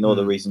Fame, but we know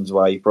the reasons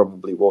why he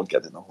probably won't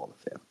get in the Hall of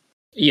Fame.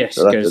 Yes,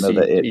 because so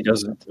he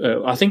doesn't.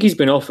 I think he's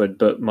been offered,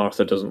 but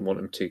Martha doesn't want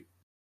him to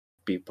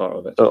be part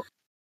of it. So,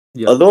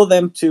 although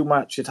them two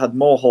matches had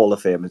more Hall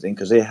of Famers in,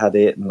 because they had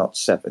 8 and not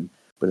 7,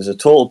 but as a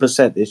total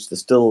percentage, they're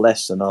still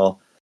less than our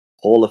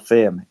Hall of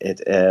Fame.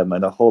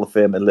 And a Hall of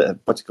Fame,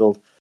 what's it called?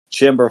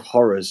 Chamber of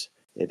Horrors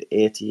at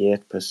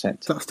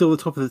 88%. That's still the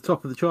top of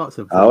the charts.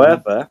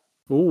 However,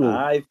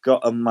 I've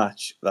got a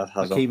match that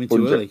has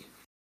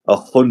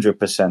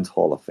 100%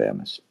 Hall of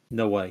Famers.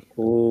 No way.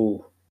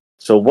 Oh.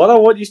 So what I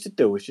want you to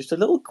do is just a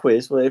little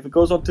quiz where if it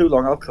goes on too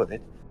long, I'll cut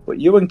it. But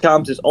you and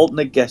Cam's is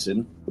alternate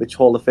guessing which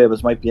Hall of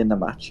Famers might be in the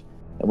match.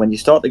 And when you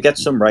start to get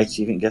some right,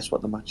 you can guess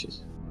what the match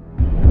is.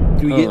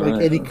 Do we get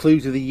any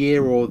clues of the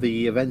year or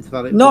the event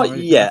that it's Not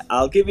yet.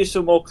 I'll give you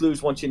some more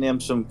clues once you name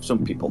some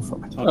people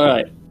from it. Okay. All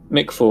right.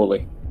 Mick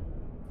Foley.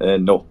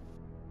 No.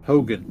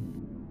 Hogan.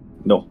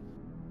 No.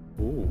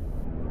 Ooh.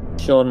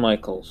 Shawn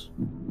Michaels.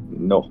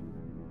 No.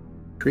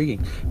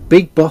 Intriguing.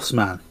 Big Boss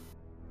Man.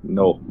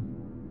 No.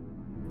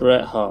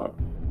 Bret Hart.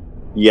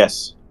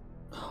 Yes.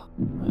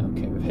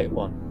 Okay, we've hit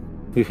one.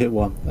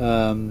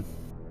 All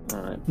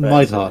right.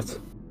 Neidhart.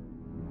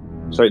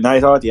 Sorry,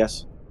 Neidhart,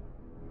 yes.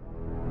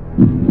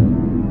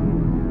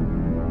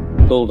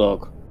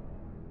 Bulldog.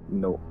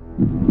 No.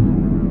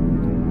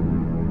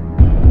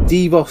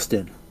 Steve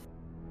Austin.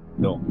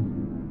 No.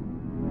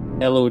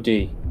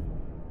 LOD.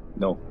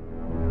 No.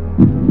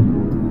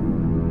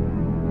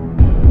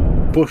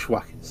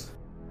 Bushwhackers.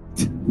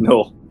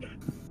 No.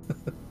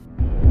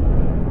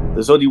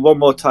 There's only one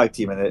more tag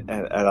team in it,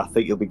 and I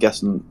think you'll be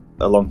guessing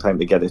a long time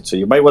to get it, so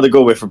you might want to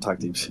go away from tag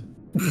teams.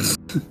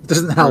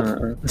 Doesn't help.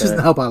 Okay. Doesn't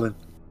help, Alan.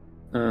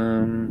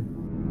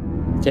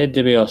 Ted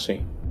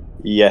DiBiase.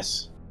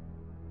 Yes.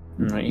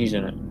 Right, he's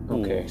in it.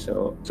 Okay,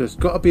 so it's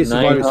got to be a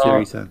Survivor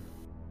Series then.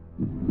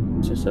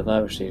 It's a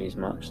Survivor Series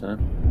match then.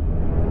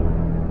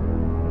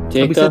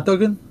 Have we said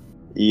Duggan?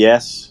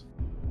 Yes.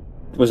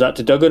 Was that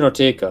to Duggan or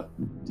Taker?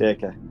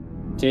 Taker.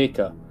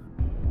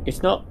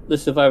 It's not the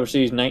Survivor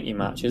Series 90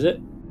 match, is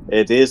it?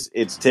 It is.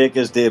 It's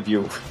Taker's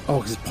debut.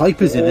 Oh, because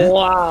Piper's in it.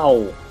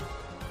 Wow.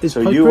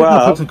 So you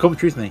have some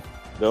commentary, isn't he?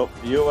 Nope.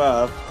 You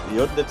have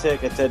the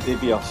Undertaker, Ted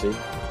DiBiase.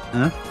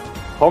 Huh?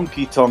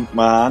 Honky Tonk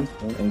Man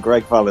and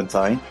Greg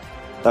Valentine.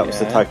 That was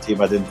the tag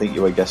team I didn't think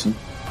you were guessing.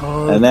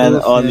 And then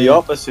on the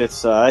opposite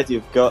side,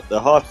 you've got the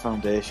Hart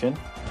Foundation,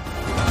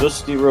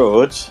 Dusty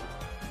Rhodes,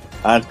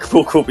 and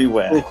Coco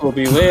Beware. Coco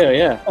Beware,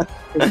 yeah.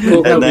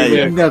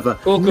 Never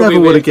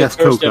would have guessed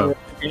Coco.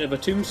 Bit of a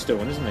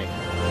tombstone, isn't he?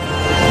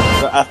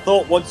 So I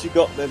thought once you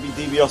got maybe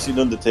DiBiase and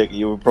Undertaker,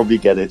 you would probably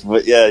get it.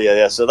 But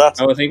yeah. So that's.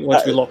 I think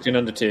once we locked in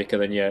Undertaker,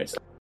 then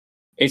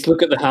it's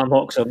look at the ham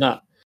hocks on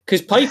that.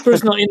 Because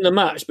Piper's not in the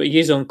match, but he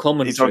is on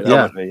commentary. He's on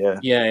commentary,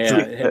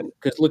 yeah.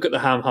 Because look at the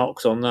ham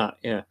hocks on that,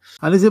 yeah.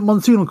 And is it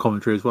Monsoon on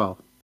commentary as well?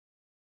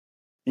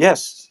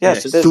 Yes,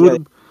 it is. So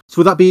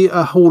would that be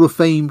a Hall of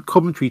Fame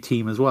commentary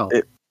team as well?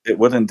 It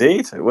would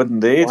indeed.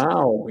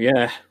 Wow,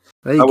 yeah.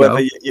 There you However,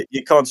 go.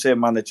 you can't say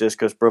managers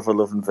because Brother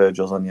Love and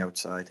Virgil's on the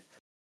outside.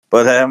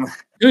 But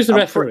who's the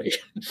referee?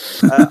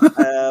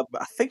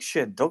 I think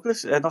Shane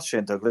Douglas. Not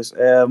Shane Douglas.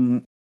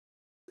 Shane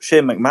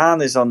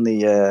McMahon is on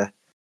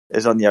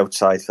the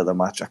outside for the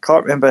match. I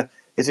can't remember.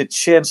 Is it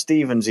Shane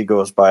Stevens he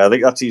goes by? I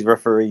think that's his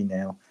referee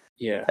now.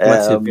 Yeah,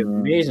 it'd be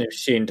amazing if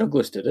Shane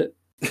Douglas did it.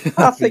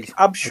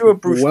 I'm sure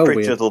Bruce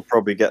Pritchard will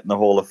probably get in the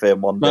Hall of Fame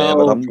one day.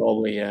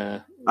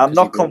 But I'm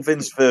not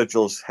convinced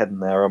Virgil's heading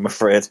there, I'm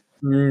afraid.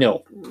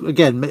 No.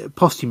 Again,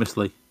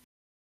 posthumously.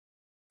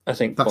 I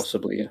think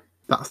possibly, yeah.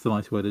 That's the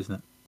nice word, isn't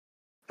it?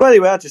 But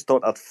anyway, I just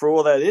thought I'd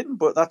throw that in,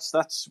 but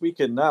that's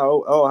weekend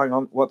now. Oh, hang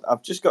on.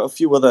 I've just got a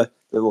few other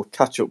little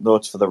catch-up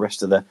notes for the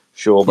rest of the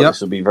show, but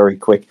this will be very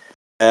quick.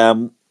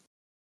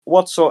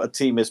 What sort of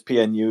team is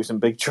PNU's and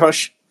Big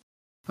Josh?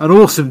 An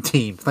awesome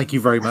team, thank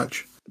you very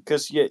much.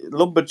 Because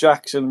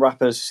lumberjacks and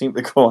rappers seem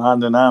to go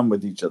hand in hand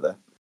with each other.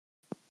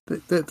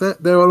 They're an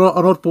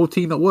oddball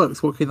team that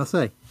works. What can I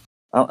say?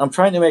 I'm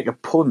trying to make a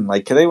pun.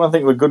 Like, can anyone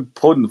think of a good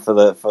pun for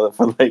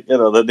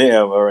the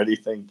name or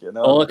anything? You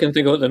know. All I can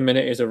think of at the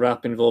minute is a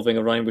rap involving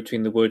a rhyme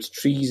between the words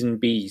trees and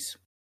bees,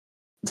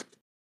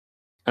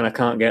 and I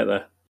can't get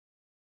there.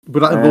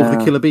 Would that involve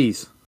the Killer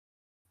Bees?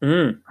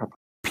 Mm.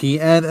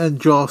 PN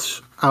and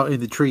Josh out in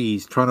the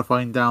trees trying to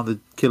find down the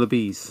Killer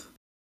Bees.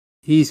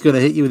 He's going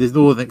to hit you with his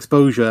northern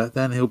exposure,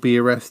 then he'll be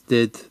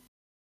arrested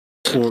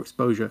for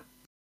exposure.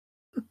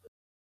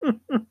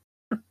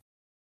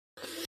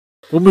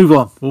 We'll move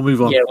on.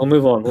 Yeah, we'll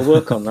move on. We'll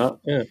work on that.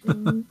 Yeah.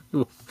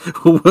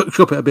 We'll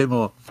workshop it a bit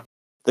more.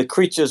 The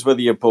creatures were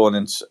the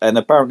opponents, and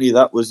apparently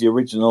that was the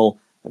original.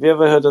 Have you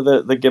ever heard of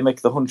the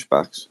gimmick, the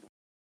Hunchbacks?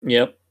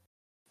 Yep.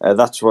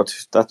 That's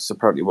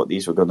apparently what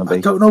these were going to be. I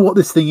don't know what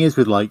this thing is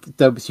with like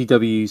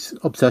WCW's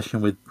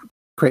obsession with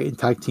creating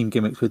tag team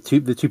gimmicks with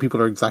the two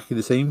people are exactly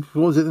the same.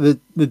 What was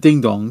it? The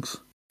Ding Dongs.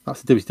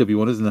 That's the WCW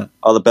one, isn't it?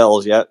 Oh, the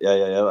Bells. Yeah.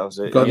 That was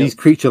it. Got these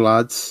creature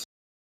lads.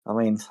 I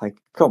mean, like,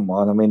 come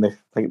on. I mean,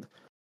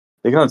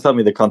 they're going to tell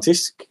me the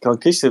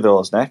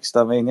Conquistadors next.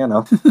 I mean, you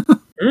know.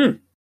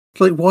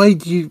 Like, why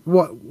do you...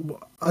 What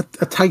a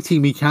tag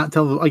team, you can't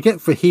tell them... I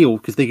get for heel,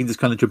 because they can just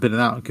kind of jump in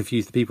and out and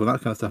confuse the people and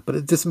that kind of stuff, but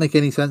it doesn't make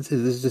any sense.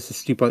 It's just a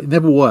stupid... It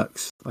never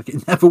works. Like,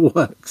 it never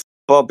works.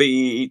 Bobby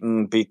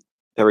Eaton beat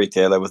Terry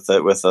Taylor with a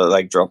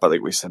leg drop. I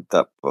think we said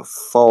that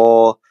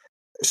before.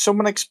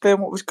 Someone explain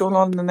what was going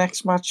on in the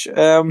next match.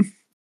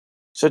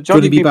 So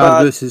Johnny B.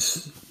 Bad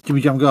versus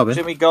Jimmy Jam Garvin.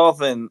 Jimmy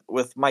Garvin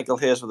with Michael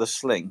Hayes with a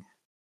sling.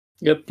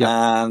 Yep.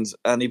 And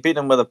he beat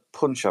him with a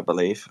punch, I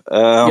believe.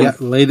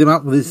 Laid him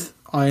out with his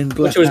iron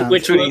which is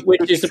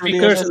the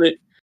precursor.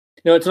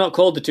 No, it's not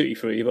called the Tutti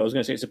Frutti, but I was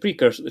going to say it's a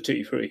precursor to the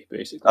Tutti Frutti,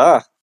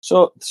 basically.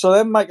 So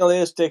then Michael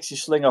Hayes takes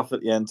his sling off at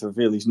the end to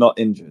reveal he's not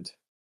injured.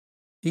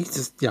 He's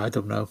just, I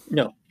don't know.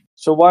 No.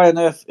 So why on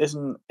earth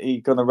isn't he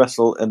going to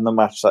wrestle in the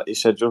match that he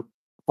said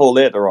for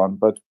later on?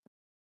 But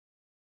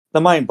the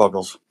mind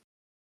boggles.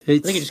 I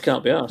think he just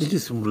can't be asked. He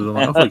just wanted to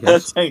off, I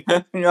guess.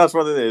 That's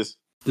what it is.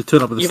 To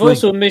turn up with You've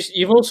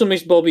also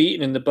missed Bobby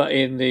Eaton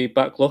in the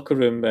back locker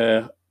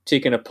room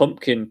taking a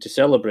pumpkin to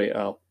celebrate,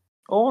 Al.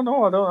 Oh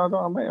no, I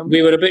don't.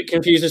 We were a bit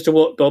confused as to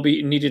what Bobby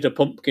Eaton needed a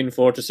pumpkin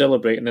for to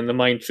celebrate, and then the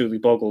mind truly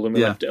boggled, and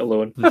we left it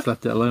alone. Just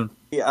left it alone.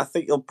 Yeah, I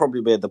think you'll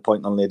probably made the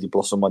point on Lady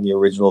Blossom on the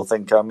original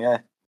thing, Cam. Yeah.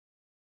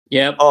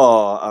 Yeah.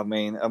 Oh, I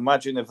mean,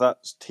 imagine if that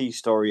T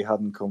story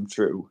hadn't come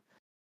true,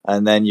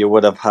 and then you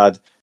would have had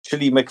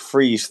Chili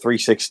McFreeze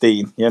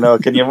 316. You know,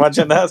 can you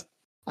imagine that?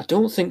 I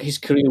don't think his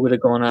career would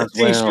have gone as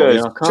well.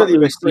 You know, I can't Chili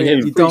really see him.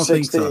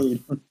 McFreeze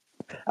 316.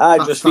 I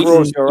just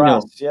froze your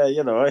ass. Yeah,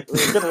 you know,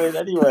 we're going to win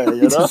anyway,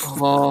 you know.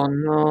 Oh,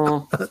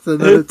 no. That's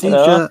another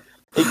t-shirt.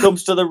 He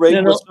comes to the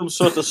ring with some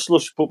sort of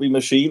slush puppy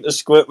machine to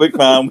squirt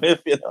McMahon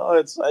with, you know.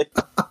 It's like...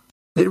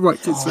 It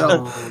writes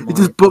itself. It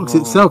just books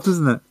itself,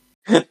 doesn't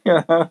it?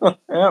 Yeah.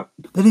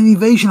 Then in the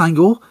invasion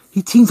angle,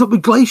 he teams up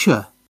with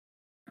Glacier.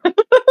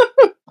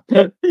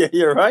 Yeah,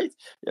 you're right.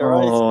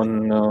 Oh,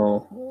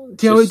 no.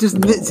 See how it just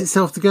knits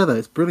itself together?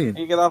 It's brilliant.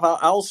 You can have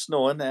Al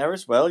Snow in there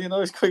as well, you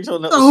know. He's quick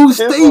on the whole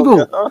stable.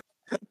 You know?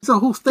 It's a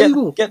whole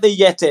stable. Get the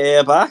Yeti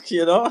air back,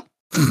 you know.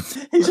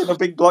 He's in a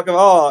big block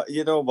of,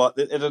 you know what,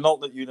 in an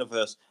alternate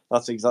universe,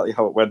 that's exactly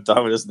how it went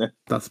down, isn't it?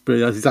 That's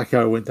brilliant. That's exactly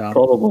how it went down.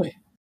 Probably.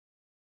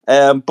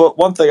 But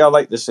one thing I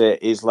like to say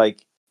is,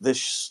 like,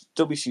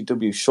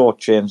 WCW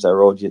shortchanged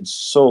their audience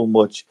so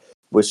much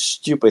with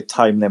stupid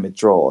time limit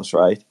draws,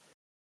 right?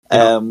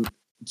 Yeah.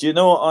 Do you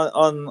know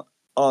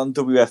on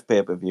WF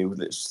pay-per-view,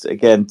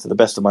 again, to the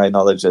best of my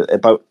knowledge,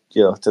 about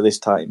to this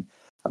time,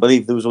 I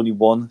believe there was only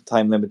one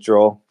time limit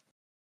draw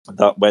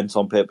that went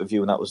on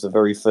pay-per-view, and that was the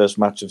very first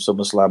match of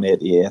SummerSlam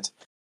 '88.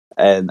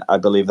 And I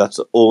believe that's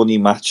the only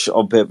match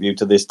on pay-per-view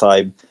to this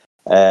time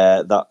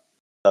that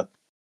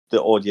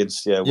the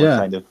audience were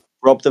kind of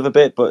robbed of a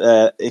bit.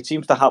 But it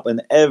seems to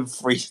happen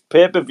every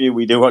pay-per-view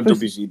we do on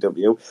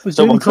WCW.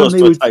 Someone goes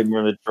to a time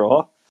limit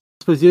draw.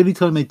 I suppose the only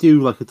time they do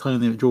like a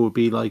time limit draw would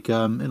be like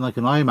in like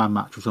an Iron Man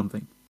match or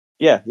something.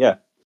 Yeah.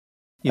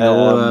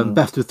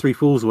 Best of 3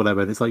 falls or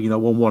whatever. And it's like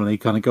 1-1, and they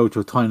kind of go to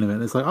a time limit.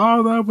 And it's like,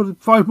 oh no,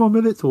 but 5 more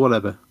minutes or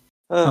whatever.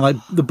 And like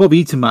the Bob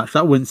Eaton match,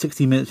 that went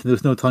 60 minutes, and there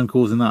was no time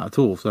calls in that at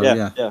all. So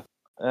yeah.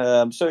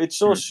 So it's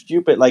so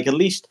stupid. Like, at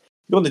least if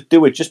you want to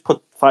do it, just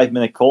put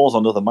 5-minute calls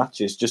on other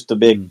matches, just to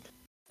make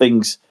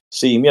things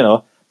seem,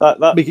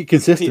 that make it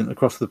consistent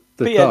across the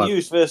card.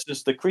 PNUs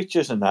versus the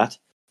Creatures and that.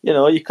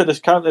 You could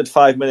have counted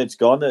 5 minutes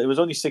gone. It was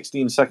only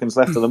 16 seconds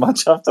left of the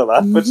match after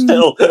that, but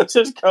still,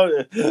 just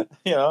counted.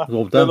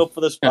 Build up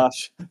for the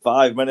splash.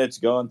 5 minutes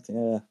gone.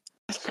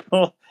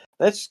 Yeah.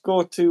 Let's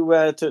go to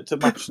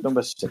match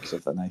number 6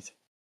 of the night.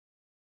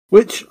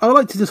 Which I would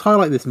like to just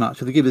highlight this match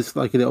to give us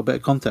like a little bit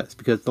of context,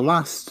 because the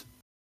last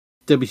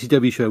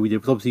WCW show we did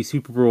was obviously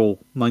Super Brawl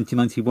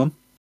 1991,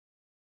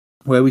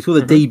 where we saw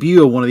the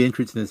debut of one of the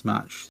entrants in this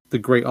match, the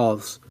Great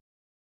Oz.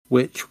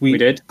 Which we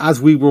did,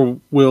 as we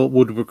would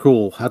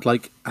recall, had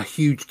like a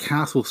huge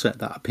castle set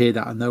that appeared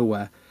out of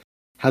nowhere.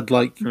 Had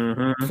like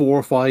 4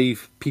 or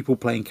 5 people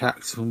playing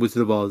characters from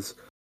Wizard of Oz.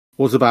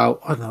 Was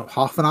about, I don't know,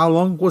 half an hour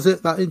long, was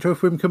it, that intro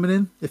for him coming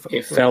in?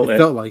 It felt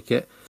like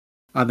it.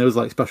 And there was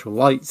like special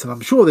lights, and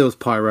I'm sure there was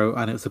pyro,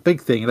 and it was a big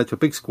thing. It led to a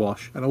big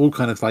squash, and all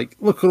kind of like,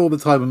 look at all the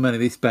time and money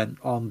they spent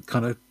on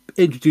kind of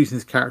introducing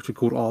this character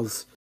called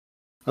Oz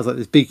as like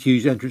this big,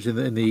 huge entrance in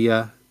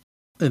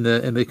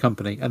the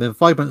company. And then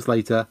 5 months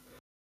later,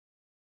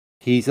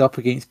 he's up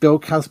against Bill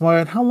Kazmaier.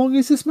 And how long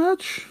is this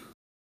match?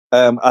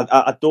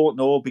 I don't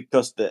know,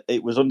 because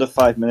it was under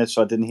 5 minutes,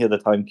 so I didn't hear the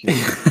time cue.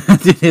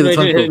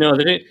 No,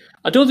 they didn't.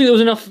 I don't think there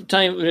was enough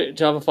time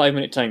to have a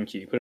 5-minute time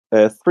cue.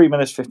 3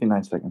 minutes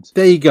 59 seconds.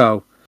 There you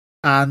go.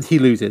 And he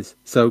loses.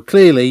 So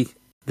clearly,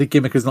 the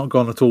gimmick has not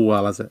gone at all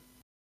well, has it?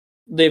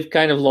 They've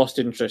kind of lost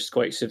interest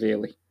quite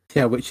severely.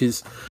 Yeah, which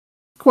is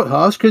quite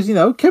harsh, because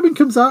Kevin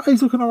comes out,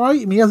 he's looking alright. I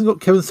mean, he hasn't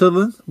got Kevin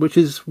Sutherland, which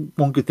is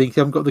one good thing. He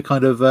hasn't got the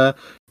kind of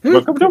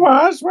welcome to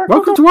us.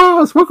 Welcome to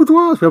us.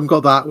 We haven't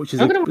got that, which is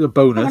a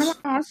bonus.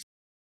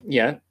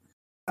 Yeah.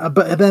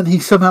 But then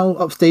he's somehow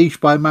upstaged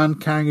by a man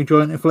carrying a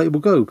giant inflatable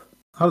globe.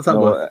 How does that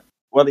work?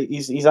 Well,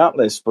 he's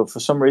Atlas, but for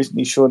some reason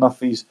he's showing off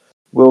his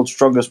world's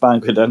strongest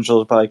man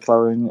credentials by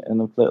carrying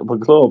an inflatable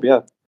globe. Yeah.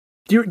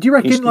 Do you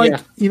reckon,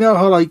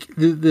 how like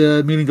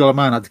the $1 Million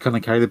Man had to kind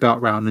of carry the belt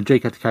around, and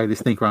Jake had to carry the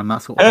snake around, and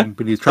that sort of thing,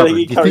 but he was traveling?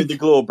 He carried the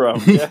globe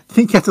around. Yeah. You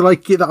think he had to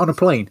get that on a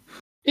plane?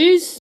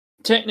 Is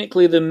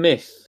technically the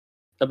myth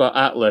about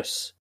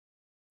Atlas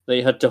that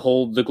he had to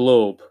hold the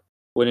globe,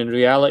 when in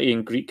reality,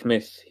 in Greek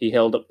myth, he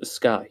held up the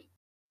sky?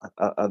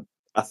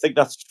 I think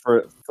that's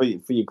for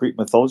your Greek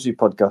mythology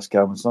podcast,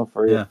 Cam. It's not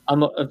for you.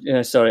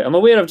 Yeah. Sorry. I'm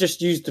aware I've just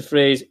used the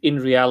phrase "in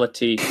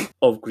reality"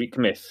 of Greek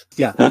myth.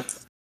 Yeah,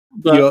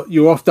 but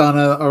you're off down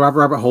a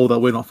rabbit hole that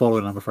we're not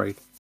following, I'm afraid.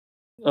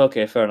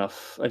 Okay, fair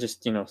enough. I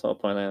just thought of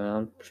pointing that out.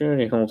 I'm sure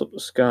he holds up the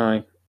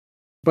sky.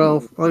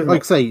 Well,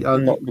 like I say,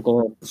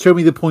 show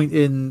me the point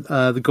in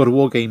the God of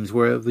War games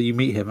where you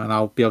meet him, and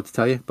I'll be able to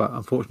tell you. But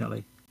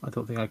unfortunately, I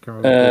don't think I can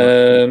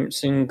remember.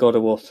 It's in God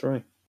of War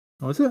 3.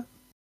 Oh, is it?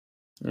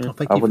 Yeah.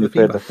 Oh, I've only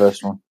played the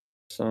first one.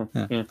 So,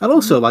 yeah. And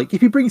also,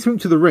 if you bring something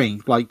to the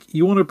ring,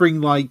 you want to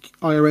bring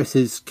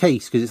IRS's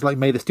case, because it's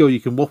made of steel. You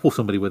can waffle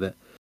somebody with it.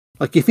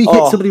 If he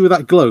hits somebody with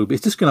that globe,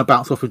 it's just going to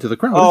bounce off into the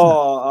crowd.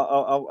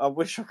 Oh, I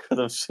wish I could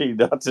have seen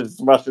that, just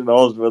smashing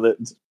Oz with it.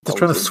 Just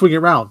trying to swing it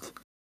around.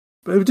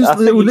 But it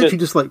would literally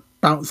just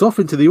bounce off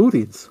into the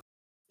audience.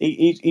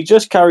 He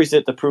just carries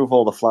it to prove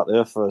all the flat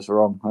earthers are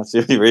wrong. That's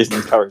the only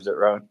reason he carries it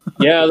around.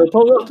 Yeah,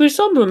 there's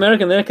some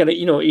American there kind of,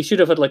 he should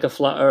have had a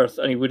flat earth,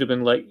 and he would have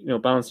been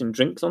balancing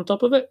drinks on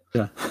top of it.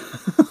 Yeah.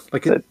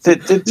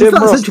 Did Jim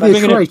Ross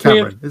bringing a tray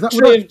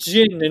of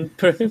gin and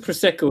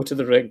prosecco to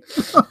the ring?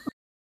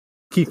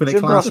 Keeping it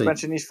classy. Jim Ross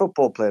mentioned his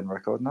football playing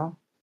record now.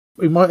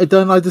 We might have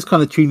done. I just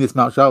kind of tuned this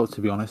match out,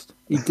 to be honest.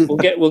 We'll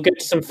get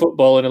to some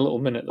football in a little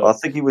minute, though. Well, I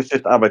think he was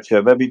just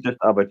amateur. Maybe just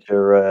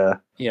amateur.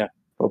 Yeah.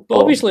 But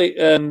obviously,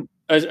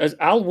 as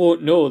Al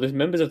won't know, there's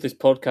members of this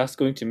podcast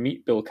going to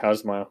meet Bill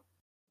Kazmaier.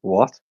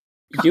 What?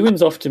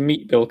 Ewan's off to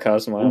meet Bill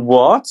Kazmaier.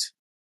 What?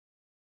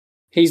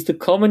 He's the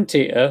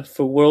commentator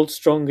for World's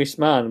Strongest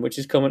Man, which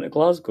is coming to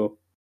Glasgow.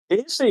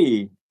 Is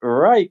he?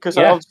 Right, because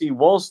obviously he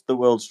was the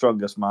world's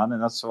strongest man,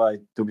 and that's why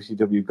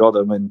WCW got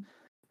him. And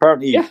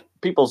apparently,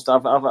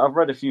 I've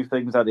read a few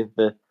things that if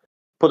they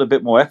put a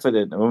bit more effort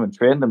into him and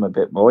trained him a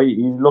bit more, he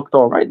looked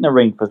all right in the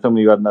ring for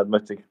somebody who hadn't had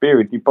much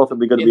experience. He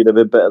possibly could have been a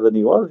bit better than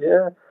he was.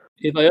 Yeah.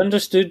 If I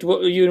understood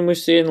what Ewan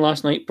was saying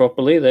last night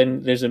properly,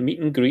 then there's a meet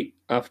and greet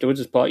afterwards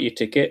as part of your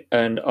ticket,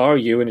 and our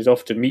Ewan is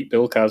off to meet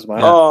Bill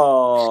Kazmaier.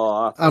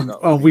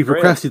 Oh, we've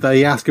requested that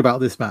he ask about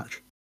this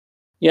match.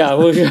 Yeah,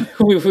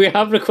 we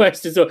have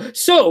requested.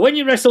 So when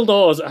you wrestled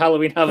Oz at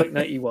Halloween Havoc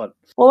 91.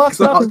 Well,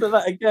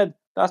 that again.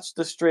 That's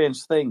the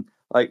strange thing.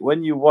 Like,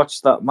 when you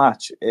watch that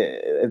match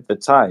at the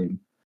time,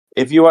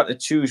 if you had to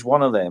choose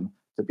one of them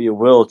to be a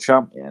world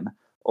champion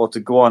or to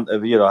go on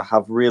to,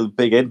 have real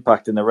big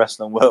impact in the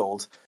wrestling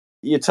world,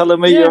 you're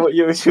telling me you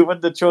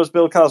wouldn't have chose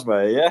Bill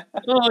Kazmaier, yeah?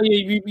 Oh,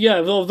 yeah,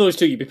 of those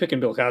two, you'd be picking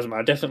Bill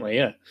Kazmaier, definitely,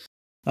 yeah.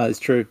 That is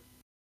true.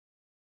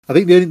 I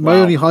think my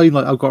only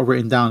highlight I've got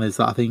written down is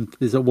that I think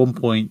there's at one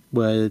point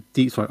where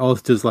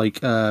Oz does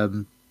like a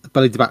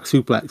belly to back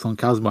suplex on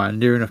Kazmaier and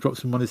near enough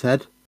drops him on his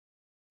head.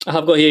 I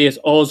have got here, yes,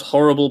 Oz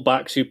horrible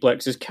back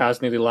suplex as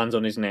Kaz nearly lands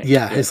on his neck.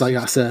 Yeah, yes. It's like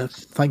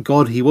thank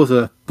God he was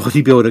a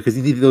bodybuilder because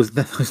he needed those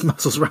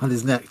muscles around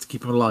his neck to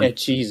keep him alive. Yeah,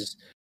 Jesus.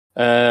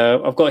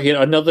 I've got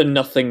here another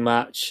nothing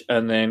match,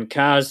 and then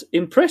Kaz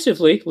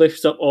impressively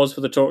lifts up Oz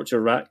for the torture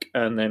rack,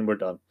 and then we're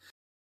done.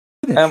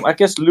 I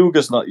guess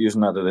Luger's not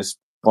using that at this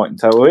point in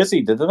time, or is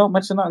he? Did they not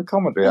mention that in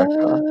commentary?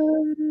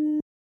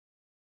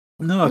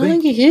 No, I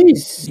think he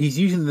is. He's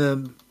using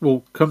the.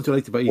 We'll come to it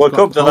later, but we'll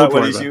come to that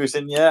when he's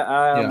using.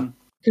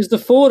 Because the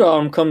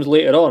forearm comes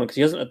later on, because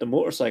he hasn't had the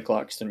motorcycle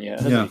accident yet,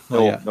 has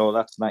he? No,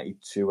 that's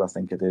 92, I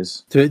think it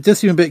is. So it does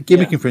seem a bit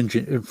gimmick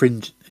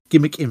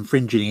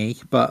infringing-y,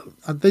 but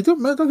I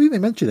don't think they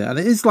mention it, and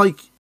it is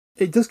like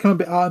it does come a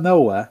bit out of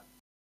nowhere.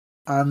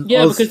 And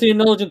because they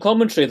acknowledge in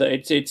commentary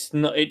that it's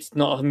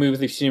not a move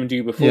they've seen him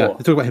do before. Yeah,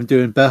 they talk about him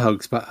doing bear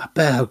hugs, but a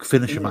bear hug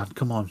finisher, man,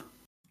 come on.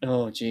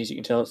 Oh, jeez, you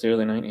can tell it's the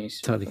early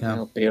 90s. Totally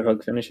can. Bear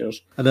hug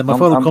finishers. And then my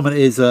final comment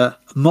is,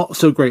 not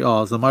so great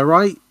Oz. Am I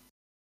right?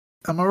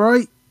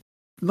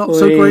 Not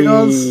so great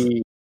Oz?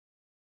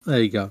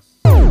 There you go.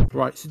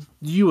 Right, so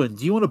Ewan,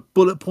 do you want to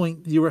bullet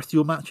point the rest of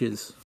your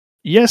matches?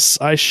 Yes,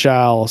 I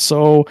shall.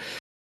 So,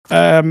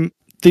 the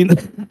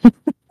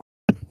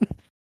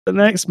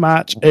next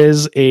match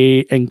is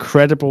a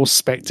incredible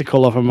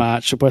spectacle of a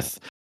match with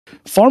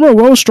former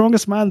World's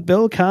Strongest Man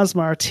Bill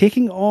Kazmaier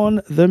taking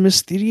on the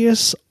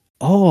mysterious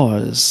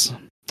Oz.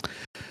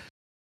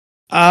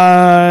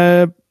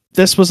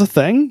 This was a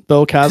thing.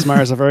 Bill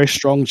Kazmaier is a very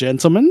strong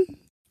gentleman.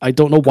 I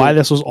don't know why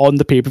this was on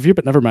the pay-per-view,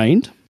 but never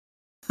mind.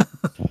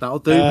 That'll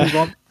do. Move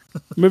on.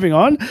 Moving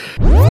on.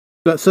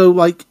 But so,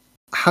 like,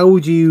 how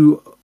would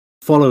you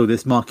follow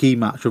this marquee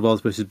match of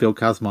Oz versus Bill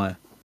Kazmaier?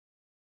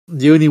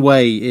 The only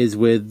way is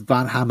with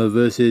Van Hammer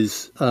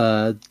versus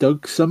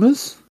Doug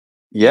Summers.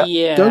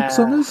 Yeah. Doug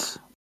Summers.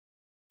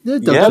 Yeah,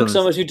 Doug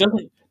Summers, who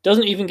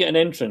doesn't even get an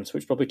entrance,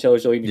 which probably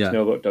tells you all you need to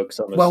know about Doug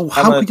Summers. Well,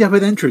 how could you have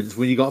an entrance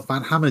when you got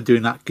Van Hammer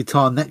doing that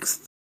guitar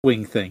next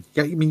swing thing?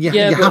 I mean, you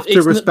have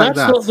to respect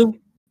that.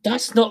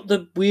 That's not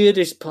the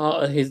weirdest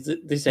part of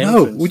this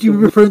entrance. No, would you be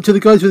referring to the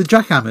guys with the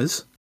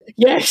jackhammers?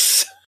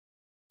 Yes.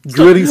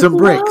 Drilling some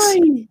bricks.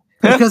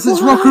 Because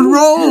it's rock and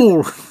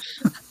roll.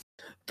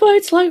 But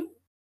it's like,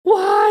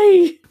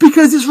 why?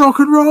 Because it's rock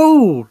and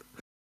roll.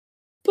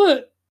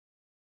 But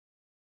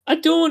I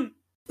don't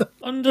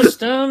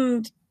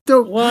understand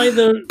why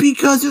they're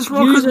because it's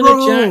rock using and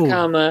roll. A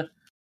jackhammer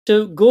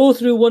to go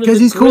through one of the because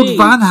he's graves. called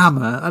Van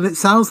Hammer and it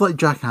sounds like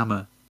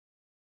jackhammer.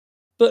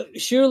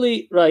 But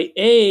surely, right?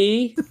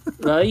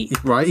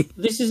 Right.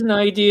 This is an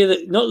idea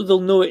that not that they'll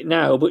know it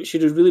now, but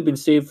should have really been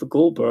saved for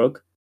Goldberg.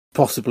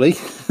 Possibly.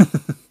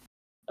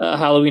 At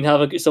Halloween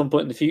Havoc at some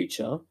point in the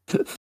future.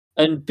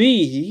 And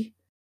B,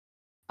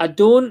 I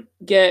don't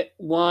get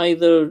why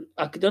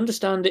I could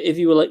understand it if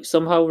you were like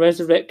somehow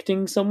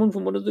resurrecting someone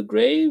from one of the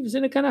graves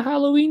in a kind of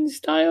Halloween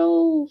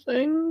style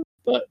thing.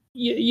 But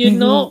you're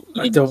not.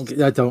 I don't.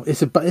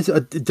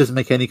 It doesn't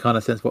make any kind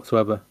of sense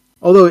whatsoever.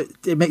 Although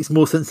it makes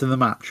more sense than the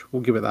match.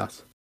 We'll give it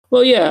that.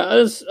 Well, yeah,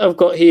 as I've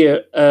got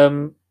here,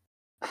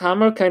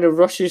 Hammer kind of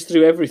rushes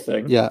through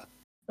everything. Yeah.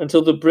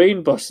 Until the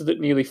brain buster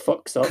that nearly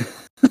fucks up.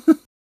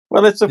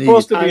 Well, it's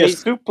supposed to be a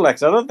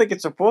suplex. I don't think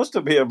it's supposed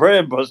to be a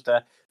brain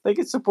buster. I think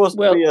it's supposed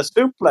to be a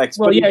suplex.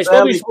 Well, yeah, it's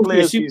probably supposed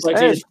to be a suplex.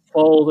 He just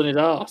falls on his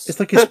ass. It's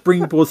like a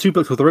springboard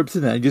suplex with the ropes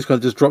in there. And he just kind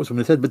of just drops from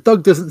his head. But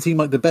Doug doesn't seem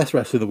like the best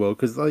wrestler in the world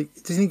because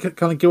doesn't he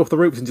kind of go off the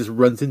ropes and just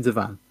runs into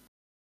Van?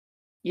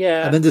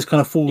 Yeah, and then just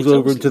kind of falls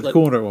over into the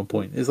corner at one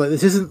point. It's like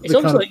this isn't. It's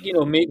almost like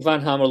make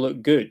Van Hammer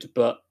look good,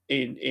 but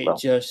it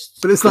just.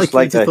 But it's like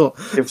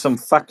give some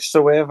facts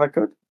away if I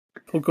could.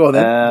 Oh, go on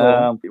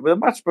then. The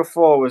match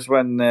before was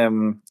when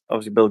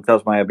obviously Bill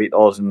Kazmaier beat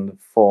Oz in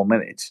 4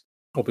 minutes.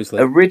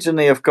 Obviously,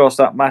 originally, of course,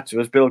 that match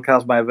was Bill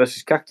Kazmaier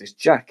versus Cactus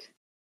Jack.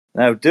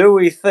 Now, do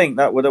we think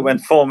that would have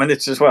went 4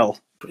 minutes as well?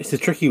 It's a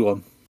tricky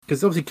one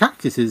because obviously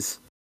Cactus is,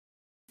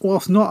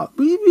 whilst not,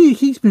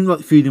 he's been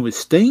like feuding with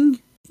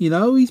Sting. You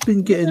know, he's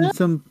been getting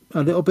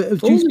a little bit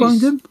of juice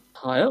behind him.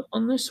 High up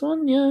on this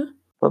one, yeah.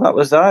 Well, that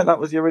was that. That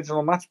was the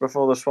original match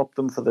before they swapped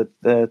them for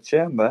the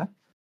chamber.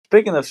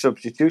 Speaking of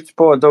substitutes,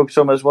 poor Doug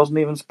Summers wasn't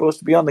even supposed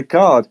to be on the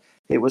card.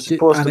 It was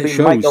supposed to be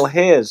Michael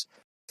Hayes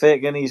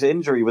faking his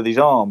injury with his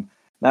arm.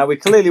 Now, he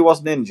clearly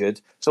wasn't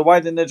injured, so why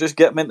didn't they just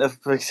get him in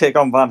to take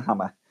on Van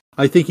Hammer?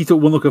 I think he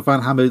took one look at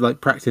Van Hammer,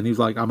 like, practicing. He was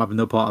like, I'm having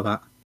no part of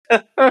that.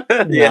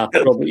 Yeah,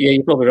 probably. Yeah,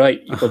 you're probably right.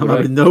 I'm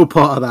having no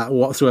part of that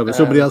whatsoever.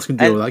 Somebody else can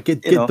deal with that.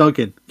 Get Doug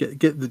in.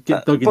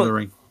 Get Doug in the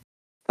ring.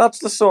 That's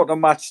the sort of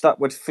match that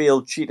would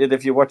feel cheated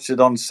if you watched it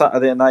on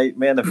Saturday night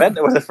main event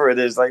or whatever it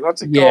is. Like,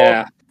 what's it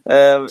called?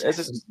 Is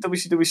it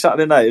WCW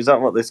Saturday night? Is that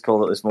what it's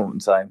called at this moment in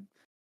time?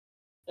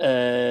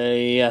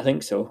 Yeah, I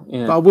think so.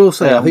 Yeah. But I will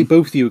say, I think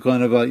both of you are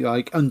kind of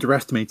like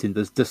underestimating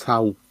just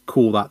how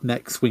cool that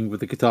neck swing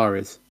with the guitar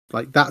is.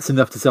 Like, that's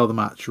enough to sell the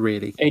match,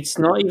 really. It's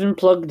not even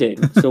plugged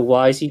in, so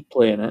why is he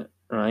playing it,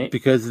 right?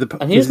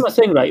 And here's my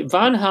thing, right?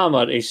 Van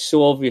Hammer is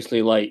so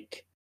obviously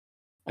like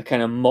a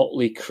kind of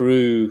Motley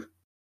Crue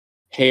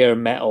hair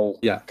metal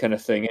kind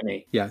of thing, isn't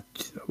he? Yeah.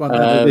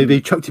 Well,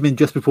 they chucked him in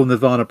just before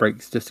Nirvana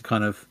breaks, just to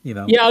kind of, you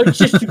know. Yeah, that was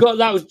just what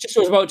I was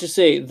about to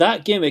say.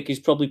 That gimmick is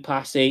probably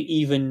passe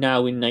even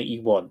now in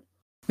 91.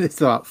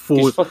 It's like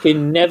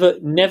fucking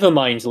never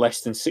mind less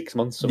than 6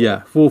 months away.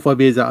 Yeah, 4 or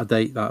 5 years out of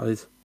date, that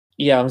is.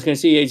 Yeah, I was going to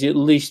say it's at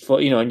least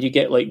for, and you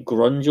get like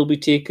grunge will be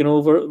taken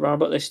over around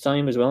about this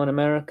time as well in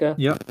America.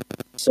 Yeah.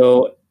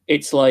 So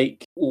it's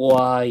like,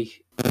 why?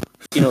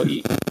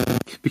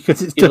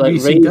 Because it's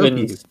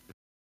WCW. Like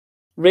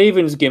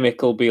Raven's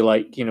gimmick will be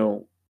like,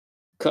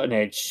 cutting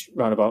edge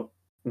round about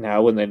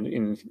now and then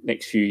in the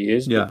next few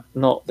years. Yeah. But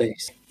not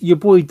this. Your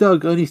boy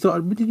Doug only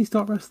started, when did he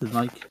start wrestling?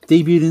 Like,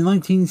 debuted in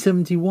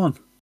 1971.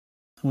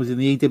 Was in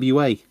the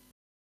AWA.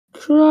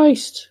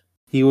 Christ.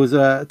 He was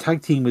a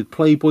tag team with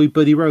Playboy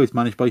Buddy Rose,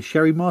 managed by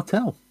Sherry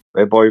Martel.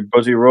 Playboy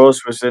Buddy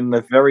Rose was in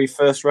the very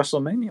first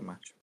WrestleMania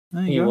match.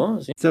 There he you go.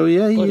 Was. Yeah. So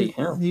yeah,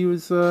 he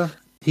was.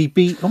 He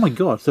beat. Oh my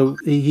god! So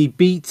he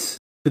beat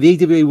for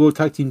the AWA World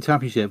Tag Team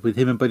Championship with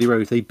him and Buddy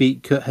Rose. They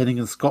beat Kurt Hennig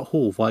and Scott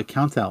Hall via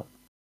countout,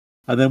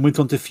 and then went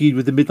on to feud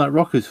with the Midnight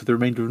Rockers for the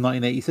remainder of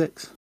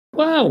 1986.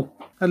 Wow.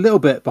 A little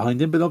bit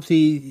behind him, but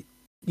obviously,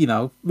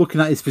 looking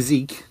at his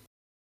physique,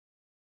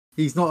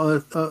 he's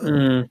not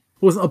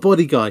wasn't a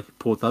body guy,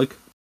 poor Doug.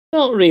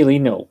 Not really,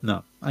 no.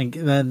 No. And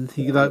then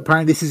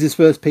apparently this is his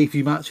first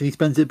pay-per-view match, and he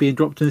spends it being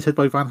dropped in his head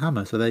by Van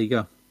Hammer. So there you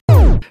go.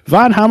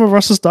 Van Hammer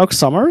versus Doug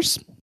Summers.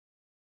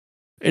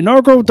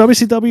 Inaugural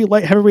WCW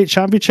Light Heavyweight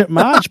Championship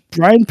match.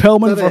 Brian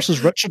Pillman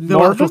versus Richard No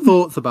Morgan. actual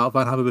thoughts about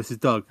Van Hammer versus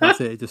Doug.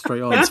 That's it. Just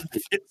straight on.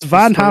 It's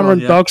Van Hammer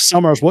and Doug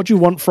Summers. What do you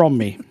want from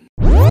me?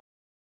 Well,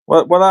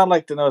 what I'd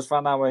like to know is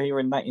Van Hammer here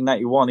in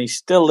 1991. He's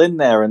still in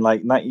there in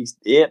like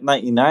 98,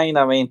 99.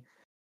 I mean,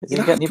 is he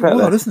getting any better?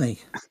 Well, isn't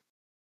he?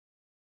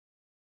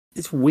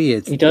 It's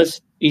weird. He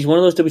does. He's one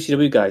of those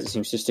WCW guys that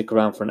seems to stick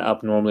around for an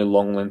abnormally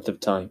long length of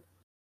time.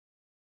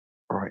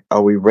 All right.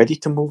 Are we ready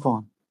to move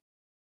on?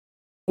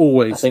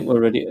 Always. I think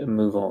we're ready to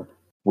move on.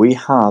 We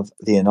have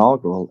the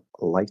inaugural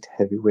light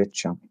heavyweight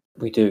champion.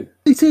 We do.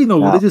 They say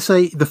inaugural. They just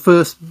say the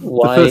first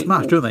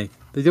match, don't they?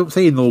 They don't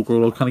say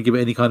inaugural or kind of give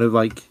it any kind of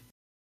like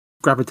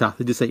gravitas.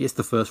 They just say it's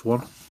the first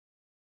one.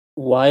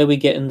 Why are we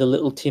getting the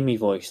little Timmy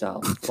voice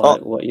out?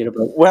 What you're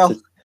about? Well,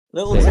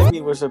 little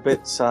Timmy was a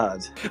bit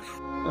sad.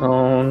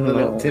 Oh no!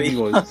 Little Timmy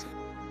voice.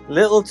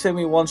 Little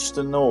Timmy wants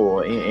to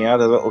know. He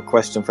had a little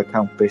question for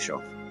Count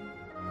Bischoff.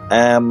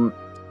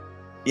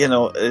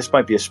 This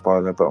might be a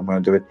spoiler, but I'm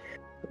going to do it.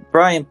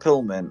 Brian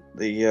Pillman,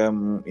 the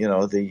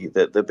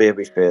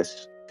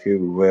babyface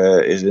who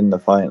is in the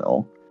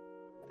final.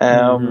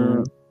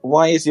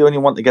 Why is he only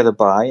one to get a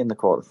bye in the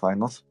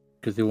quarterfinals?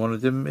 Because they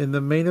wanted him in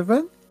the main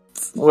event.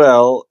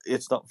 Well,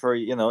 it's not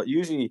very.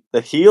 Usually the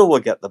heel will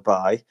get the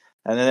bye,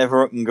 and then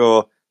everyone can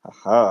go,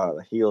 "Aha,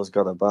 the heel's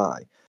got a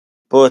bye."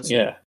 But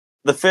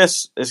the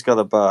face has got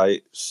a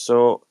bye,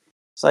 so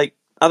it's like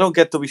I don't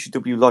get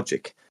WCW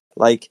logic.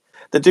 Like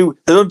they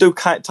don't do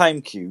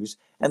time cues,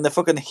 and the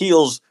fucking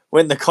heels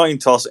win the coin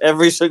toss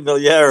every single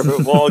year of a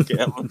war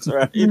games,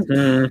 right?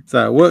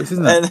 So it works,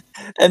 isn't it?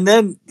 And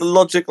then the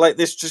logic like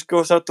this just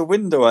goes out the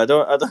window. I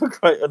don't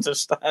quite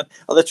understand.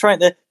 Or they're trying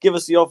to give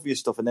us the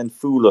obvious stuff and then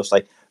fool us,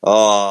 like,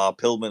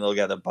 Pillman will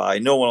get a bye.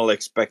 No one will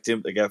expect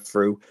him to get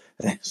through.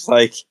 And it's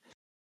like,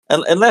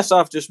 unless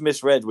I've just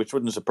misread, which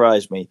wouldn't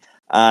surprise me.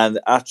 And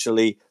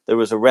actually, there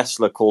was a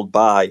wrestler called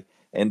Bye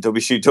in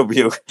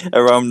WCW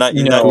around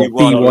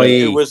 1991.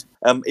 It was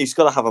he's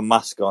got to have a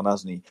mask on,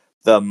 hasn't he?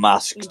 The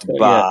Masked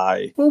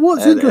Bye. Well,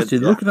 what's interesting,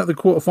 looking at the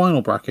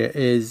quarterfinal bracket,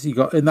 is you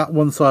got in that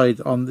one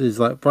side is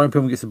like Brian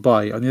Pillman gets a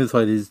bye. On the other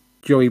side is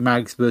Joey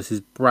Maggs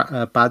versus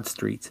Bad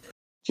Street.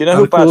 Do you know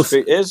who Bad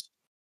Street is?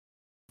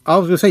 I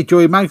was going to say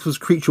Joey Maggs was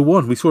Creature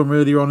One. We saw him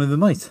earlier on in the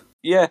night.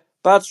 Yeah,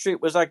 Bad Street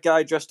was that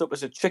guy dressed up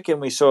as a chicken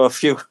we saw a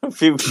few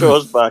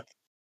shows back.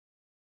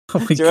 Oh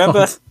my Do you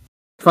remember?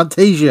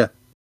 Fantasia.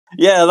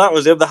 Yeah, that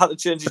was him. They had to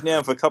change his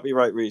name for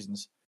copyright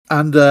reasons.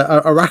 And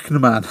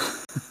Arachnaman.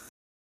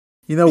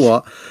 You know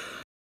what?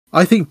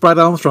 I think Brad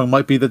Armstrong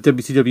might be the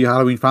WCW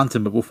Halloween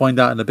Phantom, but we'll find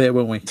out in a bit,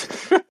 won't we?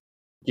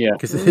 Yeah.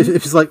 Because if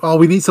it's like,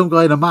 we need some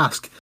guy in a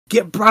mask,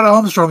 get Brad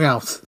Armstrong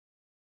out.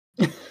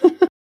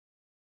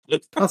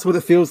 That's what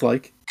it feels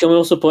like. Can we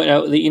also point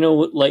out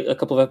that, like a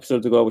couple of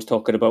episodes ago, I was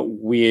talking about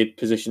weird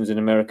positions in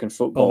American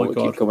football that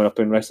keep coming up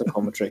in wrestling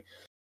commentary.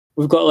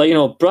 We've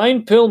got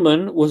Brian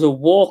Pillman was a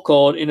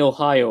walk-on in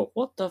Ohio.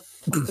 What the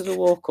fuck is a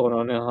walk-on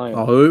in Ohio?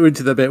 Oh, we're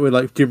into the bit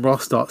where Jim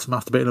Ross starts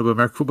masturbating over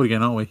American football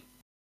again, aren't we?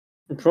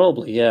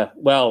 Probably, yeah.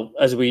 Well,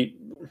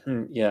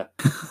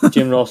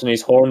 Jim Ross and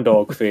his horn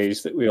dog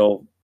phase that we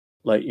all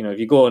if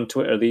you go on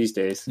Twitter these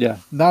days. Yeah,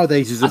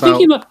 nowadays is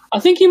about. I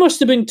think he must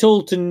have been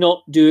told to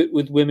not do it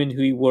with women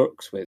who he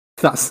works with.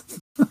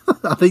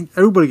 I think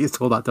everybody gets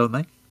told that, don't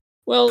they?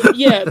 Well,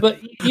 yeah, but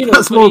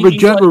that's more of a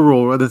general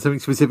rule rather than something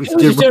specific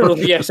to Jim Ross.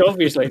 Yes,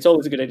 obviously, it's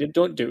always a good idea.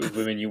 Don't do it with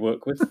women you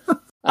work with.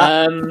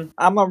 Am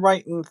I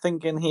right in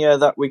thinking here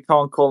that we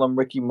can't call him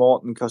Ricky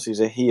Morton because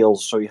he's a heel,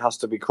 so he has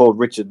to be called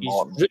Richard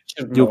Morton?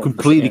 You're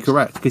completely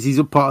correct, because he's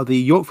a part of the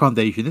York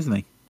Foundation, isn't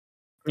he?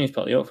 He's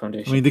part of the York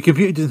Foundation. I mean, the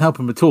computer doesn't help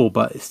him at all,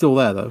 but it's still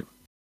there, though. Has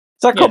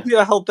that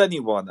computer helped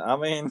anyone? I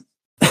mean...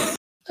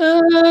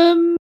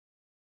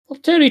 Well,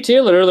 Terry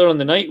Taylor earlier on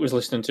the night was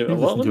listening to it a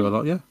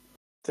lot. Yeah.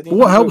 But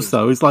what helps,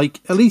 though, is,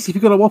 at least if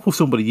you're going to waffle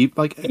somebody,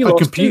 a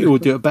computer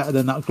would do it better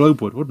than that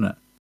globe would, wouldn't it?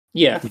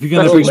 Yeah. If you're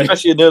gonna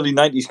especially an early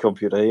 90s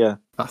computer, yeah.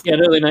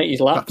 An early 90s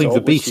laptop, that thing's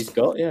a beast. Which he's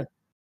got, yeah.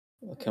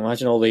 I can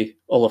imagine all the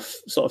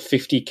sort of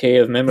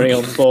 50k of memory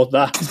on board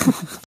that.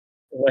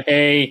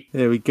 Hey.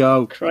 There we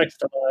go.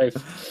 Christ alive.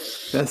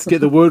 Let's get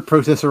the word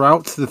processor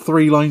out to the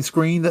 3-line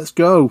screen. Let's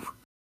go.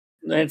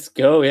 Let's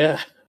go,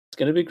 yeah. It's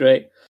going to be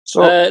great.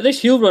 So,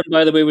 this heel run,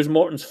 by the way, was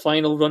Morton's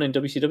final run in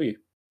WCW.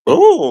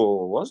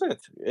 Oh, was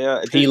it?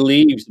 Yeah. He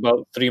leaves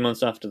about 3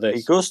 months after this.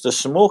 He goes to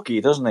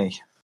Smoky, doesn't he?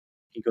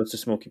 He goes to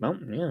Smoky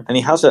Mountain, yeah. And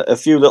he has a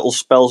few little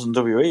spells in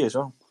WWE as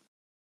well.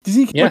 Does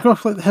he come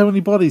across like the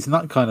Heavenly Bodies and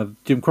that kind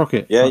of Jim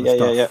Crockett? Yeah.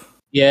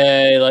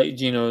 Yeah,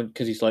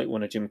 because he's like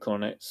one of Jim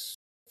Cornette's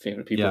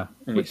favourite people. Yeah.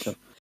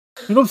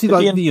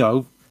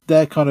 Obviously,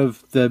 they're kind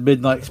of the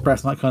Midnight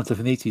Express and that kind of stuff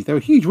in the 80s. They were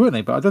huge, weren't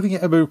they? But I don't think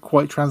it ever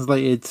quite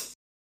translated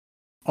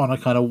on a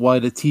kind of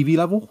wider TV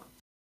level.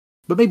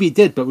 But maybe it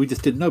did, but we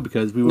just didn't know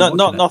because we were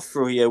not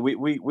through here.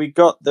 We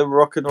got the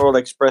Rock and Roll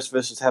Express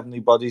versus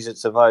Heavenly Bodies at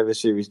Survivor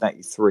Series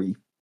 93.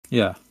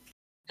 Yeah.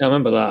 I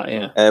remember that,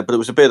 yeah. But it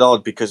was a bit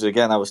odd because,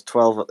 again, I was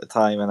 12 at the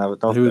time and I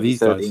was not 13.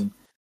 Guys?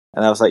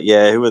 And I was like,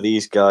 yeah, who are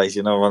these guys?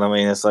 You know what I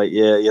mean? It's like,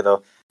 yeah,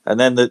 And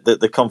then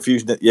the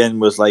confusion at the end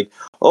was like,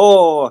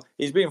 oh,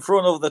 he's been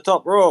thrown over the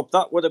top rope.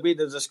 That would have been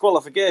a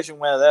disqualification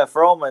where they're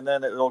from. And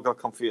then it all got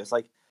confused. It's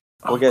like,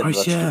 we'll get into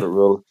that stupid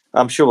rule.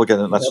 I'm sure we'll get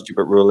into that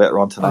stupid rule later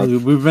on tonight.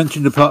 We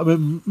mentioned it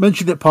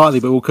partly,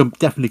 but we'll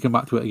definitely come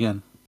back to it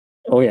again.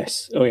 Oh,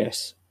 yes.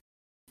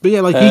 But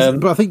yeah,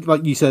 but I think,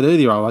 like you said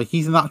earlier,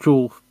 he's a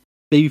natural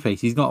babyface.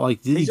 He's not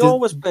he's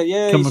always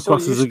been, come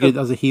across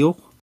as a heel.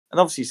 And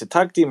obviously he's a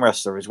tag team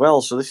wrestler as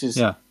well, so this is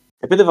a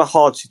bit of a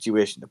hard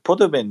situation to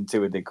put him in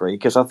to a degree,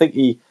 because I think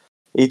he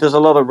does a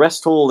lot of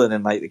rest holding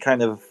and they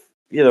kind of,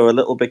 a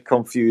little bit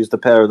confused the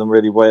pair of them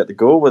really where to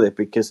go with it,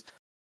 because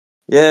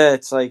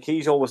it's like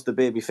he's always the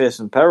babyface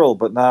in peril,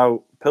 but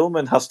now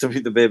Pillman has to be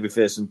the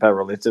babyface in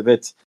peril. It's a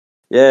bit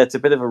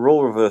of a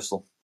role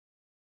reversal.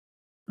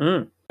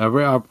 I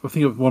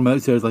think one of my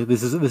notes there is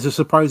there's a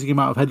surprising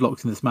amount of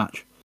headlocks in this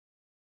match,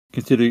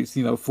 considering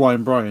it's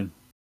Flying Brian.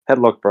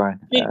 Headlock Brian.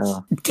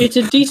 It's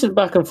a decent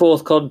back and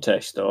forth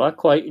contest, though. I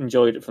quite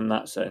enjoyed it from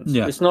that sense.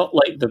 Yeah. It's not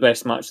like the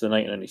best match of the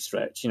night in any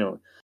stretch. Your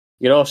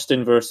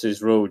Austin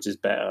versus Rhodes is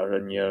better,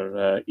 and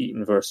your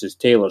Eaton versus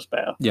Taylor's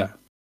better. Yeah.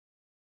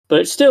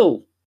 But it's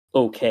still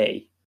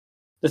okay.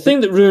 The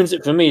thing that ruins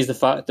it for me is the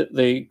fact that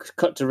they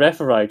cut to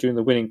referee during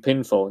the winning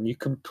pinfall, and you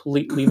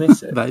completely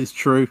miss it. That is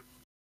true.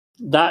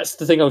 That's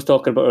the thing I was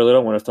talking about earlier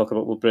on when I was talking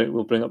about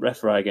we'll bring up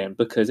referee again,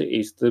 because it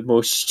is the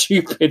most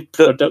stupid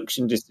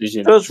production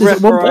decision. Does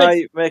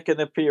referee make an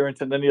appearance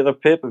in any other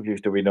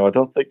pay-per-views, do we know? I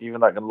don't think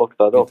even I can look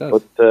that up.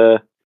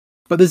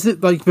 But there's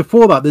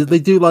before that they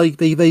do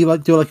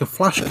do a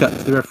flash cut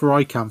to the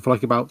referee cam for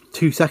about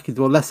 2 seconds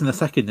or less than a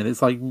second, and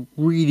it's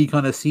really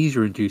kind of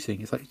seizure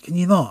inducing. It's can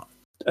you not?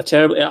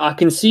 I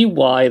can see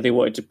why they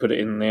wanted to put it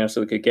in there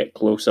so they could get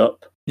close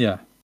up. Yeah.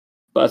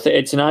 But I think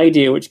it's an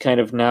idea which kind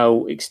of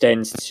now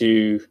extends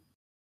to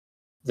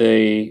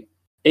the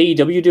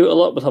AEW do it a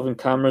lot with having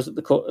cameras at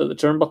the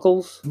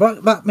turnbuckles.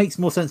 But that makes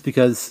more sense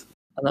because...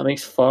 And that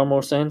makes far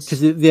more sense.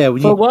 For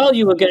a while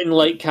you were getting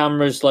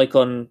cameras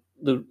on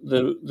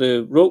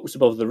the ropes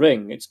above the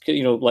ring. It's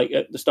like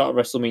at the start of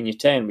WrestleMania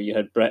 10 where you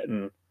had Brett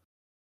and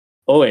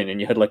Owen and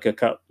you had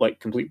a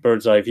complete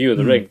bird's eye view of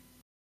the ring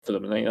for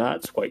them, and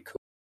that's quite cool.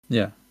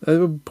 Yeah, it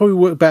would probably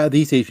work better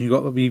these days when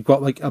you've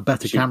got a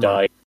better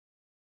camera.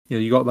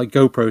 You got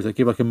GoPros that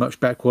give a much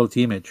better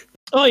quality image.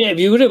 Oh yeah, if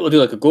you were able to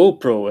do a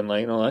GoPro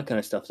and all that kind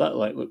of stuff, that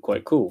look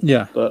quite cool.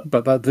 Yeah,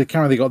 but the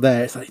camera they got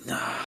there, it's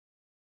nah.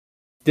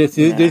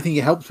 The only thing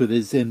it helps with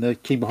is in the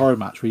Chamber Horror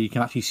match where you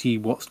can actually see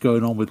what's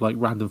going on with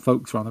random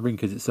folks around the ring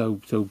because it's so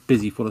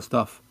busy full of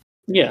stuff.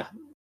 Yeah.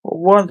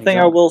 One thing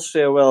I will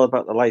say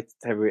about the light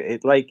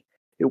heavyweight,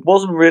 it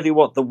wasn't really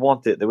what they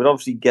wanted. They would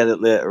obviously get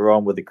it later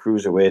on with the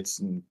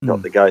cruiserweights and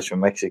got the guys from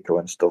Mexico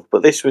and stuff.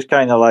 But this was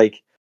kind of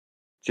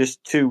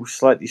just two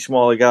slightly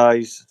smaller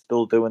guys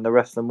still doing the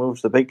rest of the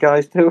moves the big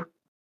guys do.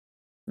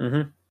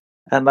 Mm-hmm.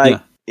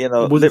 And you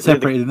know, It wasn't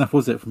separated enough,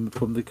 was it,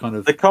 from the kind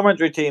of... The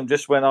commentary team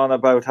just went on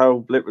about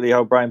how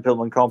Brian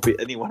Pillman can't beat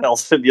anyone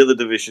else in the other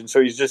division,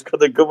 so he's just going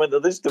to come into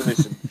this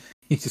division.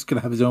 He's just going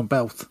to have his own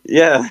belt.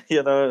 Yeah,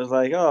 you know, it was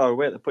like, oh,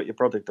 wait to put your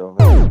product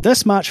over.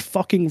 This match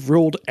fucking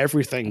ruled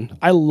everything.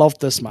 I loved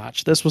this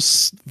match. This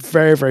was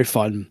very, very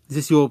fun. Is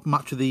this your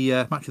match of the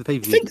pay-per-view? I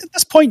think at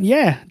this point,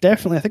 yeah,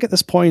 definitely. I think at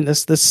this point,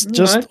 this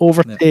just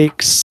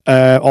overtakes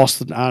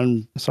Austin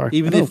and... Sorry.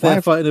 Even if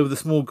they're fighting over the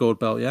small gold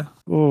belt, yeah?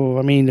 Oh,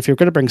 I mean, if you're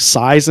going to bring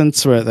size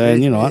into it,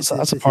 then,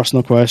 that's a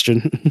personal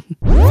question.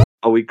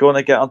 Are we going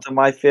to get onto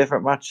my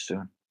favourite match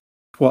soon?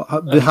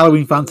 What, the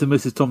Halloween Phantom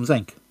versus Tom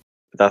Zenk?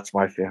 That's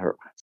my favourite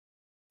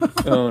match.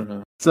 Oh,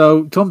 no.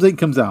 So, Tom Zenk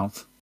comes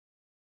out.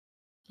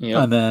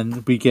 Yeah. And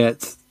then we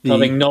get...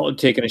 Having not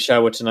taken a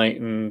shower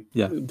tonight and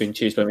been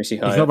chased by Missy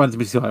Hyatt. He's not running to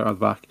Missy Hyatt at the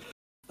back.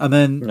 And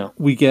then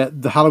we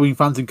get the Halloween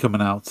Phantom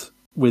coming out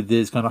with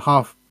this kind of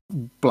half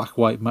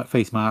black-white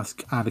face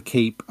mask and a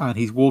cape, and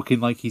he's walking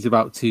like he's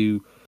about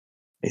to...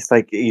 It's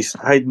like he's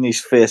hiding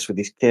his face with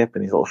his cape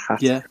and his little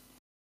hat. Yeah.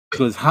 He's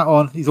got his hat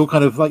on. He's all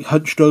kind of like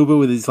hunched over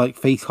with his like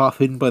face half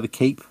hidden by the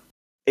cape.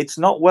 It's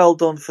not well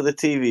done for the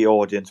TV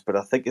audience, but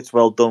I think it's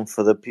well done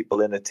for the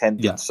people in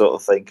attendance, sort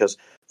of thing, because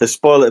they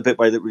spoil it a bit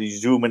by literally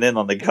zooming in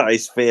on the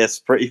guy's face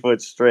pretty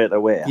much straight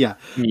away. Yeah.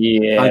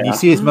 Yeah. And you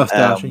see his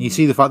mustache, and you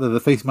see the fact that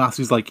the face mask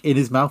is like in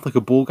his mouth like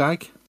a ball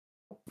gag,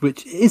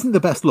 which isn't the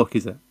best look,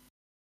 is it?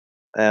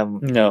 No,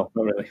 not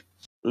really.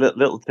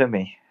 Little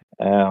Timmy.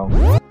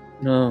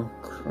 No,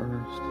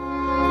 Christ.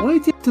 Why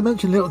did you have to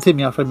mention Little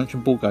Timmy after I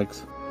mentioned ball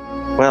gags?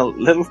 Well,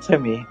 Little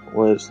Timmy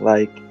was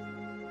like...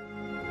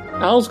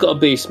 Al's got a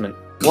basement.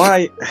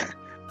 Why?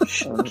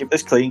 Keep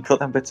this clean, cut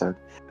them bits out.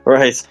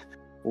 Right.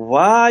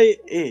 Why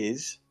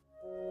is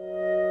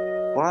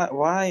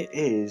why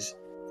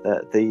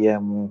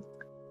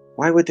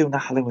we're doing a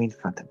Halloween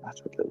Phantom match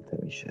with Little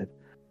Timmy Shed?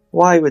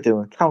 Why we're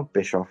doing Count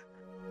Bischoff?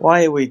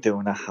 Why are we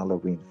doing a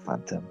Halloween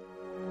Phantom?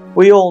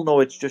 We all know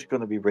it's just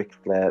going to be Ric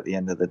Flair at the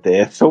end of the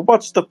day, so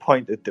what's the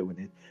point of doing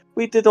it?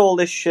 We did all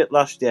this shit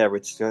last year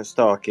at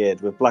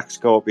Starrcade with Black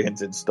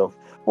Scorpions and stuff.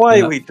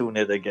 Why are we doing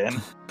it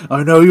again?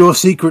 I know your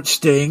secret,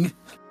 Sting.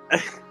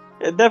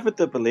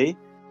 Inevitably,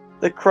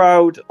 the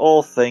crowd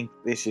all think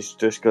this is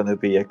just going to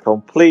be a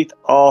complete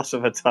arse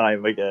of a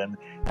time again,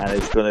 and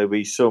it's going to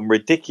be some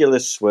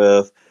ridiculous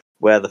swerve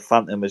where the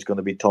Phantom is going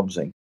to be Tom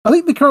Zenk. I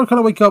think the crowd kind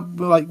of wake up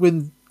like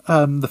when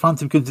the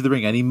Phantom comes to the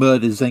ring and he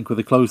murders Zenk with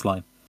a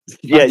clothesline.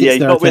 Yeah, he's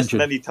not wasting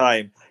any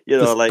time. You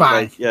know, just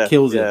bang,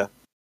 kills him.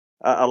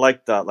 I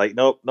like that. Like,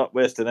 nope, not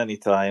wasting any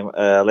time.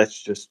 Let's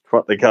just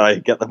trot the guy,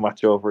 get the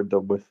match over and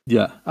done with.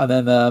 Yeah,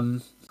 and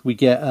then we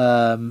get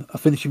a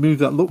finishing move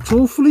that looks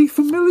awfully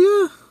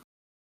familiar.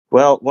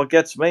 Well, what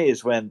gets me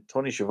is when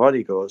Tony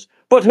Schiavone goes,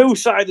 but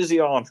whose side is he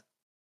on?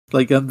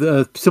 Like,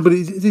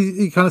 somebody,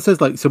 he kind of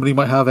says, like, somebody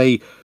might have a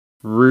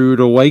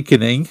rude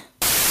awakening.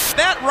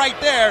 That right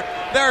there,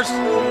 there's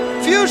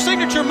few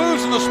signature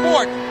moves in the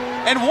sport,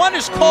 and one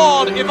is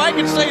called, if I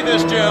can say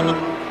this, Jim,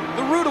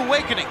 the rude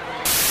awakening.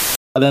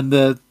 And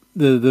then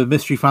the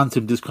mystery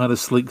Phantom just kind of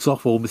slinks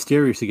off all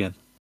mysterious again.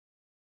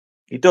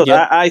 He does.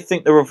 Yeah. I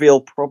think the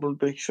reveal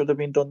probably should have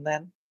been done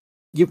then.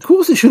 Yeah, of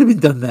course it should have been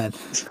done then.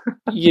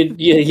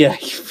 Yeah. Of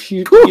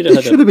course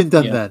it should have been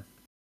done then.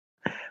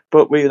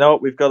 But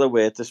we've got to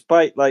wait.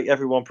 Despite like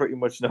everyone pretty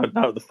much knowing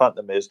how the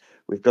Phantom is,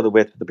 we've got to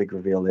wait for the big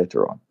reveal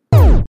later on.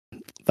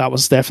 That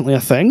was definitely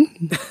a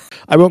thing.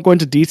 I won't go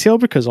into detail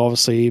because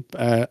obviously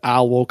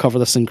Al will cover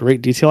this in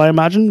great detail, I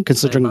imagine,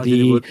 considering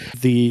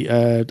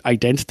the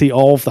identity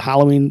of the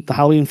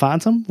Halloween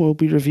Phantom will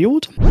be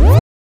revealed.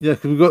 Yeah,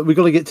 because we've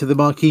got to get to the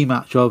marquee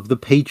match of the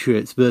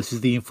Patriots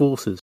versus the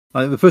Enforcers.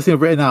 Like, the first thing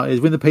I've written out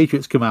is when the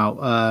Patriots come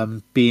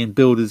out, being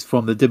builders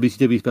from the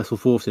WCW Special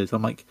Forces,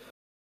 I'm like,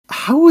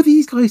 how are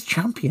these guys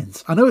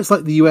champions? I know it's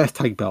like the US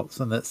tag belts,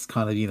 and that's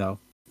kind of,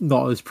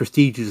 not as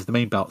prestigious as the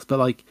main belts, but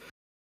like,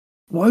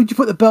 why would you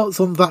put the belts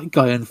on that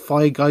guy and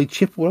Fire Guy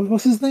Chip?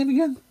 What's his name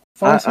again?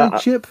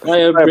 Fireside Chip?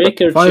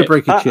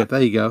 Firebreaker Chip,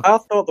 there you go. I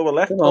thought they were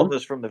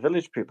leftovers from the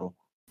Village People.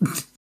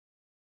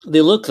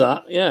 They look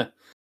that, yeah.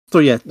 So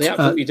yeah,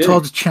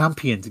 Todd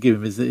Champion to give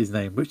him his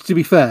name, which to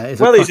be fair is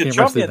he's a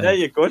champion. There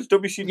you go. It's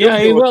WCW.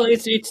 Yeah, well,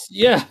 it's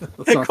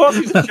Of course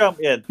he's a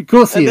champion. Of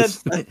course he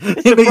is.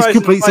 It makes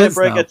complete sense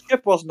now.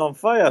 Chip wasn't on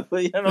fire,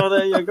 but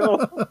there you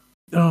go.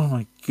 Oh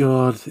my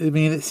god! I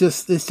mean, it's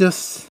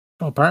just.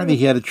 Oh, apparently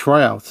he had a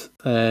tryout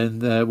in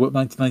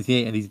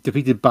 1998, and he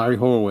defeated Barry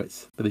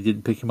Horowitz, but they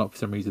didn't pick him up for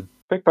some reason.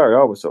 Pick Barry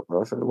Horowitz up,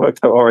 though, so it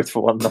worked out alright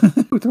for one.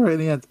 It worked alright in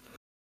the end.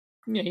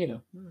 Yeah,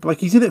 Like,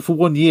 he's in it for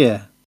 1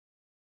 year,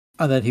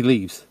 and then he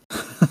leaves.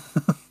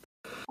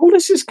 Well,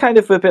 this is kind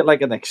of a bit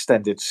like an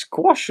extended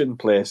squash in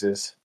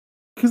places.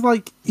 Because,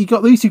 like, you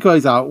got these two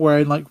guys out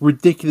wearing, like,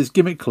 ridiculous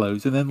gimmick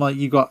clothes, and then, like,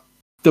 you got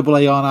Double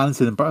A Arn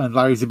Anderson and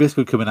Larry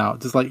Zbyszko coming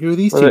out. Just like, who are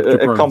these two?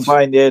 A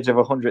combined age of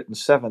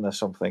 107 or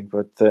something,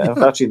 but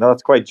actually, no,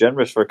 that's quite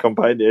generous for a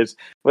combined age.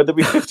 But there'll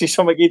be 50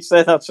 something each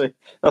then, actually.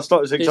 That's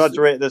not as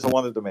exaggerated as I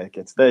wanted to make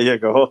it. There you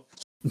go.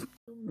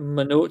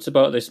 My notes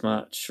about this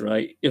match,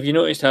 right? Have you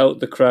noticed how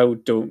the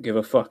crowd don't give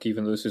a fuck,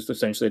 even though this is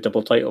essentially a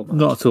double title match?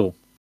 Not at all.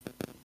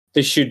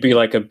 This should be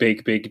like a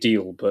big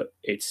deal, but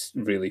it's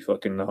really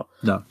fucking not.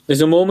 No.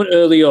 There's a moment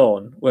early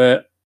on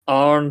where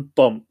Arn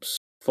bumps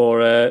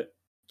for a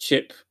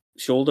Chip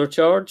shoulder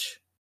charge.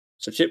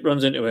 So Chip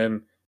runs into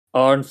him,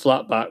 Arn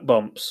flat back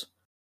bumps,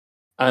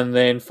 and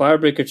then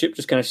Firebreaker Chip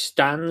just kind of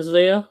stands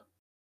there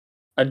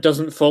and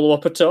doesn't follow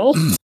up at all.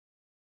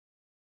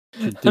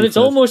 And it's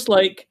almost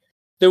like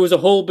there was a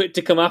whole bit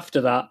to come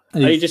after that,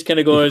 and he just kind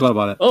of goes,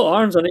 "Oh,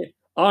 Arn's on it.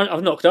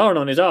 I've knocked Arn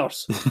on his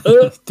arse."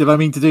 Did I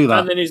mean to do that?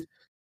 And then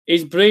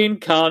his brain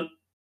can't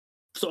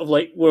sort of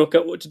like work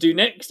out what to do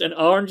next, and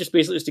Arn just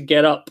basically has to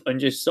get up and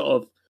just sort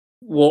of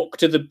walk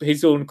to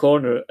his own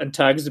corner and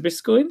tag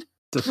Zbyszko in.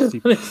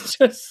 And it's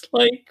just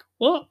like,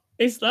 what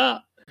is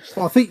that?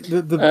 Well, I think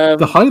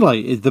the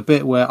highlight is the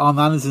bit where Arn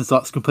Anderson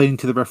starts complaining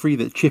to the referee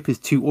that Chip is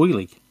too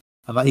oily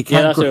and that he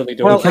can't,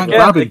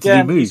 grab him to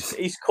do moves.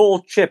 He's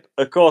called Chip.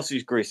 Of course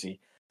he's greasy.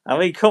 I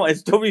mean, come on,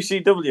 it's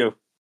WCW.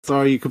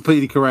 Sorry, you're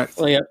completely correct.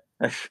 Oh, yeah.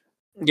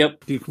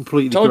 Yep. You're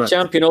completely Todd correct.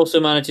 Champion also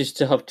manages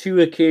to have 2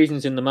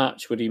 occasions in the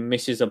match where he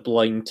misses a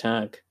blind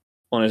tag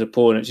on his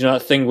opponent. You know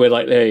that thing where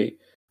like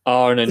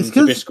Arn and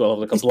Zbyszko have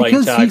like a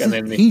blind tag, and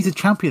then he's a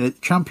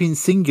champion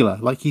singular.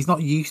 Like he's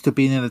not used to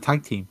being in a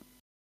tag team.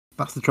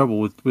 That's the trouble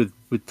with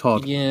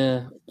Todd.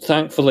 Yeah.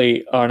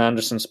 Thankfully, Arn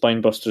Anderson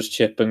spinebusters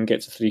Chip and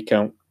gets a 3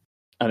 count,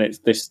 and it's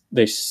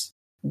this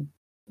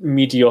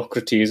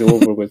mediocrity is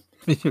over with.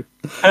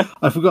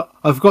 I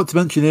forgot to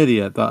mention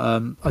earlier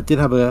that I did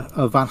have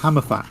a Van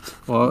Hammer fact,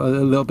 or a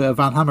little bit of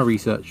Van Hammer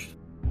research.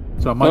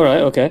 So I might. All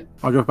right, okay.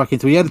 I'll drop back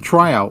into. He had a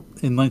tryout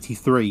in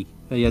 '93.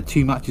 He had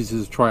 2 matches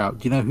as a tryout.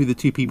 Do you know who the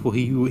 2 people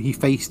he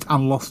faced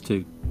and lost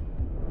to?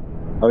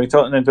 Are we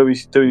talking in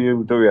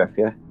WWF?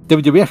 Yeah.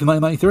 WWF in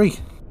 1993.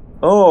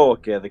 Oh,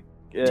 okay.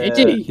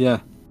 Did he? Yeah.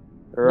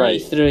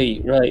 Right.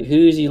 93. Right.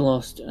 Who's he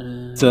lost?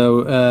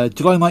 So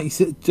July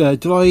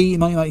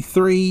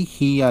 1993,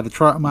 he had a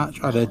tryout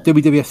match at a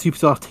WWF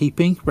Superstar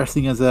taping,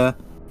 wrestling as a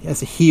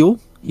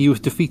heel. He was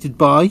defeated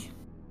by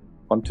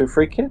 1, 2,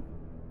 3 Kid.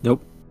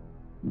 Nope.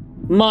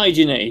 My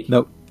Janae.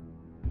 Nope.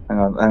 Hang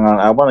on.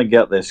 I want to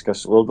get this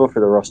because we'll go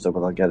through the roster,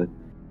 but I'll get it.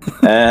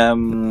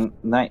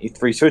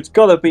 93. So it's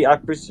got to be.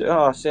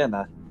 Saying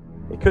that.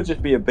 It could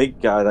just be a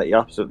big guy that he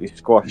absolutely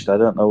squashed. I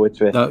don't know which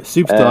way. No,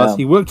 Superstars.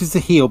 He worked as a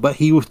heel, but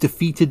he was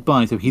defeated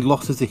by, so he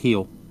lost as a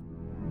heel.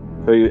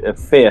 So a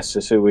face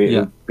is who we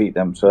beat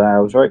them. So I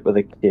was right with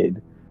the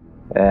Kid.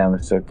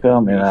 So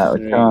can't be that.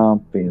 It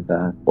can't be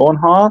that. Owen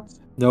Hart?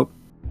 Nope.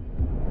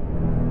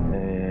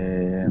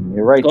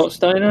 You're right. Scott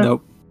Steiner?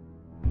 Nope.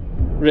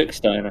 Rick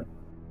Steiner?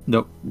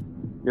 Nope.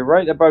 You're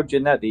right about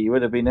Jannetty. You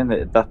would have been in it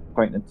at that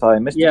point in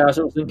time. Yeah, that's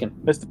what I was thinking.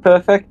 Mr.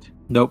 Perfect?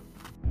 Nope.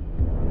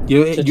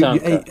 You're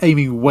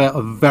aiming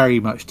very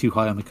much too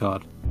high on the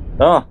card.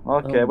 Oh,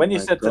 okay. When you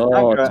said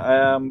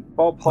Tatanka,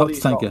 Bob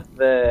Holly's not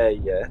there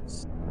yet.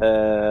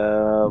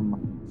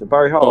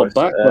 Barry Howard.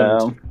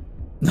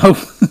 No.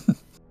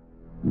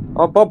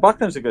 Bob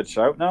Backlund's a good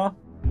shout, no?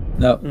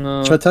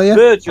 No. Should I tell you?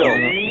 Virgil.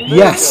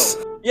 Yes.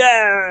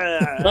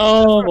 Yeah.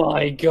 Oh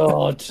my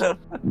god.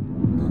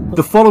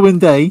 The following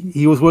day,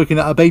 he was working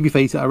at a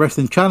babyface at a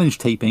wrestling challenge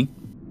taping.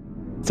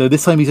 So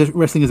this time he's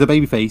wrestling as a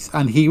babyface,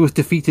 and he was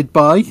defeated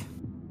by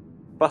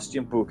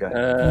Bastian Booker.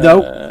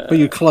 No, but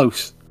you're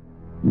close.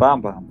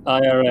 Bam Bam.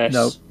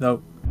 IRS.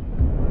 No.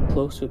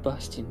 Close with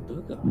Bastian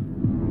Booker.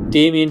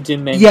 Damien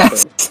Demento.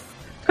 Yes.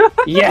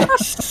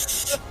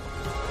 Yes.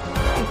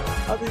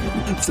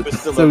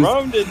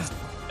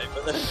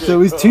 So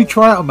his 2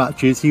 tryout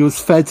matches, he was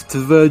fed to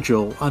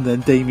Virgil and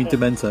then Damien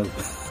Demento.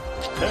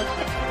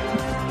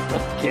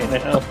 Fucking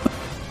hell.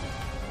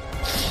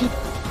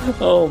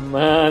 Oh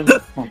man.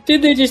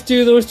 Did they just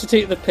do those to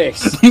take the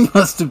piss? He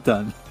must have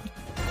done.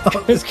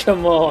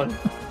 Come on.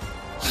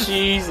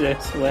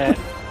 Jesus, man.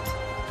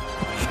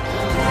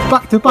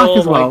 Back to back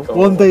as well. God.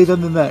 One day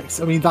then the next.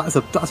 I mean, that's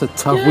a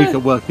tough week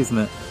at work, isn't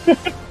it?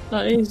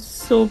 That is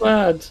so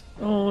bad.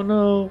 Oh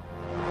no.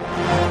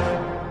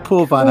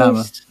 Poor Van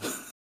Hammer.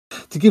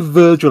 To give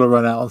Virgil a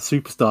run out on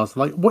Superstars,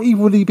 like what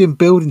would he been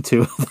building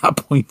to at that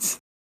point?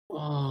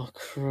 Oh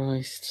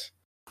Christ.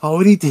 Oh,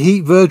 we need to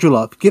heat Virgil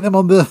up. Get them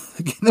on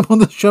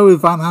the show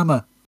with Van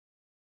Hammer.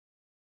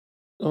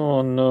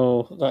 Oh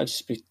no, that'd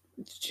just be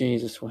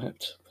Jesus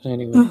wept. But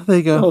anyway, there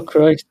you go. Oh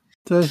Christ!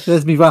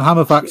 There's me Van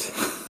Hammer fact.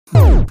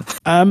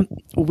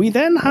 We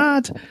then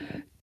had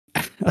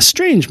a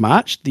strange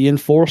match: the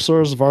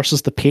Enforcers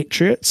versus the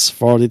Patriots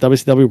for the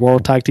WCW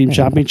World Tag Team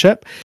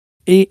Championship.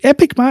 A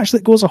epic match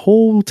that goes a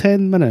whole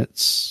 10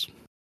 minutes.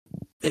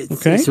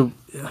 It's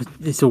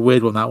a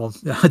weird one, that one.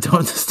 I don't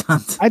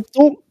understand. I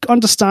don't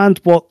understand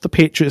what the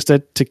Patriots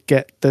did to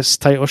get this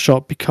title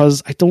shot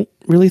because I don't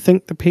really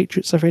think the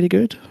Patriots are very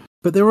good.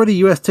 But they're already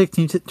US tag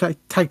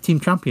team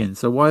champions,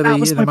 so why are they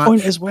in a match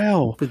point as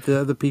well with the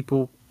other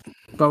people?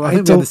 But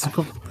I don't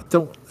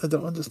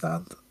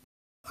understand.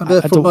 And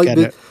I don't get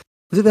it.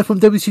 Was it they're from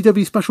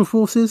WCW Special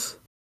Forces?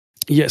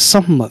 Yeah,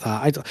 something like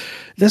that.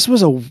 This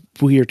was a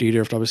weird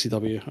era of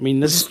WCW. I mean,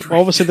 this is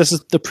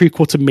the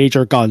prequel to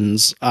Major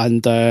Guns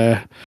and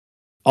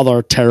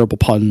other terrible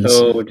puns.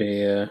 Oh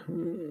dear.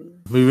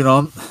 Moving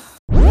on.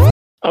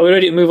 Are we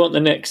ready to move on to the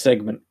next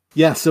segment?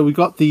 Yeah, so we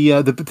got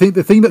the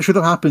thing that should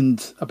have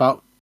happened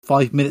about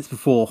 5 minutes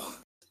before.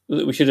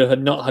 We should have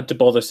not had to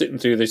bother sitting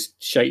through this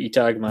shitey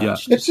tag match Yeah.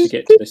 just to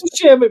get to this.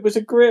 It's a shame it was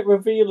a great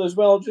reveal as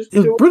well. Just it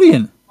was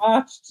brilliant.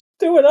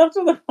 Do it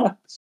after the match.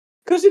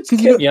 Because it's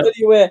kept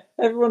anyway.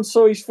 Everyone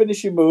saw his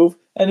finishing move,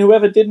 and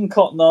whoever didn't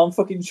cotton on,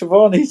 fucking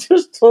Schiavone,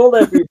 just told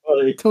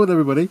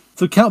everybody.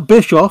 So Count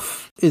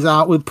Bischoff is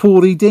out with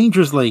Paulie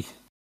Dangerously.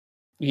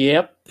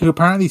 Yep. Who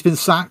apparently has been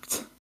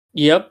sacked.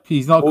 Yep.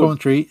 He's not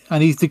commentary,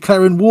 and he's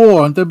declaring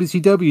war on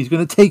WCW. He's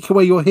going to take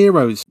away your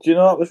heroes. Do you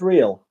know that was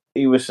real?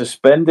 He was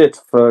suspended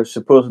for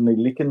supposedly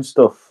leaking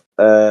stuff,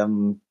 but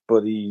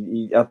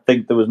I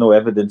think there was no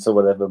evidence or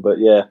whatever. But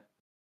yeah,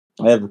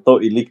 I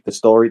thought he leaked the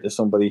story to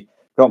somebody.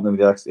 Can't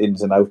remember the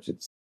ins and outs.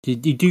 You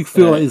do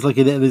feel there's like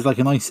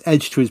a nice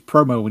edge to his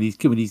promo when he's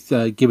giving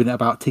it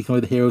about taking away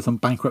the heroes and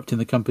bankrupting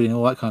the company and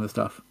all that kind of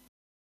stuff.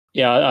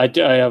 Yeah, I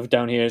have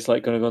down here. It's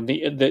like going to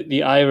go.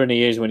 The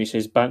irony is when he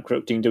says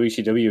bankrupting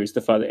WCW is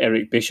the fact that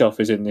Eric Bischoff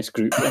is in this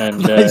group,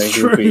 and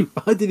he'll be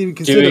I didn't even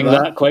consider doing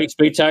that quite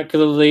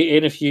spectacularly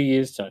in a few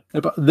years' time.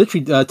 About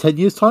literally 10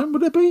 years' time,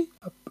 would it be?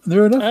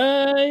 Near enough?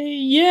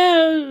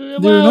 Yeah. Near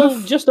well,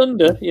 enough? just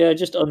under. Yeah,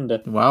 just under.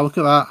 Wow, look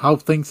at that! How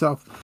things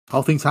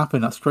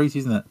happen. That's crazy,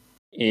 isn't it?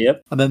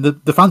 Yep. And then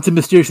the Phantom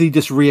mysteriously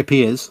just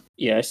reappears.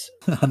 Yes.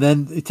 And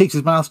then he takes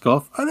his mask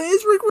off, and it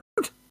is Rick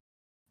Rude.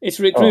 It's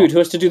Rick Rude who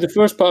has to do the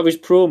first part of his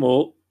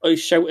promo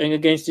shouting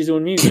against his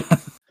own music.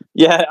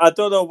 Yeah, I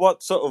don't know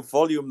what sort of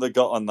volume they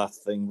got on that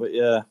thing, but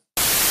yeah.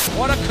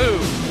 What a coup.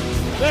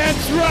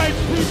 That's right,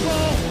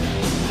 people.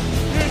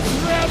 It's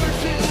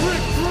Ravishing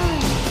Rick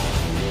Rude.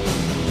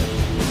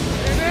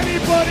 And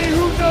anybody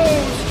who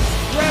knows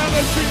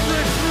Ravishing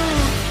Rick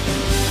Rude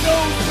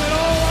knows that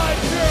all I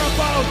care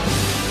about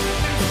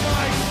is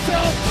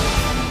myself,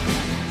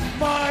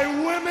 my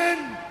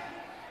women,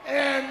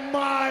 and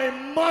my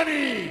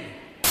money.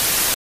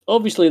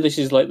 Obviously, this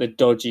is like the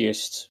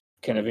dodgiest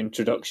kind of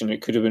introduction.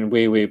 It could have been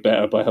way, way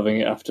better by having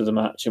it after the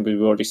match, and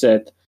we've already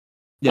said.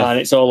 Yeah. And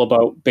it's all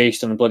about,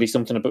 based on bloody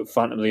something about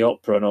Phantom of the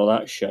Opera and all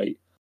that shit.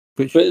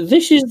 But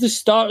this is the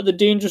start of the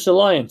Dangerous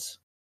Alliance.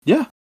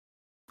 Yeah.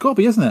 Gotta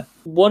be, isn't it?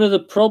 One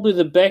of probably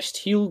the best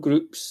heel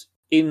groups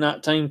in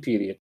that time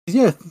period.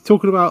 Yeah,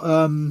 talking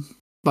about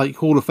like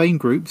Hall of Fame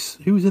groups,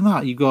 who was in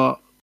that? You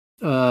got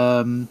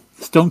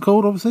Stone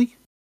Cold, obviously.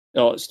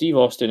 Oh, Steve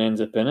Austin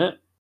ends up in it.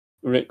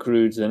 Rick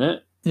Rude's in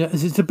it. Yeah,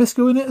 is it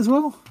Zbyszko in it as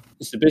well?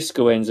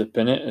 Zbyszko ends up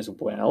in it as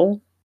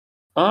well.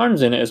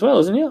 Arn's in it as well,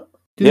 isn't he?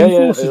 Yeah,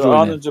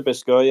 Arn and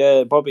Zbyszko,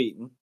 yeah, Bob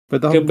Eaton.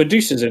 But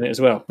Medusa's in it as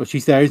well. But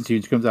she's there, isn't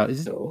she? She comes out.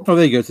 Oh,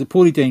 there you go. So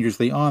Paulie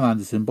Dangerously, Arn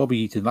Anderson, Bobby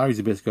Eaton, Larry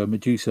Zbyszko,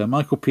 Medusa,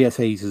 Michael P.S.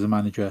 Hayes as a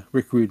manager,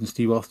 Rick Rude and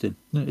Steve Austin.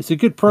 It's a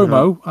good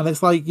promo, and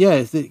it's like,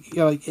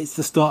 it's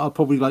the start of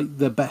probably like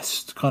the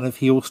best kind of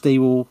heel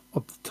stable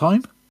of the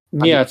time.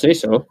 Yeah, I'd say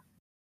so.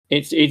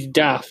 It's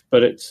daft,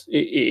 but it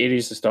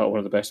is the start of one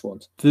of the best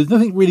ones. There's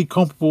nothing really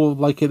comparable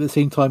like at the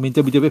same time in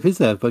WWF, is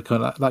there? But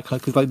kind of that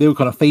kind, because like they were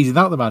kind of phasing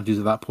out the managers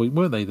at that point,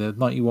 weren't they? The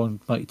 91,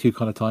 92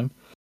 kind of time.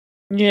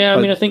 Yeah,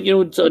 I mean, I think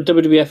sort of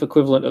WWF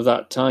equivalent of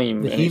that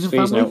time, and it's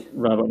phasing out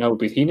right about now would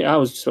be the Heenan. I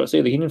was just about to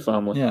say the Heenan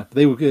family. Yeah,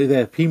 they were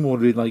there. P-More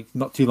did like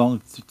not too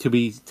long till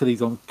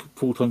he's on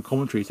full-time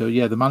commentary. So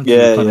yeah, the managers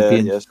were kind of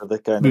being so they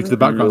kind moved to the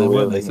background,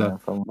 weren't they? So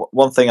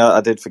one thing I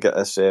did forget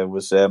to say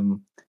was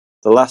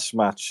the last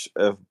match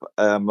of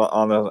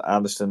Arn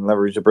Anderson and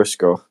Larry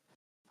Zbyszko.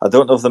 I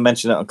don't know if they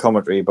mentioned it on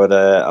commentary, but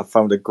I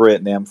found a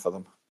great name for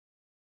them.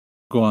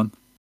 Go on.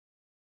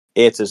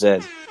 A to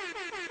Z.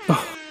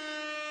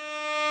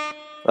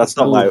 That's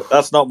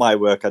not my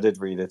work. I did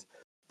read it,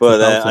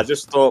 but I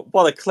just thought,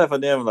 what a clever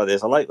name that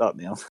is. I like that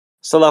name.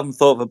 Still haven't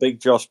thought of a big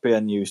Josh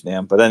Payne news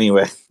name, but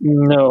anyway.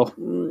 No,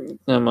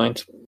 never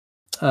mind.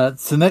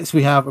 So next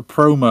we have a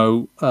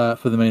promo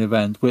for the main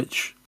event,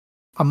 which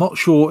I'm not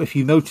sure if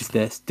you noticed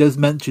this, does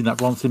mention that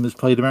Ron Simmons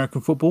played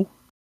American football.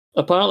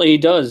 Apparently he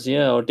does,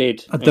 yeah, or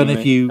did. I don't know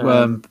if you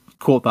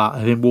caught that,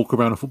 of him walk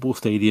around a football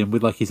stadium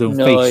with like his own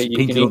face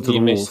painted onto the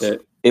walls.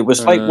 It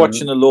was like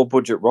watching a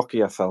low-budget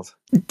Rocky, I felt.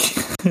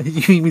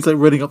 You mean he's like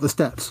running up the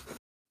steps?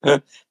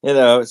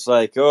 It's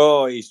like,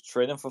 he's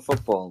training for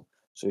football,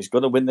 so he's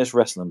going to win this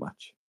wrestling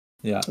match.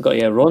 Yeah.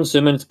 Ron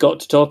Simmons got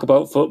to talk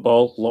about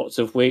football, lots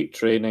of weight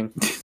training.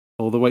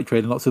 All the weight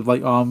training, lots of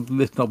like arm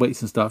lifting up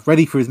weights and stuff.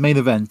 Ready for his main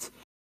event,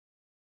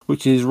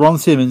 which is Ron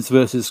Simmons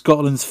versus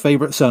Scotland's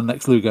favourite son,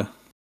 Lex Luger.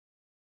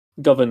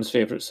 Govern's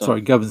favourite son.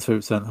 Sorry, Govern's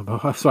favourite son.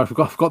 I'm sorry, I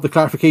forgot the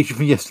clarification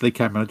from yesterday,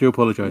 Cameron. I do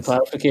apologise.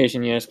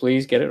 Clarification, yes,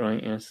 please get it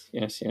right.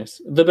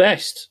 Yes. The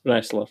best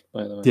wrestler,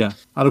 by the way. Yeah,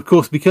 and of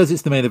course, because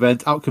it's the main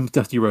event, out comes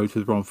Dusty Rhodes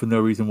with Ron for no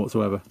reason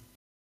whatsoever.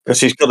 Because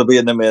he's got to be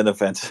in the main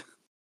event.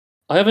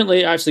 I haven't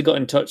actually got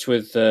in touch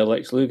with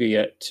Lex Luger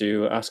yet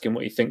to ask him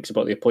what he thinks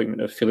about the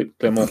appointment of Philippe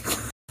Clement.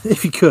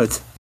 If you could.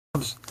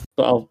 But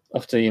I'll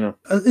have to,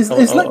 Is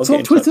Lex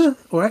on Twitter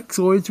or X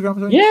or Instagram? Or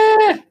something?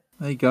 Yeah.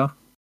 There you go.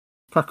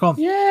 Crack on.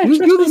 Yeah,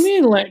 me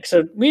and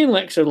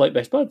Lex are like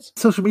best buds.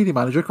 Social media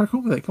manager, crack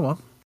on with it. Come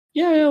on.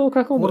 Yeah, we'll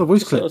crack on. What a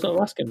voice clip. What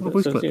a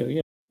voice clip.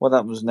 Yeah. What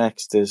happens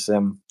next is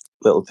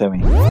little Timmy.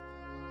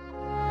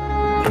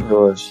 He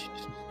goes,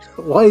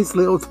 why is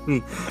little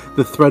Timmy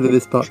the thread of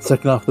this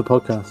second half of the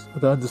podcast? I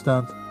don't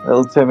understand.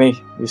 Little Timmy,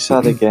 he's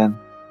sad again.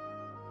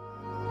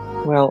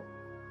 Well,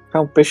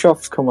 Count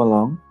Bischoff's come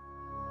along,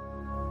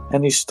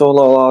 and he stole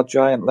all our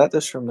giant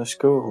letters from the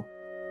school.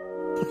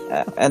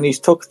 And he's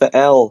took the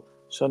L,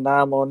 so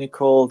now I'm only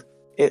called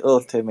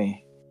Little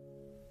Timmy.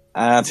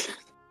 And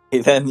he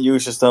then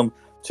uses them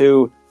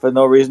to, for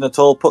no reason at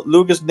all, put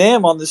Luger's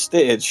name on the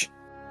stage.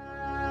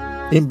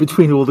 In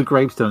between all the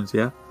gravestones,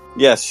 yeah?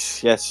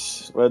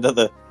 Yes.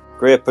 Another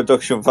great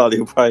production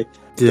value by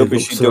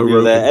WCW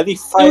so there. Any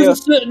fire? There was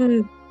a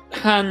certain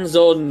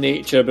hands-on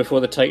nature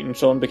before the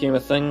Titantron became a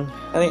thing.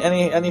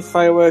 Any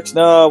fireworks?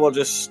 No, we'll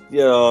just,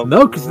 No,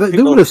 because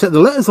they would have set the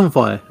letters on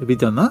fire if he'd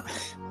done that.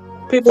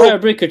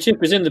 Firebreaker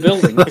Chip is in the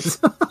building.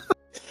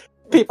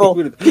 People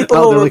will like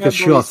remember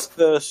his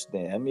first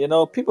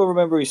name, people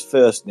remember his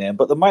first name,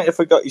 but they might have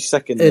forgot his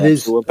second name,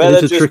 so we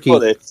better just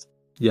put it.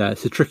 Yeah,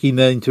 it's a tricky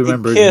name to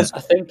remember, isn't it?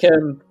 I think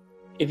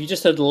if you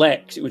just had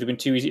Lex, it would have been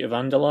too easy to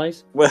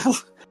vandalise. Well,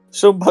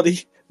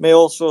 somebody may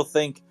also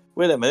think,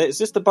 wait a minute, is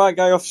this the bad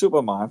guy off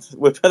Superman?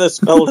 We better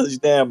spell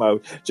his name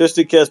out, just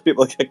in case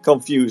people get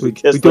confused. We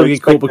don't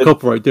get caught by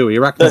copyright, do we?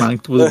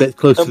 Arachnoman was a bit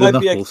close to the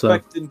knuckle, so... I might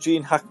be expecting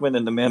Gene Hackman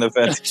in the main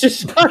event.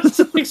 I'm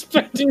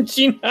expecting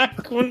Gene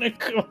Hackman to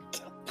come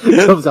down. He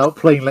comes out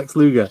playing Lex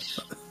Luger.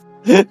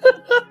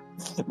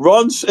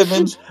 Ron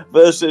Simmons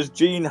versus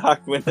Gene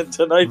Hackman in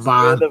tonight's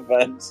main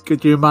event.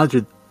 Could you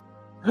imagine?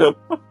 I'll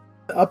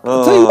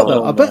tell you what,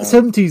 though, I bet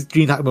 70s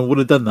Gene Hackman would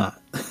have done that.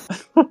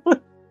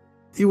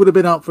 He would have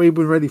been out for, he'd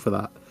been ready for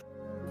that.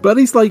 But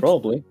he's like,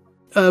 probably.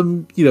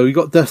 You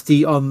got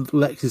Dusty on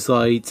Lex's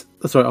side,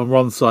 on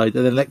Ron's side,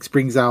 and then Lex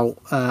brings out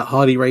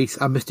Harley Race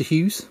and Mr.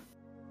 Hughes.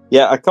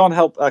 Yeah, I can't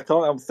help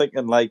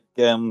thinking like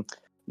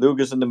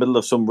Luger's in the middle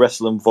of some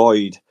wrestling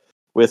void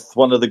with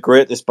one of the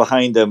greatest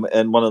behind him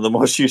and one of the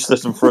most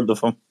useless in front of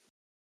him.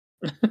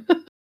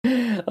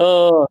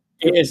 Oh,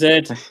 it is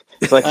it.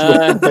 It's like,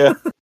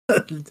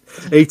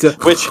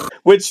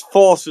 which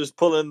force is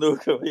pulling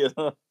Luger,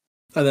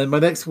 And then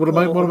one of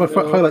my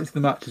highlights of the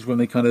match is when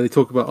they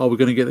talk about, we're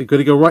going to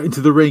go right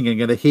into the ring and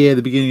going to hear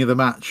the beginning of the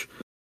match,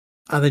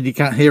 and then you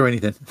can't hear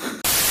anything.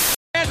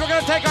 We're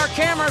going to take our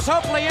cameras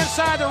hopefully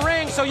inside the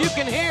ring so you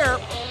can hear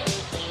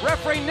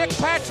referee Nick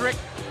Patrick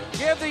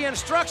give the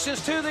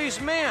instructions to these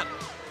men.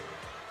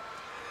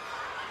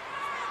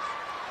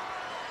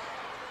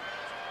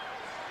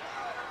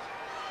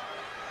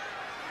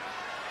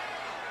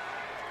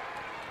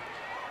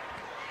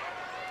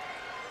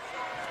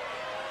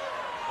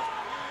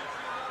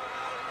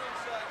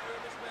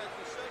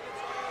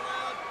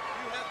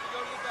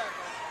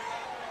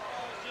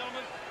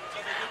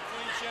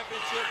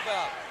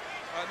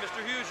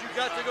 Mr. Hughes, you've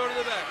got to go to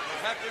the back. You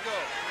have to go.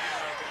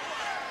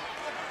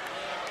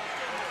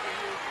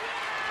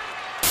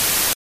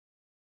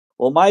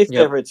 Well, my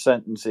favourite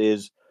sentence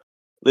is,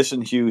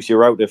 listen, Hughes,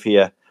 you're out of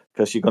here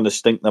because you're going to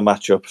stink the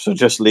match up, so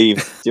just leave.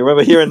 Do you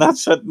remember hearing that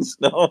sentence?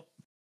 No?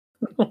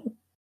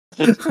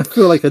 I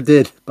feel like I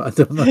did, but I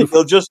don't know.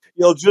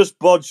 You'll just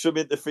bodge some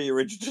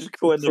interference, just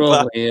go in the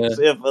back and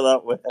save for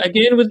that way.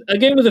 Again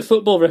with the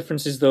football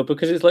references though,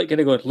 because it's like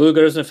kind of going,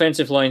 Luger is an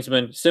offensive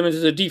linesman, Simmons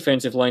is a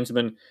defensive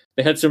linesman.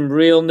 They had some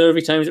real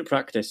nervy times at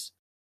practice.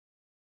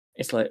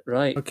 It's like,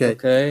 right,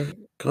 okay.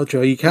 God,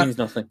 Joe, you can't. Means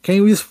nothing. Can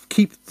you just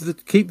keep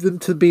them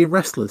to being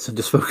wrestlers and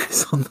just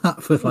focus on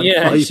that for 5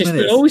 minutes?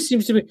 There always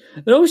seems to be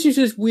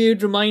this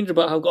weird reminder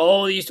about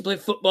how they used to play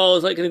football.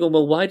 It's like going to go,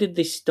 well, why did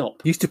they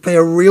stop? Used to play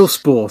a real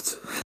sport.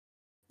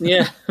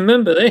 Yeah,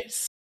 remember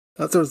this?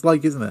 That's what it's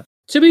like, isn't it?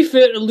 To be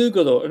fair to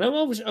Luger though, and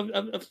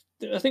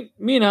I think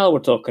me and Al were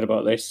talking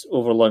about this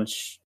over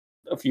lunch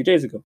a few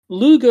days ago.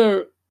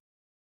 Luger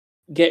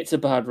gets a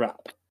bad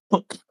rap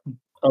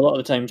a lot of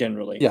the time,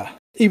 generally. Yeah.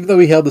 Even though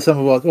he held the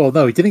Summer World... Well,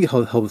 no, he didn't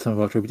hold the Summer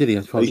World Trophy, did he?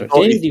 I apologize.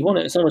 He won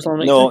it at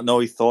SummerSlam. No,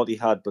 he thought he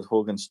had, but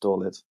Hogan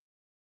stole it.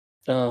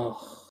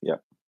 Oh. Yeah.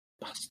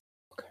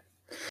 Okay.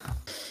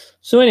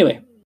 So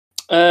anyway,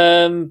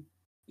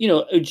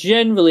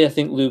 generally I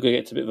think Luger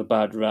gets a bit of a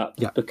bad rap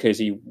because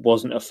he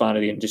wasn't a fan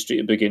of the industry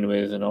to begin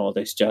with and all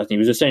this jazz. And he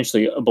was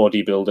essentially a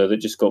bodybuilder that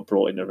just got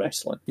brought into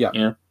wrestling.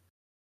 Yeah.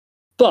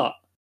 But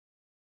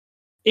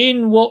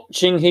in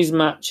watching his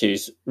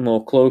matches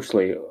more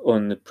closely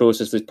on the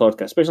process of this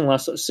podcast, especially in the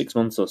last 6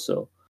 months or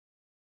so,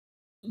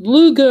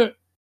 Luger,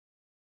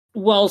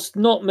 whilst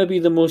not maybe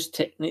the most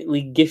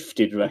technically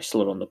gifted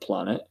wrestler on the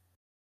planet,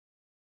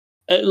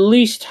 at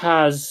least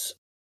has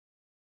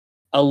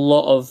a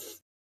lot of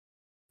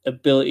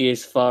ability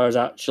as far as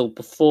actual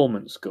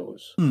performance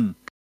goes.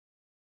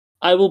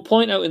 I will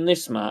point out in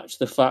this match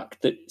the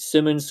fact that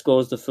Simmons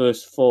scores the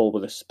first fall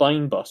with a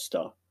spine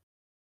buster,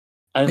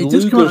 and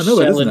Luger's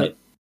selling it.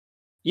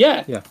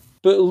 Yeah.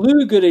 But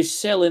Luger is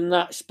selling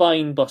that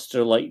spine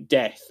buster like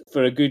death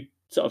for a good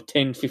sort of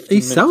 10, 15 minutes.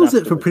 He sells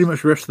it for pretty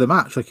much the rest of the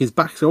match. Like, his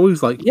back's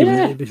always like giving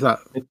it that.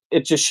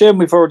 It's a shame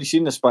we've already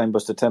seen the spine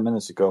buster 10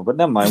 minutes ago, but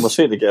never mind, we'll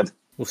see it again.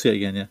 We'll see it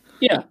again, yeah.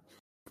 Yeah.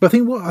 But I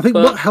think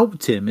what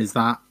helped him is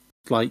that,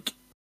 like,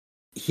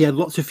 he had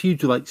lots of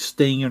feuds with, like,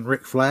 Sting and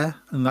Ric Flair,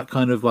 and that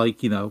kind of,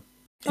 like, you know,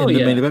 in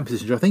the main event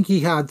position. I think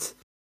he had...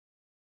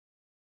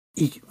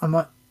 I'm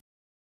like...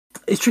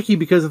 It's tricky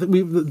because I think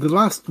the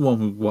last one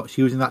we watched,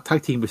 he was in that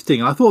tag team with Sting,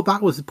 and I thought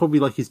that was probably,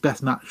 like, his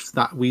best match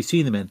that we've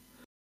seen him in.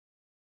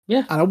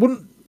 Yeah. And I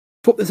wouldn't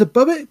put this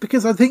above it,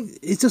 because I think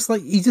it's just,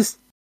 like,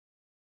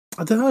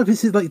 I don't know if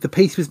it's, like, the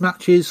pace of his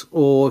matches,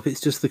 or if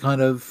it's just the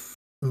kind of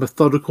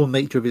methodical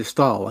nature of his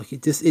style. Like,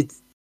 it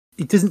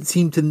doesn't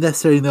seem to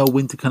necessarily know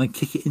when to kind of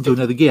kick it into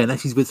another gear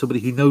unless he's with somebody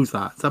who knows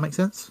that. Does that make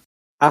sense?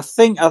 I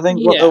think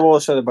what they've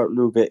always said about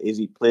Luger is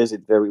he plays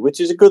it which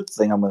is a good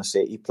thing, I'm going to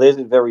say. He plays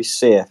it very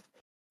safe.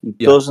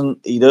 He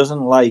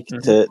doesn't like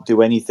to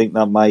do anything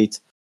that might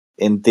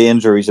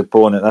endanger his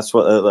opponent. That's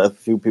what a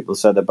few people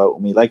said about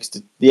him. He likes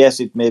to, yes,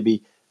 it may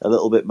be a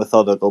little bit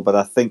methodical, but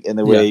I think in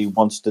a way he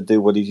wants to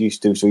do what he's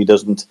used to so he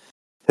doesn't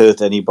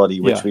hurt anybody,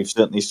 which we've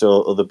certainly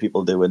saw other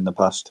people do in the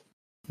past.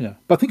 Yeah,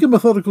 but I think a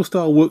methodical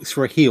style works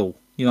for a heel.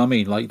 You know what I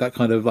mean? Like that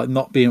kind of like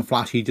not being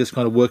flashy, just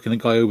kind of working a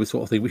guy over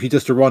sort of thing, which he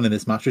does to run in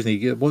this match, isn't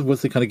he?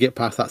 Once they kind of get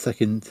past the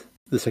second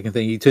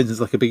thing, he turns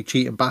into like a big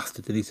cheating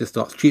bastard and he just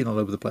starts cheating all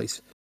over the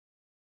place.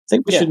 I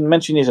think we should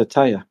mention his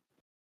attire.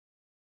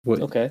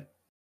 What? Okay.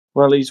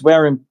 Well, isn't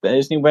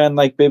he wearing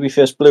like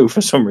babyface blue for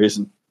some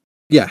reason?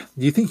 Yeah.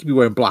 Do you think he'd be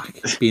wearing black,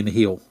 being a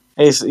heel?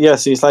 He's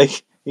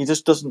like, he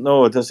just doesn't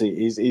know, does he?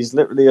 He's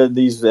literally in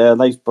these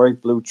nice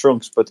bright blue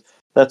trunks, but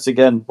that's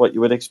again what you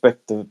would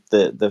expect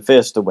the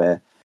face to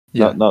wear.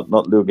 Yeah. Not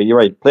Luger. You're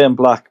right. Plain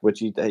black,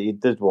 which he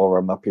did wear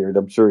around that period.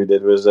 I'm sure he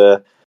did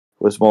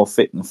was more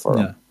fitting for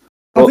him.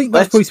 I think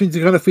that's probably something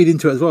to kind of feed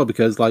into it as well,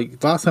 because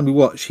like last time we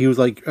watched, he was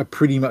like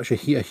pretty much a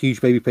huge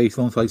babyface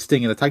alongside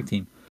Sting in a tag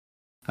team,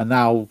 and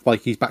now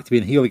like he's back to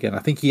being heel again. I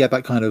think he had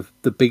that kind of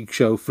the Big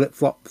Show flip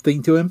flop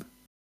thing to him,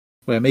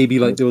 where maybe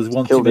like there was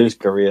one killed his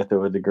career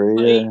to a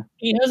degree. Yeah,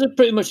 he has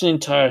pretty much an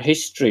entire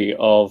history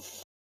of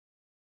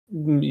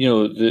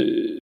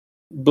the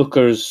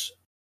bookers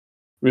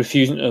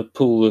refusing to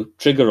pull the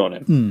trigger on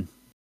him.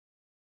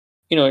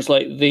 It's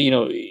like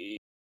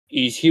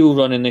his heel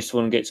run in this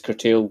one gets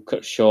curtailed,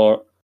 cut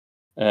short.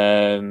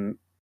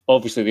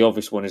 Obviously, the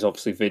obvious one is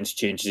Vince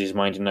changes his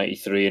mind in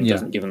 '93 and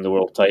doesn't give him the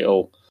world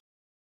title.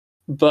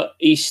 But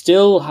he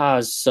still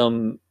has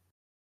some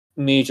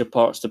major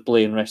parts to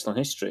play in wrestling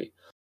history.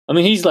 I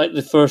mean, he's like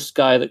the first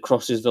guy that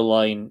crosses the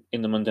line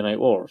in the Monday Night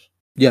Wars.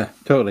 Yeah,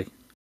 totally.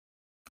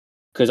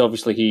 Because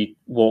obviously he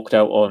walked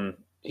out on...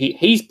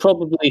 He's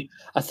probably...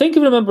 I think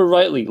if I remember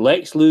rightly,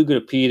 Lex Luger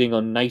appearing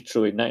on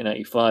Nitro in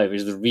 1995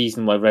 is the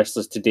reason why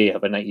wrestlers today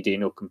have a 90-day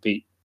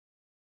no-compete.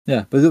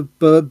 Yeah, but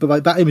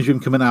like that image of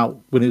him coming out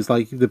when it was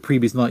like the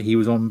previous night he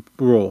was on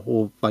Raw,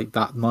 or like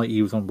that night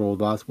he was on Raw,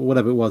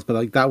 whatever it was, but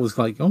like that was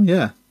like, oh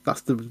yeah,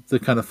 that's the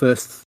kind of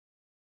first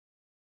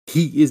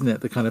heat, isn't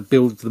it? That kind of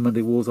builds the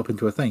Monday Wars up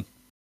into a thing.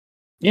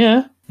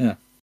 Yeah. Yeah.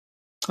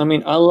 I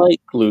mean, I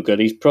like Luger.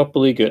 He's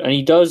properly good. And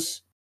he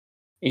does...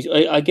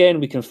 Again,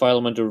 we can file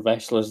him under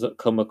wrestlers that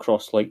come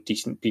across like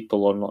decent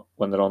people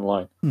when they're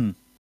online. And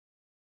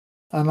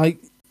like,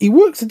 he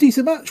works a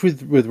decent match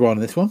with Ron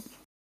in this one.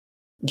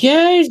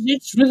 Yeah,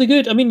 it's really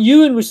good. I mean,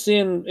 Ewan was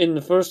saying in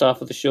the first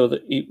half of the show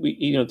that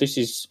this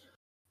is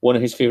one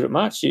of his favourite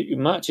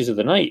matches of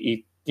the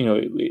night.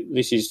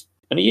 This is,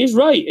 and he is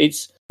right.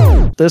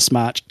 This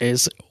match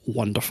is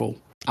wonderful.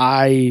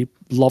 I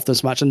love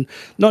this match, and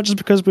not just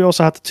because we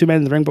also had the two men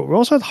in the ring, but we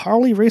also had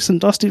Harley Race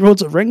and Dusty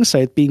Rhodes at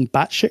ringside being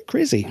batshit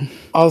crazy.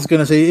 I was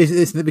going to say,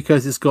 isn't it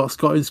because it's got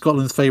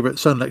Scotland's favourite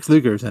son, Lex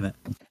Luger, is in it?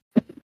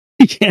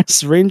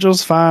 Yes,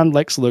 Rangers fan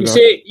Lex Luger.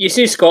 You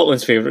say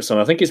Scotland's favourite son.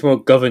 I think it's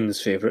more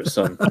Govin's favourite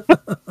son.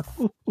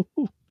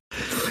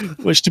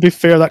 Which, to be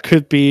fair, that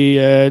could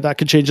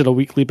change on a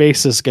weekly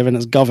basis, given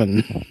it's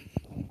Govan.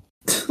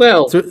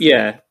 Well,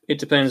 yeah, it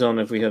depends on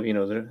if we have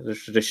the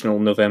traditional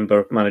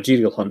November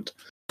managerial hunt.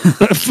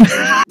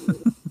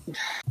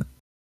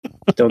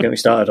 Don't get me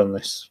started on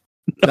this.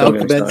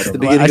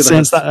 I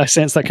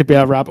sense that could be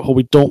a rabbit hole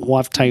we don't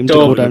have time to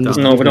go down.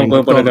 No, we don't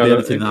go down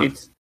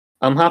that.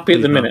 I'm happy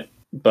at the minute,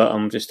 but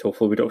I'm just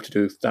hopeful we don't have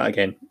to do that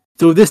again.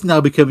 So will this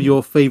now become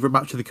your favourite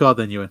match of the card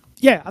then, Ewan?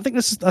 Yeah, I think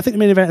the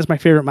main event is my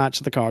favourite match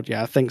of the card.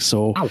 Yeah, I think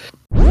so. Ow.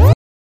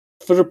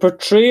 For a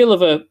portrayal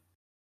of a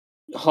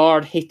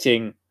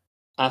hard-hitting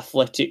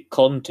athletic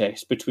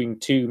contest between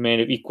two men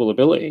of equal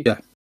ability,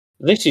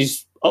 this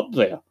is up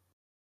there.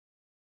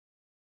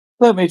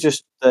 Let me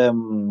just have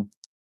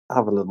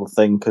a little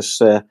thing,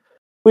 because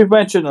we've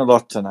mentioned a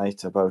lot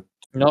tonight about...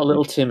 Not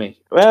little Timmy.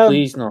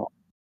 Please not.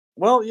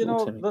 Well,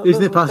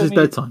 isn't it past his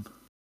bedtime?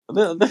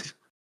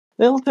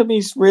 Little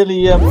Timmy's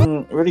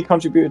really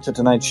contributed to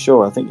tonight's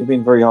show. I think you've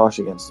been very harsh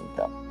against him,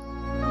 Cam.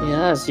 He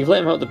has. You've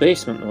let him out the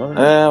basement, though,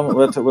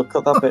 haven't you? We'll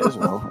cut that bit as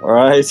well. All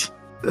right.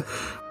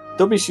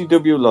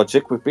 WCW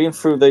logic. We've been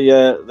through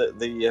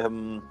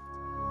the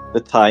the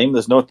time.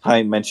 There's no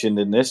time mentioned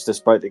in this,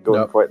 despite it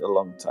going quite a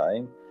long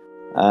time.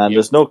 And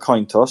there's no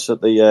coin toss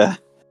at the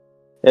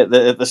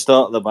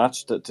start of the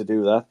match to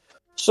do that.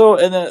 So,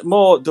 in a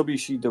more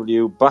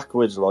WCW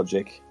backwards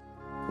logic,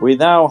 we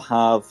now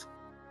have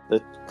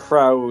the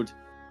crowd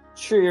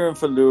cheering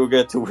for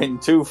Luger to win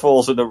 2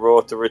 falls in a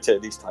row to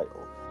retain his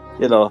title.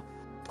 You know,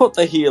 put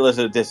the heel at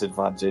a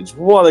disadvantage.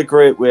 What a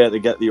great way to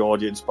get the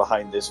audience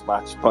behind this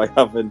match by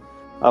having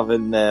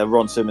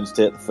Ron Simmons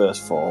take the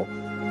first fall.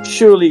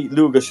 Surely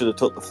Luger should have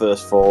took the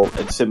first fall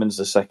and Simmons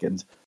the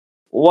second.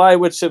 Why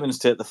would Simmons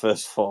take the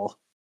first fall?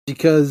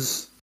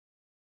 Because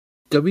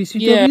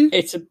WCW? Yeah,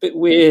 it's a bit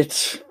weird.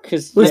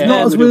 Because it's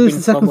not as weird as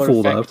the second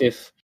fall, though.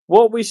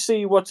 What we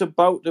see, what's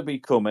about to be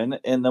coming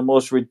in the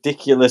most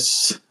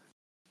ridiculous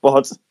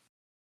spot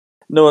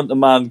known to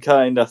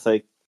mankind, I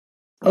think.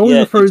 I was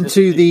referring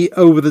to the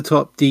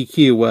over-the-top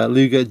DQ where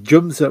Luger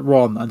jumps at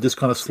Ron and just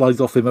kind of slides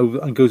off him over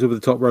and goes over the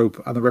top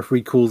rope, and the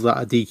referee calls that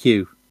a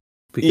DQ.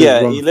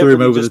 Because Ron threw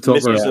him over the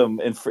top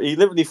rope. He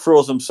literally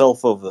throws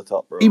himself over the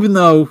top rope. Even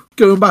though,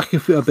 going back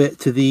a bit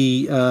to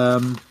the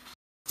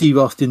Steve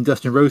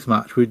Austin-Dustin Rhodes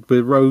match, with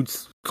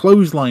Rhodes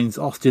clotheslines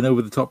Austin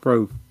over the top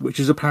rope, which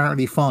is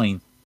apparently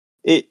fine.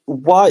 I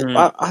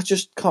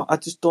just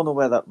don't know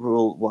where that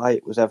rule, why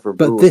it was ever.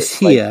 But this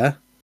here,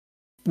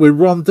 with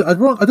Ron, I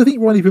don't think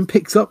Ron even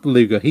picks up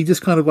Luger. He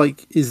just kind of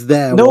is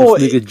there while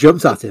Luger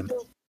jumps at him.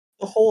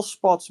 The whole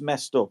spot's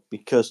messed up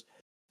because,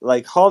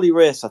 Harley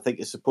Race, I think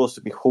is supposed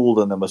to be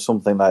holding him or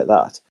something like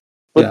that.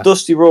 But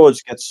Dusty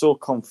Rhodes gets so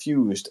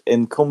confused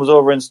and comes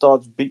over and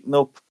starts beating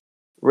up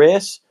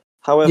Race.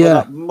 However,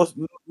 that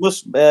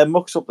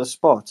mucks up the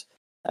spot.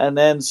 And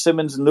then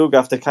Simmons and Luger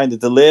have to kind of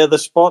delay the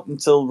spot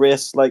until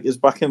Race is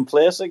back in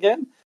place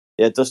again.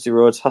 Yeah, Dusty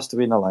Rhodes has to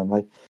be in the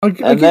limelight. I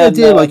get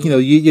the idea,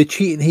 your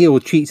cheating heel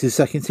cheats his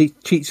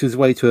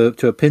way to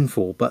a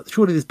pinfall, but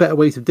surely there's better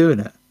ways of doing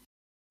it.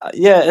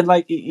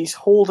 And he's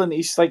holding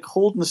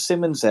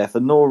Simmons there for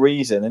no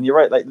reason. And you're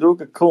right,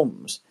 Luger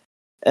comes,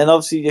 and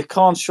obviously you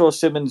can't show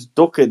Simmons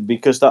ducking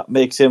because that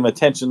makes him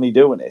intentionally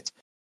doing it.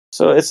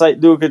 So it's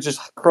Luger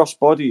just cross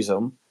bodies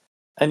him.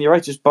 And you're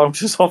right, just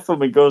bounces off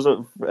him and goes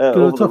over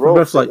the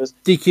ropes.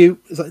 DQ.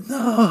 It's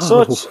no.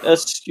 Such a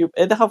stupid.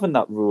 And having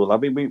that rule, I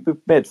mean, we've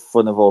made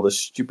fun of all the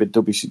stupid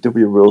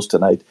WCW rules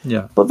tonight.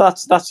 Yeah. But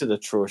that's an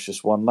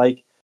atrocious one.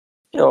 Did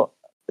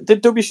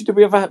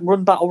WCW ever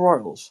run battle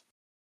royals?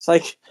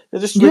 It's they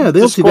just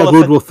they also did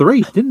World War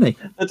III, didn't they?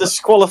 The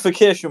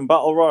disqualification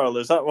battle royal,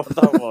 is that what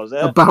that was?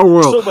 Yeah? A battle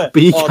royal,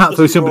 but you can't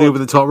throw somebody over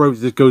the top rope;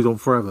 it just goes on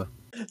forever.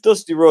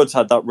 Dusty Rhodes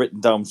had that written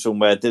down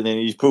somewhere, didn't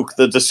he? He's booked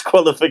the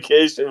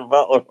disqualification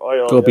battle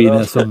royal. Got to be in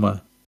there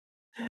somewhere.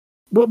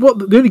 What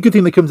the only good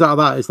thing that comes out of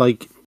that is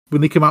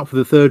when they come out for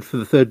the third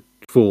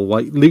fall,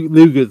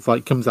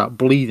 Luger comes out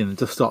bleeding and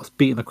just starts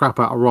beating the crap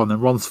out of Ron,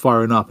 and Ron's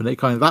firing up, and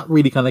that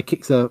really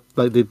kicks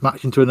the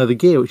match into another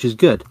gear, which is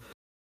good.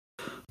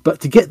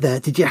 But to get there,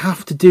 did you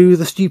have to do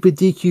the stupid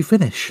DQ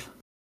finish?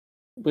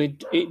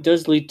 It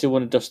does lead to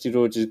one of Dusty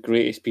Rhodes'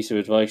 greatest piece of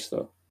advice,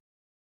 though.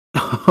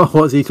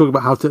 What's he talking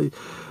about? How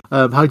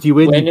do you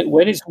win?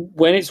 When it's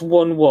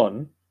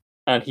 1-1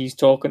 and he's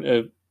talking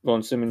to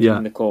Ron Simmons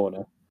in the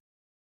corner,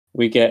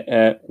 we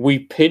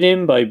pin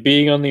him by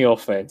being on the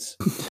offense.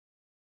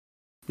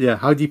 Yeah,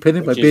 how do you pin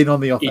him? By being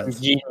on the offense.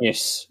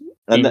 Ingenious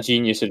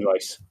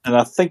advice. And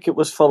I think it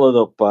was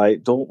followed up by,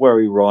 "Don't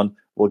worry, Ron,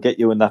 we'll get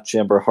you in that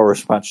Chamber of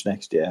Horrors match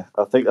next year."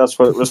 I think that's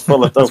what it was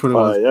followed up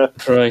by. Yeah,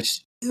 right.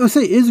 I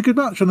say it is a good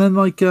match, and then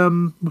I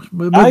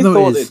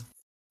thought it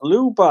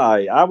flew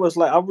by. I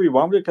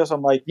rewound it because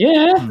I'm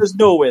there's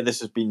no way this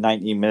has been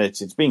 19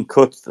 minutes. It's been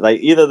cut.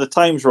 Either the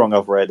time's wrong,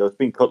 I've read, or it's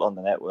been cut on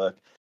the network.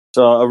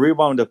 So I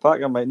rewound it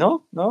back. I'm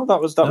no,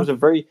 that was a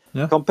very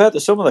compared to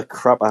some of the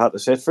crap I had to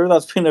sit through.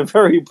 That's been a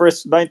very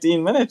brisk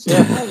 19 minutes.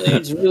 Yeah,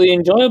 it's really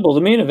enjoyable.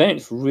 The main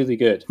event's really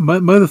good. My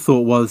other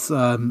thought was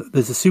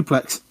there's a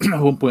suplex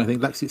at one point. I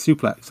think Lex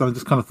suplex. So I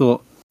just kind of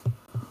thought,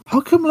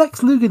 how come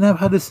Lex Luger never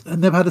had a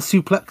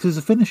suplex as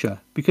a finisher?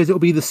 Because it'll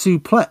be the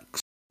suplex.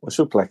 Well,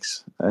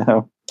 suplex.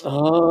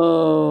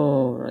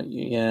 Oh, right.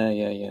 Yeah.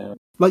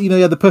 You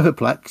had the perfect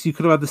plex. You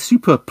could have had the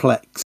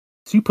superplex.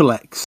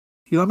 Superlex.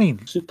 You know what I mean?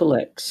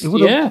 Superlex. It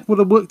would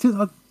have worked.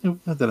 I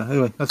don't know.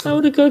 Anyway, that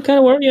would have kind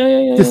of worked.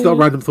 Yeah. Just a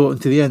random thought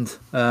into the end.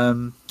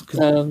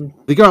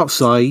 They go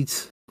outside.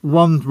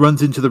 Ron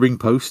runs into the ring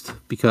post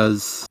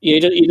because he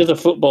does a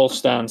football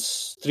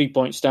stance,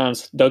 3-point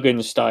stance,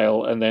 Duggan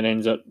style, and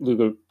then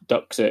Luger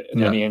ducks it, and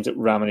then he ends up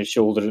ramming his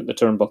shoulder at the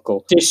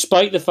turnbuckle.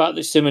 Despite the fact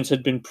that Simmons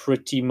had been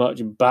pretty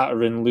much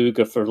battering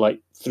Luger for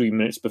 3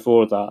 minutes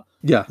before that,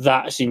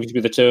 that seems to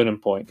be the turning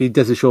point. He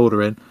does his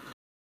shoulder in,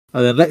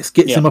 and then Lex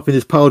gets him up in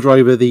his pile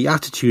driver, the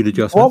attitude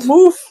adjustment. What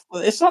move?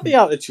 It's not the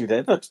attitude.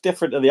 It looks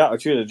different to the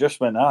attitude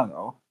adjustment. I don't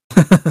know.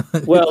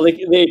 Well,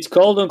 it's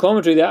called on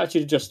commentary the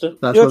attitude adjuster.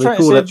 You're trying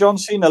to say John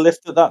Cena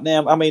lifted that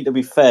name. I mean, to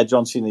be fair,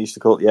 John Cena used to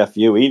call it the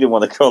FU. He didn't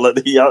want to call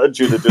it the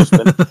attitude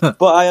adjustment.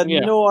 But I had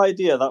no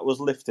idea that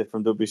was lifted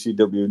from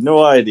WCW.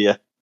 No idea.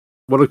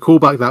 What a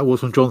callback that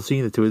was from John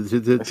Cena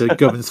to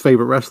Govin's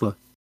favourite wrestler.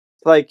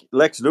 Like,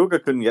 Lex Luger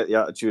couldn't get the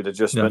attitude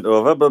adjustment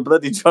over, but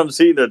bloody John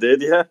Cena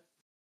did, yeah.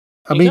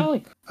 I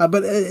mean,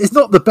 but it's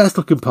not the best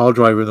looking pile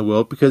driver in the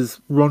world because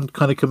Ron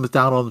kind of comes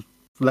down on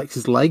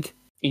Lex's leg.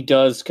 He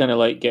does kind of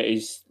like get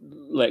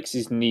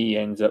Lex's knee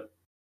ends up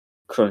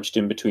crunched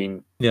in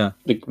between the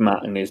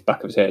mat and his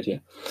back of his head, yeah.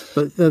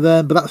 But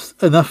that's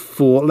enough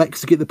for Lex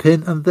to get the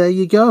pin, and there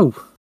you go.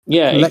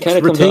 Yeah, Lex it kind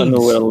of comes out of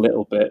nowhere a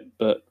little bit,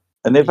 but...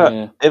 And if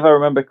I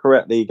remember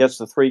correctly, he gets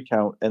the 3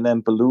 count, and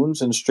then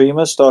balloons and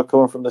streamers start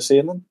coming from the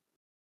ceiling.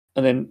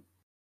 And then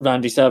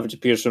Randy Savage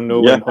appears from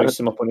nowhere and hoists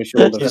him up on his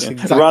shoulders.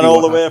 Exactly ran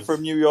all the way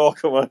from New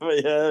York or whatever.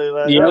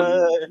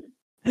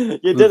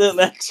 You did it,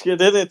 Lex. You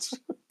did it.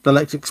 The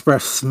Lex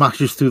Express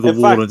smashes through the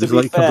wall and just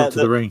comes up to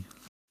the ring.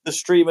 The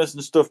streamers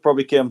and stuff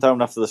probably came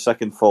down after the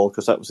second fall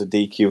because that was a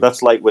DQ.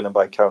 That's like winning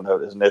by count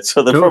out, isn't it?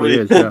 So they probably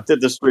did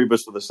the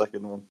streamers for the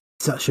second one.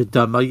 It's actually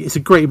dumb. Like, it's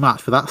a great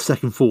match, but that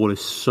second fall is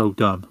so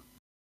dumb.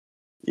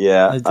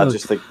 Yeah, I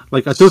just think I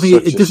don't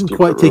think it doesn't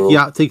quite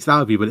takes it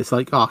out of you, but it's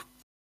like,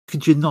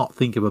 could you not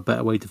think of a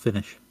better way to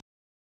finish?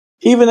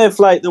 Even if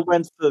they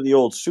went for the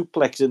old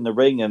suplex in the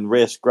ring and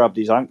Race grabbed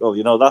his ankle,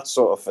 that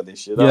sort of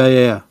finish.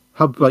 Yeah.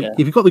 If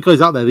you've got the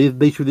guys out there,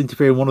 they should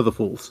interfere in one of the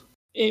falls.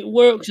 It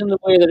works in the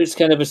way that it's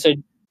kind of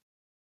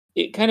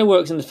it kind of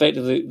works in the fact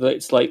that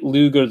it's like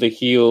Luger the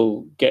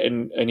heel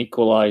getting an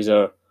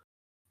equalizer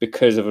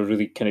because of a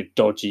really kind of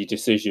dodgy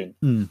decision,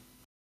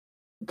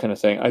 kind of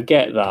thing. I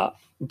get that,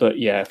 but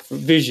yeah,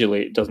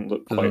 visually it doesn't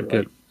look quite right.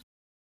 Good.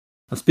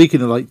 And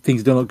speaking of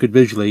things that don't look good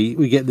visually,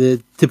 we get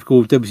the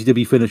typical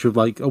WCW finish of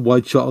a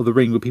wide shot of the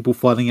ring with people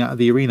filing out of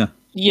the arena.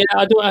 Yeah,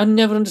 I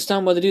never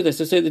understand why they do this.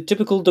 I say the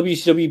typical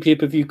WCW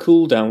pay-per-view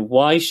cooldown.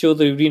 Why show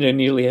the arena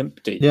nearly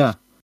empty? Yeah.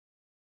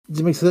 It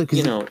makes sense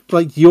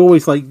because you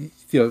always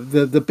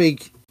the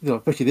big,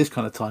 especially this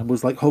kind of time,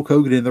 was Hulk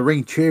Hogan in the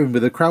ring cheering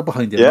with a crowd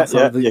behind him. Yeah,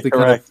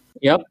 correct.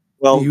 Yep.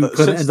 Well,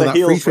 since the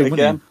heels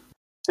again,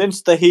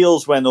 since the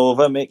heels went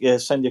over,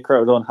 send your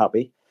crowd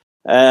unhappy.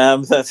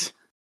 That's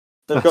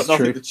they've got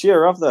nothing to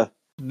cheer, have they?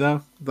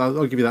 No,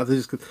 I'll give you that.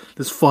 They're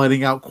just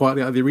filing out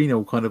quietly out of the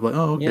arena, kind of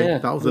okay,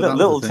 that was it.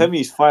 Little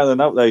Timmy's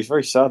filing out there. He's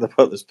very sad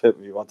about this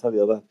pay-per-view, I'll tell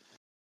you that.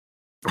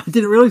 I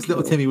didn't realise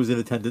Little Timmy was in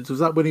attendance. Was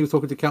that when he was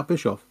talking to Count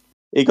Bischoff?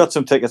 He got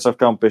some tickets off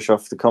Count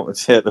Bischoff to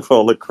compensate for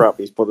all the crap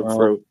he's put him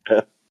through.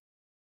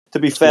 To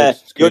be fair,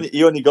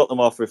 he only got them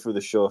halfway through the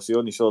show, so he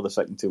only saw the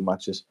second 2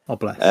 matches. Oh,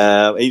 bless.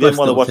 He didn't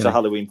want to watch the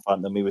Halloween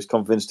Phantom. He was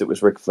convinced it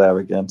was Ric Flair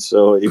again.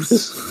 So he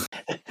was,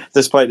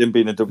 despite him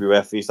being a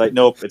WF, he's like,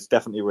 nope, it's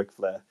definitely Ric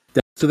Flair.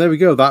 So there we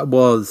go. That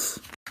was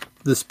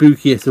the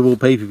spookiest of all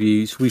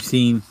pay-per-views. We've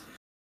seen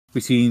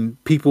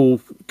people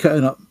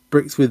cutting up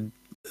bricks with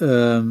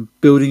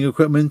building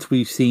equipment.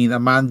 We've seen a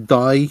man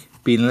die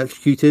being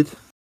electrocuted.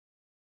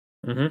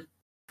 Mm-hmm.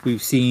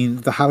 We've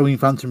seen the Halloween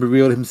Phantom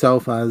reveal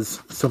himself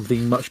as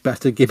something much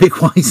better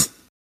gimmick-wise.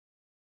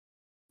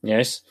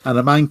 Yes. And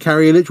a man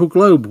carry a literal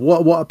globe.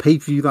 What a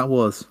pay-per-view that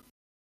was.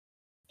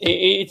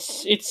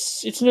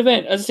 It's an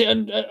event. As I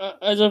say,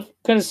 as I've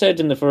kind of said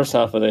in the first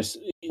half of this,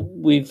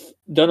 we've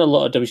done a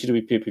lot of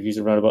WCW pay-per-views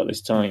around about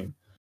this time.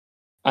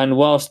 And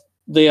whilst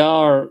they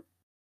have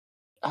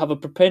a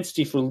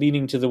propensity for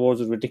leaning towards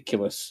the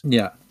ridiculous.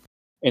 Yeah.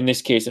 In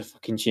this case, a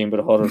fucking Chamber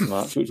of Horrors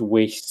match, which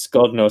wastes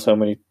God knows how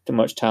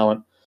much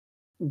talent.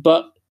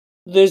 But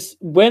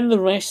when the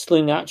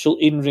wrestling actual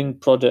in-ring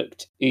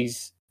product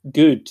is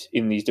good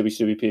in these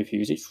WCW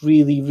pay-per-views, it's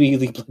really,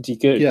 really bloody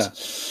good. Yeah.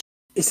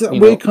 It's that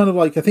weird kind of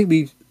I think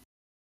you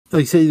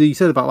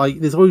said about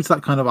there's always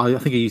that kind of, I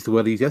think I used the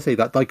word yesterday,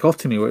 that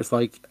dichotomy where it's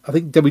I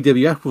think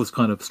WWF was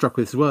kind of struck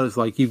with this as well.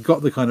 It's you've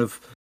got the kind of,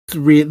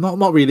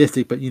 not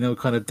realistic, but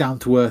kind of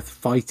down-to-earth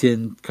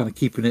fighting, kind of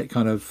keeping it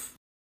kind of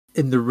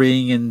in the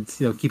ring and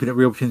keeping it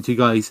real between the two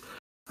guys,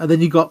 and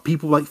then you got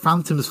people like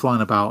phantoms flying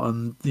about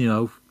and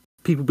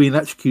people being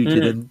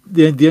electrocuted and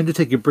the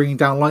Undertaker bringing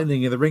down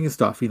lightning in the ring and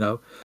stuff, and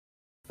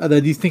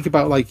then you think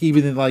about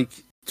even in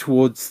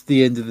towards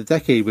the end of the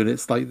decade when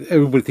it's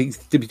everybody thinks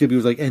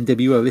WWE was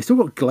NWO. They still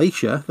got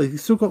Glacier, they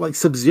still got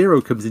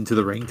Sub-Zero comes into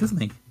the ring, doesn't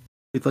he,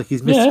 with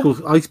his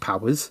mystical ice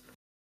powers.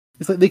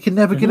 It's they can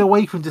never get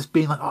away from just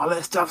being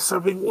let's have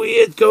something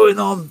weird going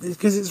on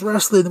because it's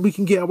wrestling and we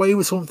can get away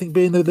with something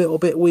being a little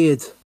bit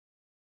weird.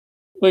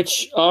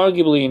 Which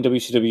arguably in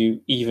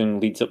WCW even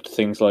leads up to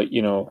things like,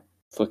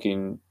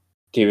 fucking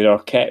David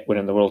Arquette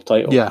winning the world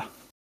title. Yeah.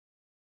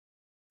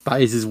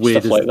 That is as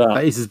weird as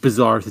that is as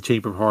bizarre as the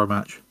Chamber of Horror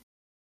match.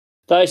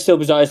 That is still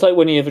bizarre. It's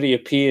whenever he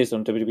appears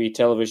on WWE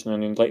television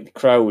and in the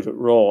crowd at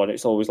Raw, and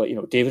it's always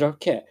David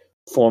Arquette,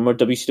 former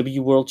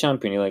WCW world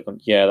champion. You're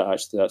yeah,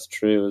 that's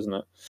true, isn't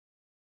it?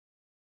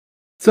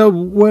 So,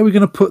 where are we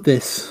going to put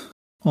this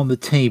on the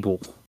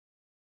table?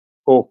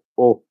 Oh,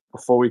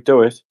 before we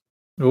do it,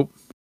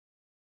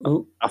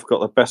 Oh, I've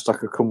got the best I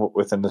could come up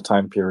with in the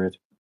time period.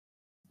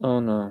 Oh,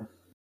 no.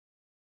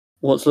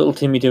 What's little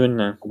Timmy doing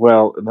now?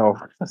 Well, no,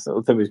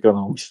 little Timmy's gone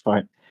home. He's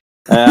fine.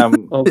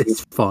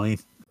 It's fine.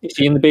 Is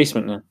he in the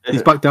basement now?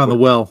 He's back down the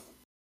well.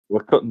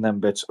 We're cutting them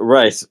bits.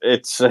 Right,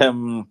 it's,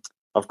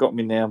 I've got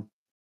my name.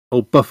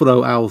 Oh,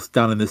 Buffalo Al's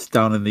down in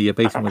the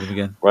basement with him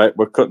again. Right,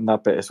 we're cutting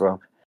that bit as well.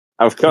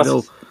 I've got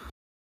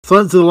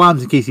Silence of the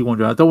Lambs, in case you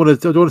wonder. I don't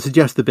want to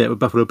suggest the bit with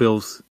Buffalo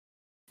Bill's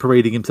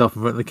parading himself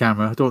in front of the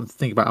camera. I don't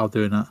think about Al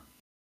doing that.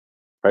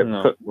 Right,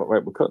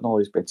 we're cutting all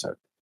these bits out.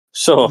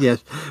 So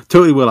yes,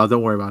 totally will.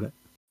 Don't worry about it.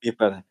 You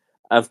better.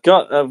 I've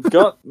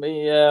got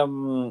me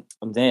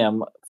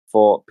name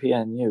for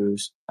PN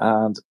News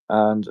and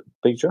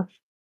Big Josh.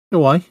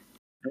 Why?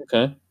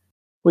 Okay.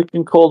 We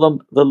can call them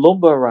the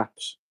Lumber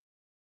Raps.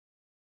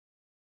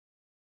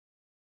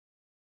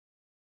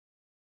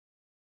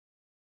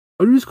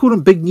 Or you just call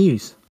them Big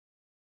News?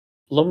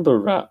 Lumber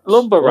Raps.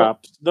 Lumber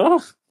Raps.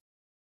 No.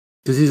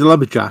 Because he's a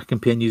lumberjack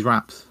and PN News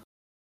raps.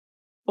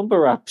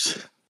 Lumber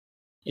Raps.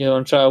 Yeah,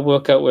 I'm trying to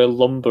work out where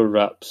Lumber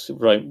Raps.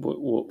 Right.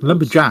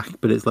 Lumberjack,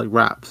 but it's like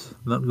raps.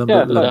 Lumber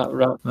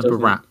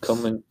raps.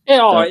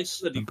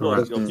 It's bloody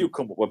good. You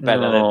come up with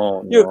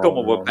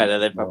better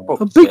than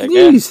for Big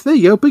News. There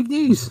you go. Big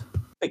News.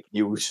 Big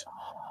News.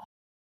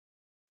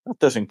 That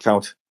doesn't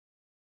count.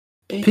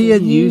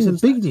 PN News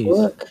and Big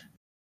News.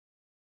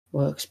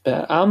 Works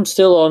better. I'm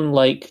still on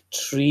like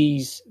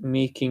trees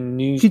making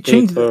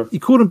newspaper. You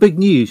call them Big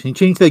News, and you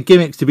change their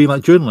gimmicks to be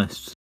like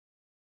journalists.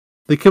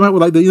 They come out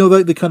with like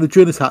the kind of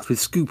journalist hats with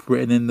 "scoop"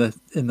 written in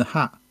the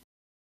hat.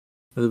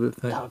 That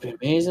would be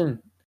amazing.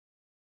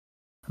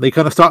 They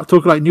kind of start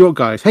talking like New York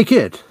guys. Hey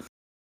kid.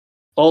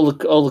 All the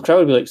crowd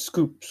would be like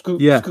scoop, scoop,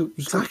 yeah, scoop.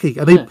 Exactly.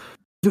 And they,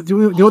 do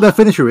you know what their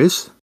finisher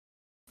is?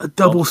 A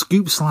double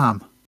scoop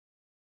slam.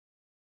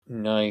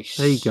 Nice.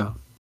 There you go.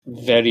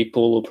 Very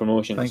Polo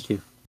Promotions. Thank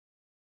you.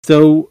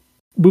 So,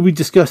 when we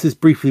discussed this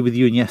briefly with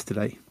Ewan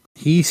yesterday,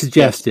 he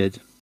suggested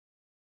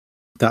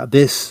that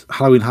this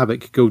Halloween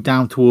Havoc could go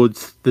down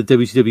towards the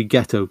WCW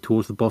ghetto,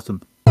 towards the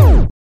bottom.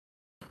 I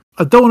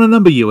don't want a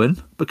number, Ewan,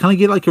 but can I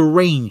get like a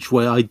range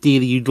where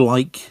ideally you'd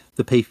like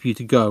the pay-per-view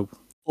to go?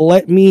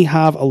 Let me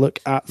have a look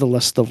at the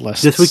list of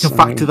lists. Just so we can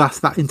factor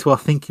that into our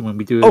thinking when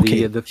we do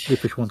the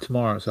official one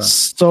tomorrow.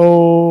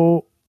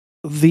 So,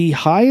 the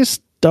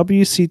highest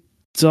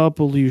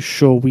WCW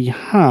show we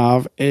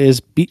have is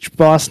Beach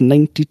Blast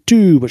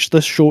 92, which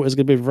this show is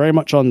going to be very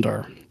much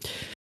under.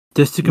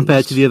 Just to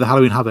compare to the other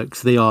Halloween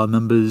Havocs, they are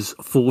numbers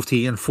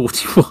 40 and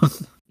 41.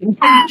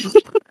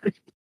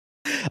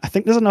 I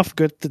think there's enough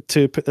good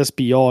to put this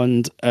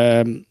beyond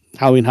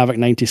Halloween Havoc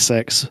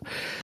 96.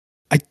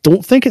 I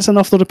don't think it's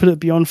enough though to put it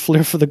beyond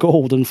Flair for the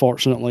Gold,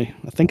 unfortunately.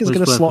 I think it's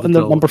going to slot in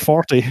the number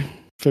 40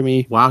 for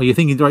me. Wow, you're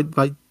thinking right?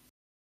 Like, I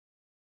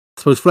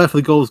suppose Flair for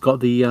the Gold's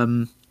got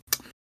the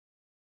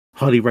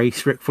Harley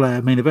Race Ric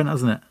Flair main event,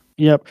 hasn't it?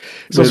 Yep.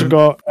 It's also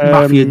got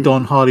Mafia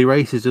Don Harley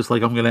Race is just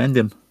like, I'm going to end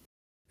him.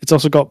 It's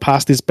also got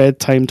Past His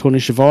Bedtime, Tony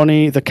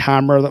Schiavone, the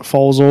camera that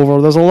falls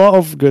over. There's a lot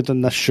of good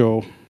in this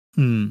show.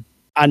 And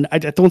I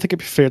don't think it'd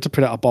be fair to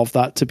put it above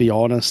that, to be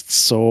honest.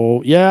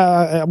 So,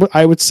 yeah,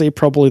 I would say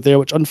probably there,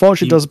 which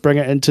unfortunately does bring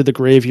it into the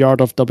graveyard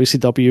of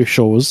WCW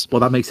shows. Well,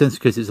 that makes sense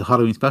because it's a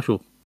Halloween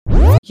special.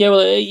 Yeah, well,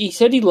 he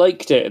said he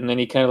liked it, and then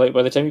he kind of like,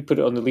 by the time he put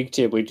it on the league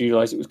table, he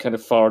realised it was kind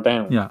of far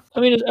down. Yeah.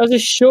 I mean, as a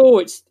show,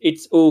 it's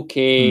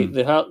okay.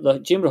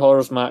 The Chamber of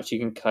Horrors match, you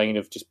can kind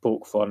of just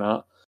poke fun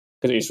at,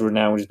 because it's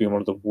renowned as being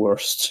one of the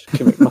worst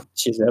gimmick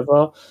matches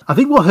ever. I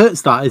think what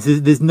hurts that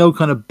is there's no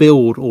kind of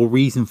build or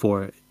reason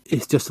for it.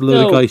 It's just a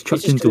load of guys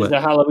chucked into it. It's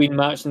a Halloween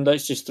match, and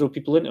let's just throw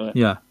people into it.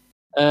 Yeah.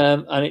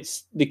 And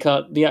it's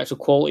the actual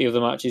quality of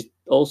the match is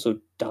also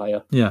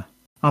dire. Yeah.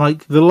 And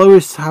like the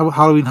lowest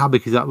Halloween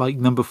Havoc is at like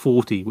number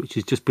 40, which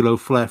is just below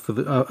Flair for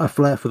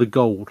the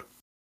Gold.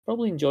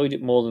 Probably enjoyed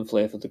it more than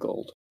Flair for the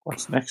Gold.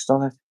 What's next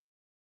on it?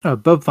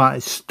 Above that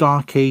is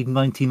Starrcade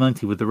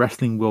 1990 with the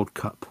Wrestling World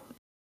Cup.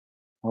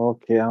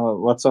 Okay,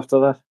 what's after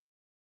that?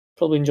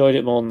 Probably enjoyed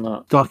it more than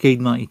that. Starrcade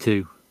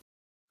 92.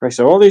 Right,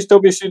 so all these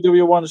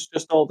WCW ones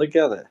just all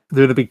together?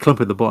 They're in a big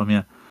clump at the bottom,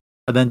 yeah.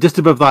 And then just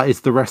above that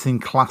is the Wrestling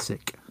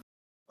Classic.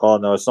 Oh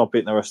no, it's not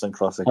beating the Wrestling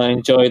Classic. I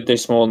enjoyed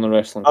this more than the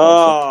Wrestling Classic.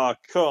 Oh,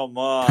 come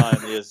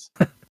on, yes.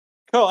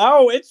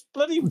 It's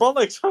bloody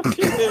bollocks.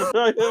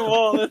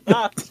 More than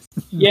that.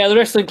 Yeah, the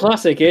Wrestling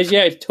Classic is,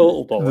 it's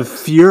total bollocks. The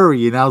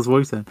fury in Al's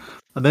voice then.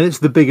 And then it's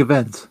the big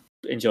event.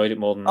 Enjoyed it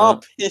more than that.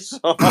 Oh, piss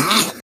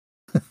off.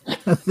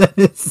 And then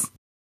it's...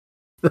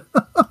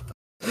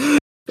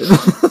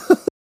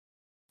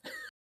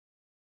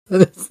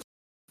 and it's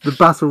the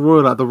Battle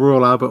Royal at the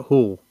Royal Albert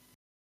Hall.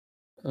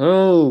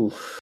 Oh.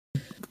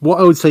 What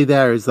I would say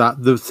there is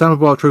that the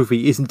Samoa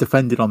Trophy isn't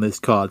defended on this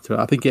card, so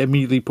I think it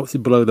immediately puts it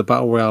below the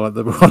Battle Royale at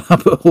the Royal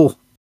Albert Hall.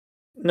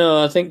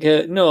 No, I think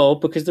no,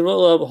 because the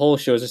Royal Albert Hall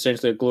show is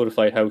essentially a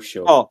glorified house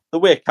show. Oh, the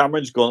way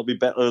Cameron's going to be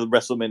better than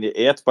WrestleMania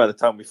 8 by the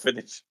time we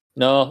finish.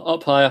 No,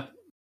 up higher.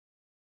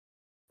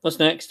 What's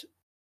next?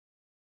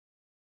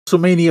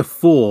 WrestleMania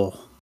 4.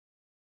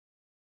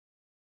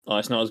 Oh,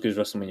 it's not as good as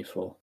WrestleMania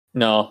 4.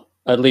 No,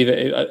 I'd leave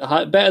it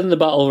better than the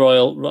Battle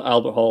Royal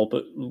Albert Hall,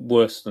 but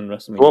worse than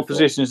WrestleMania. What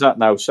position is that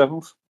now?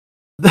 7th?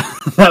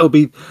 that'll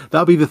be the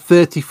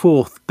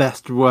 34th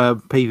best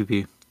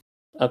pay-per-view.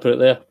 I'll put it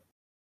there.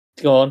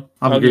 Go on.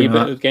 I'm argue agreeing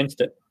with that.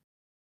 against it.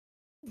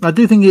 I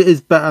do think it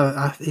is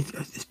better.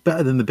 It's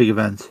better than the big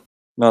event.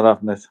 Not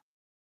having it.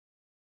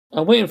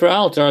 I'm waiting for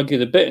Al to argue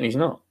the bit, and he's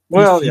not.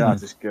 Well, yeah, I'll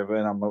just give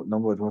in. I'm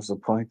outnumbered. What's the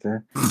point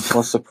there?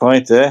 What's the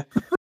point there?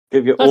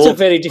 Give you That's a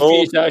very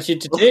defeatist attitude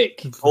to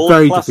take. Old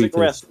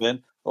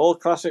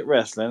classic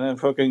wrestling, and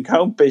fucking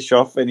Count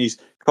Bischoff in his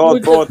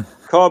cardboard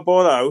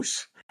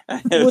house.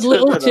 Would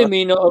little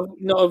Timmy not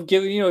have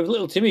given? If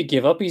little Timmy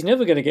give up, he's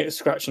never going to get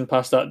scratching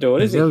past that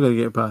door, is he? He's never going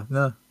to get past.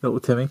 No, little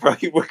Timmy.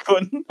 Right, we're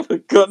cutting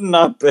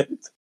that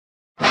bit.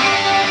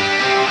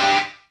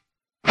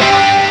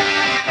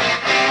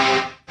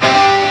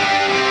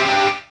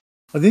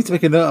 I need to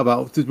make a note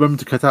about remember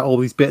to cut out all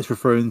these bits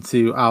referring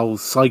to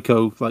Al's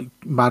psycho,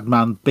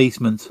 madman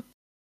basement.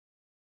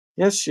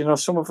 Yes,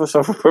 some of us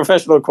have a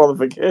professional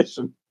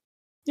qualification.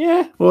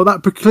 Yeah. Well,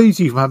 that precludes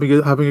you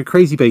from having a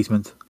crazy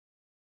basement.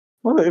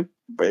 Well,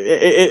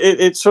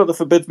 it sort of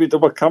forbids me to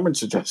what Cameron's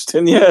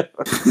suggesting, yeah.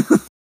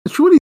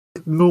 Surely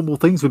normal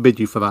things forbid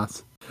you for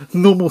that.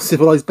 Normal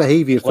civilized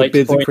behaviour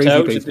forbids a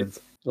crazy basement.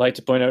 I'd like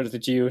to point out to the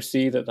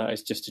GOC that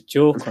is just a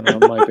joke on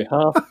my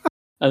behalf.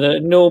 And that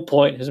at no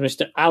point has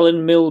Mr.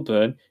 Alan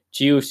Milburn,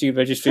 GOC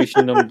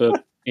registration number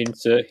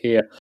insert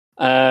here,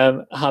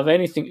 have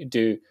anything to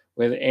do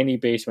with any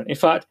basement. In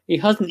fact, he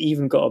hasn't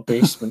even got a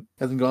basement.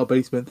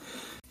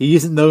 He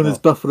isn't known as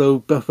Buffalo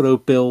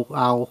Bill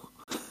Al.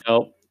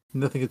 No.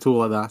 Nothing at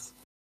all like that.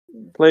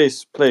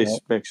 Please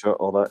make sure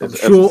all that is...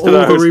 I'm sure all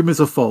the rumours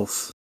are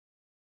false.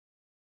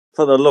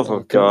 For the love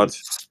of God.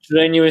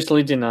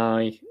 Strenuously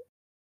deny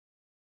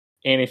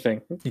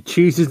anything. He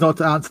chooses not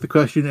to answer the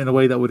question in a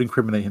way that would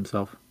incriminate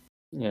himself.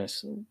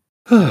 Yes.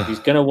 If he's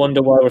going to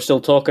wonder why we're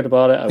still talking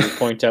about it, I would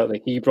point out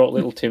that he brought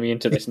little Timmy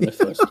into this in the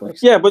first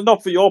place. Yeah, but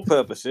not for your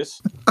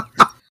purposes.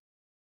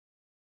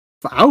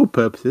 For our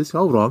purposes?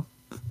 Hold on.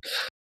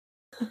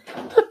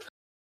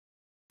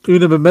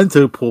 Una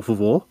memento, por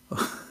favor.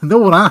 No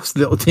one asked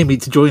little Timmy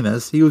to join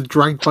us. He was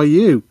dragged by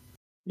you.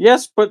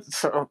 Yes, but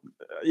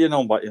you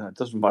know what? It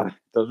doesn't matter.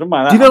 Doesn't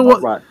matter. Do you know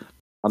what? Right.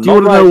 Do you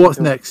want to know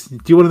what's next? Do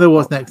you want to know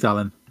what's next,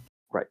 Alan?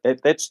 Right.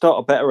 Let's start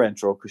a better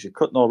intro because you're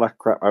cutting all that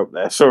crap out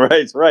there. So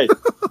right.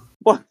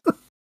 What?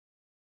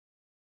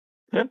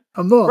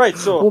 I'm not. Right.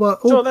 So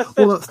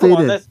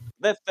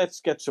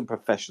let's get some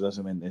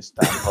professionalism in this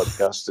damn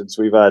podcast since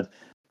we've had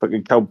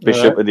fucking Count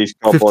Bishop and his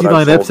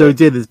 59 episodes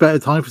in. It's better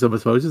time for some, I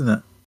suppose, isn't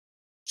it?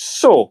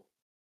 So,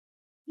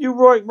 you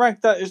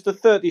rank that as the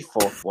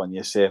 34th one,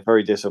 you say,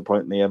 very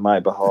disappointingly on my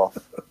behalf.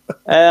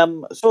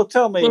 So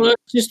tell me... Well,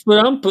 that's just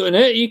where I'm putting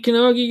it. You can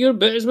argue your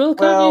bit as well,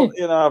 can't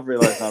you? I've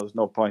realised now there's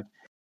no point.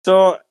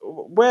 So,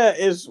 where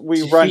is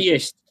we rank...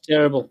 It's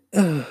terrible.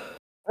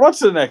 What's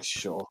the next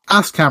show?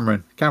 Ask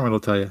Cameron. Cameron will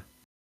tell you.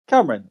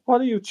 Cameron, what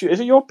do you choose? Is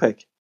it your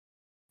pick?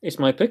 It's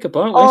my pick,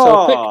 apparently. So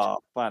I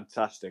picked.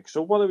 Fantastic.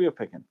 So what are we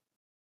picking?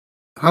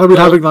 Halloween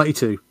Havoc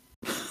 92.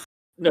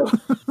 No.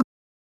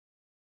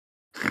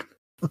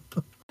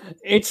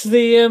 It's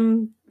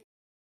the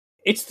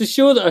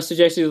show that I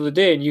suggested the other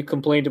day, and you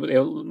complained about the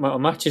amount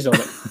of matches on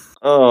it.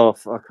 I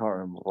can't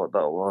remember what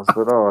that was,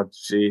 but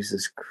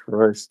Jesus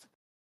Christ!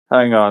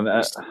 Hang on,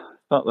 not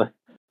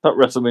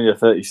WrestleMania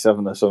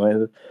 37 or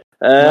something.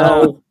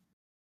 No.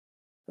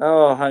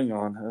 Oh, hang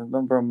on, a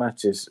number of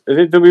matches. Is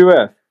it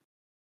WWF?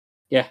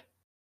 Yeah.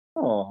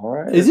 Oh,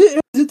 all right. Is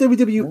it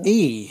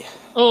WWE?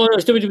 Oh, no,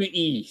 it's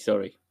WWE.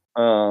 Sorry.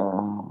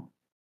 Oh.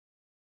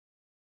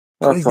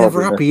 He's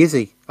never happy, is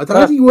he?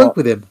 How do you work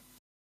with him?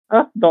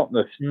 That's not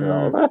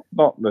nostalgic. That's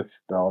not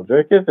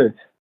nostalgic, is it?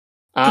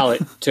 Al,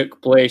 it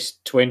took place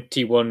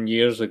 21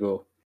 years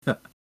ago.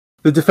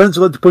 The defence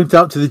would like to point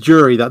out to the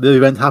jury that the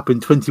event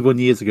happened 21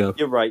 years ago.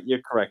 You're right.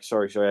 You're correct.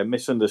 Sorry. I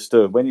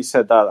misunderstood. When you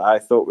said that, I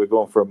thought we were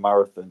going for a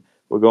marathon.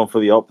 We're going for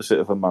the opposite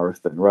of a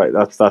marathon. Right.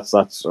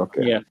 That's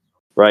okay. Yeah.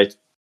 Right.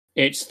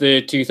 It's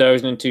the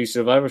 2002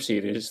 Survivor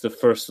Series. It's the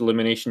first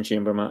Elimination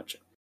Chamber match.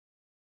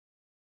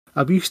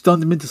 Have you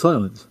stunned him into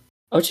silence?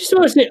 I was just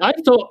about to say, I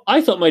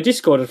thought my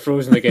Discord had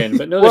frozen again,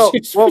 but no.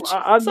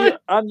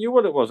 I knew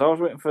what it was. I was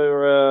waiting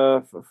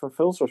for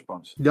Phil's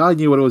response. Yeah, I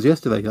knew what it was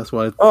yesterday. That's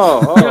why.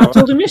 I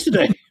told him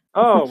yesterday.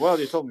 Oh well,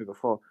 you told me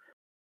before.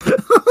 I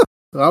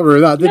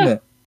remember that, didn't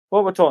it?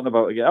 What we're talking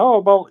about again?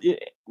 Oh well,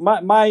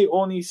 my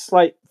only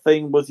slight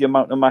thing was the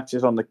amount of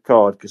matches on the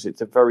card because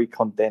it's a very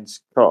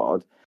condensed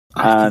card.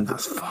 I think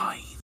that's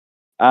fine.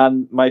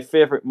 And my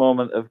favourite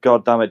moment of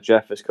God damn it,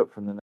 Jeff is cut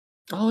from the net.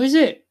 Oh, is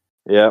it?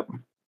 Yeah.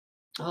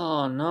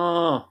 Oh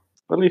no.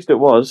 At least it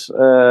was.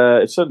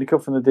 It's certainly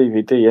cut from the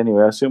DVD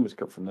anyway. I assume it's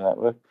cut from the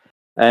network.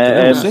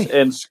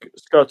 And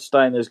Scott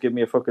Steiner's Give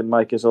Me a Fucking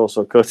Mic is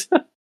also cut.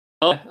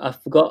 Oh, I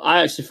forgot.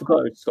 I actually forgot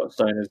it was Scott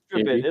Steiner's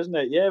bit, isn't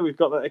it? Yeah, we've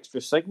got that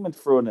extra segment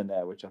thrown in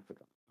there, which I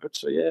forgot.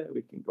 So yeah,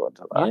 we can go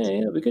into that. Yeah,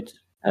 it'll be good.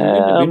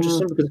 It'll be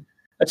interesting because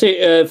I'd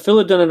say Phil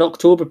had done an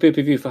October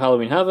pay-per-view for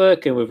Halloween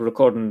Havoc, and we're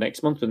recording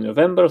next month in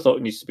November. I thought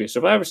it needs to be a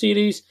Survivor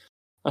Series.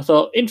 I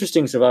thought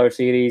interesting Survivor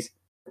Series.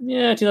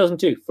 Yeah,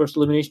 2002 first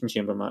Elimination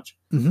Chamber match.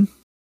 Mm-hmm.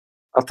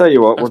 I'll tell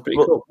you what,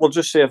 cool. we'll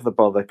just save the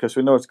bother because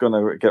we know it's going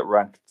to get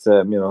ranked. It's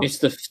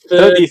the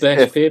third 35th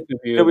best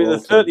pay-per-view. It'll be the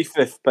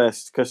 35th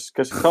best because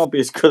it can't be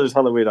as good as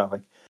Halloween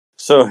Havoc.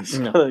 So,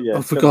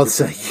 for God's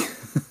sake.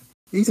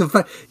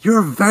 You're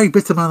a very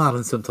bitter man,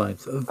 Alan.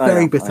 Sometimes a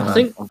very bitter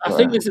man. I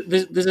think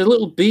there's a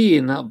little bee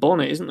in that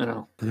bonnet, isn't there?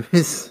 Now There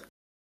is.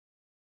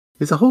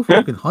 There's a whole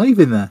fucking hive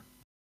in there.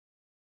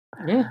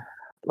 Yeah.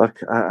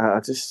 Look, I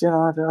just,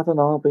 I don't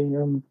know. I'll be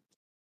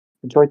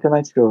enjoy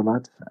tonight's show,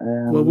 lad.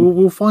 Well,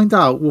 we'll find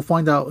out. We'll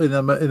find out in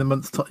a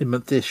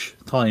month-ish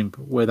time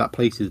where that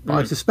place is. But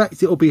I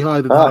suspect it'll be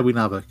higher than Halloween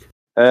Havoc.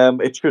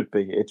 It should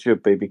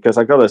be because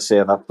I gotta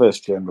say that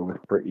first chamber was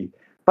pretty.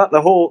 But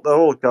the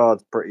whole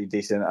card's pretty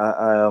decent.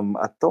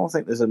 I don't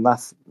think there's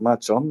enough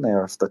match on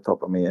there off the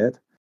top of my head.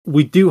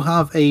 We do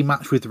have a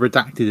match with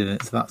Redacted in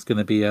it, so that's going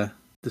to be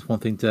just one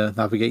thing to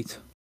navigate.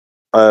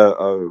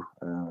 Yeah.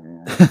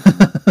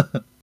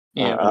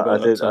 Yeah, I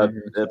did.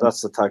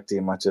 That's the tag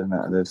team match, isn't it?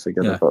 I did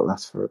forget about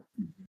that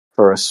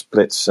for a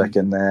split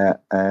second there.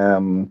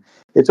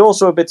 It's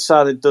also a bit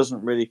sad it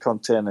doesn't really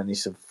contain any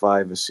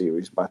Survivor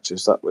Series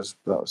matches. That was.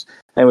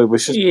 Anyway,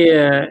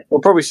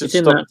 we'll probably should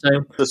stop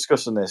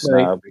discussing this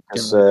now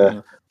because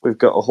we've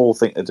got a whole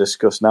thing to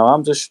discuss. Now,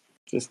 I'm just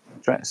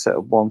trying to set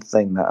up one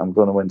thing that I'm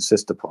going to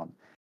insist upon,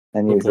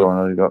 and you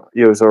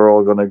are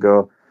all going to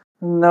go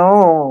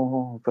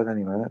no. But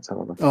anyway, that's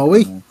how. Are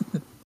we?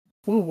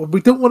 Well, we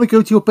don't want to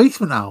go to your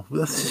basement now.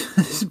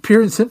 That's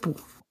pure and simple.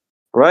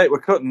 Right, we're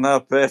cutting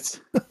that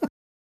bit.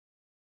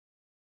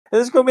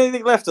 There's going to be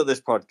anything left of this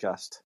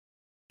podcast?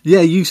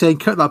 Yeah, you saying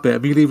cut that bit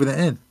and me leaving it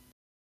in.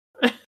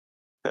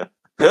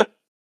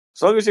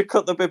 As long as you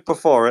cut the bit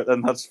before it,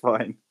 then that's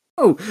fine.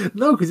 Oh,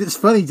 no, because it's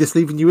funny just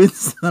leaving you in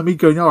and me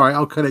going, all right,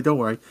 I'll cut it, don't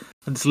worry.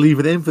 And just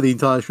leaving it in for the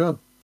entire show.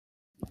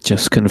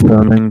 Just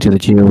confirming to the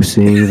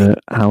GOC that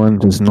Alan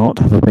does not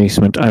have a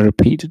basement. I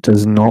repeat,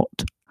 does not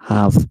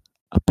have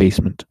a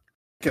basement.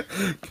 Can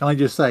I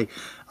just say,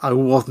 I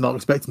was not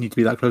expecting you to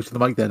be that close to the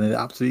mic then, and it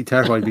absolutely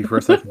terrified me for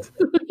a second.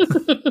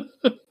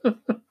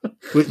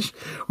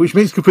 which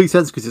makes complete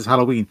sense because it's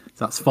Halloween,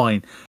 so that's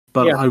fine.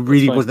 But I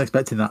really wasn't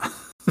expecting that.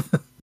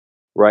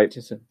 Right.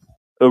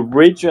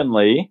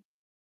 Originally,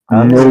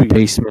 no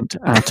basement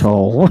at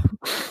all.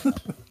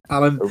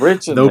 Alan,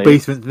 no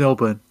basement,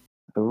 Melbourne.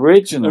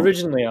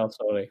 Originally, I'm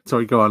sorry.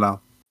 Sorry, go on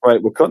now. Right,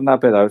 we're cutting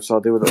that bit out, so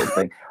I'll do a little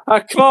thing.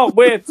 I can't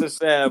wait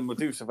to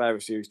do Survivor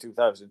Series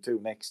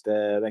 2002 next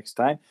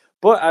time.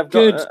 But I've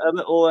got a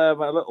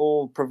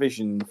little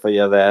provision for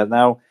you there.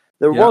 Now,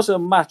 there was a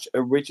match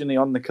originally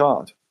on the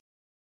card.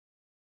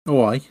 Oh,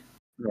 why?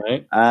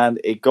 Right. And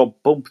it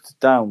got bumped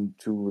down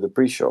to the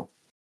pre-show.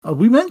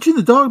 We mentioned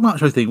the dark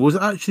match, I think. Was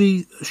it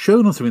actually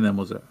shown on something then,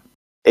 was it?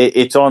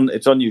 It's on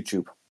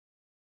YouTube.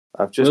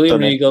 I've just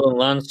William done Regal and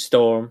Lance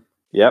Storm.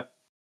 Yep.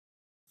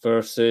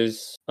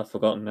 Versus, I've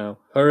forgotten now,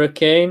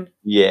 Hurricane.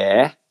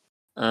 Yeah.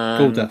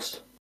 And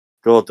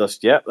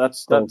Goldust. Yep,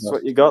 that's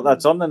what you got.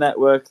 That's on the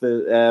network.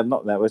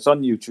 Not the network. It's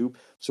on YouTube,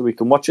 so we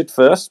can watch it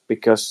first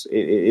because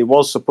it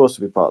was supposed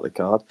to be part of the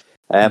card.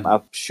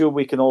 I'm sure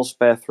we can all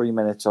spare 3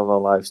 minutes of our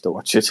lives to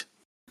watch it.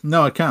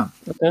 No, I can't.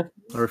 Okay.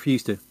 I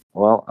refuse to.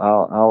 Well,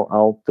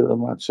 I'll do the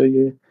match. So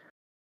you.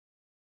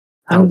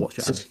 I'll watch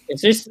it.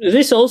 Is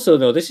this also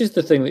though? This is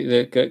the thing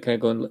that kind of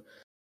going.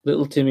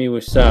 Little Timmy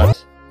was sad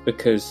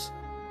because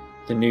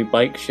the new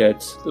bike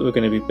sheds that were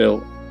going to be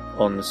built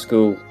on the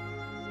school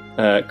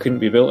couldn't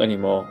be built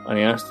anymore, and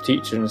he asked the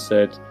teacher and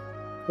said,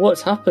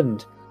 "What's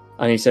happened?"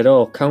 And he said,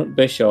 "Oh, Count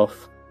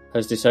Bischoff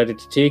has decided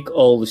to take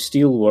all the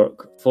steel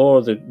work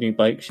for the new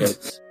bike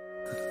sheds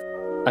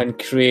and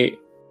create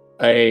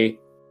a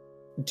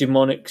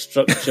demonic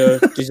structure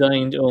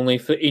designed only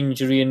for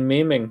injury and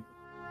maiming."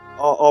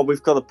 Oh,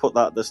 we've got to put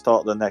that at the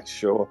start of the next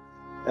show.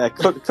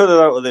 Cut it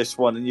out of this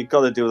one, and you've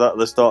got to do that at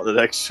the start of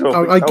the next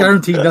show. I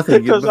guarantee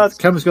nothing.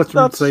 Cameron's got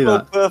to say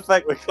that. That's so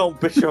perfect with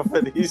Count Bischoff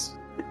in his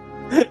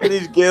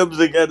games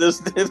again,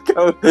 isn't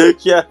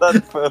it? Yeah,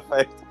 that's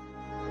perfect.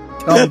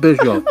 Count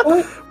Bischoff.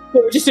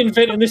 We're just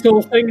inventing this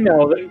whole thing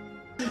now that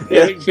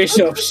Eric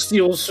Bischoff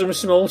steals from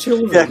small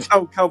children.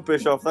 Yeah, Count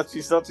Bischoff. That's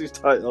his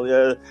title.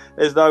 Yeah,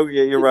 it's now.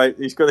 Yeah, you're right.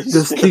 He's got.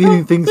 Just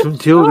stealing things from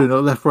children,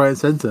 left, right, and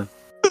centre.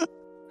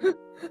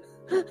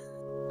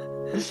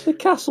 The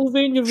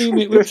Castlevania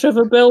remake with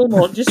Trevor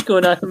Belmont just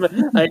going,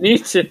 I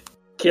need to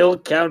kill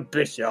Count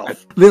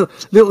Bischoff.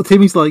 Little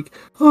Timmy's like,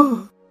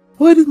 oh,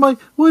 why did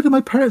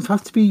my parents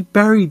have to be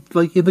buried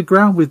like in the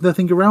ground with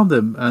nothing around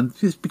them? And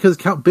just because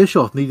Count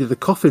Bischoff needed a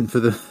coffin for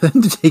the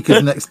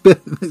Undertaker's next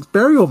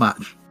burial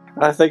match.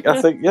 I think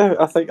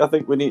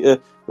we need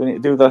to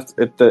do that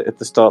at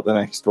the start of the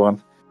next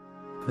one.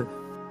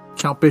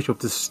 Count Bischoff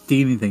just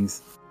stealing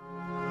things.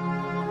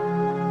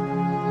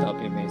 That'd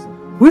be amazing.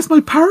 Where's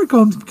my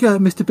paragon,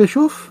 Mr.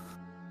 Bischoff?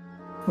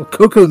 Oh,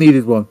 Coco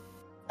needed one.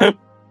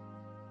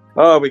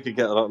 Oh, we could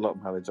get a lot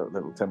of mileage out of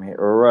Little Timmy.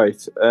 All right.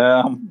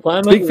 Why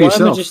am I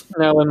just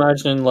now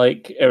imagining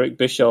like Eric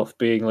Bischoff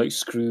being like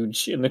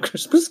Scrooge in the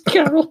Christmas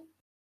Carol?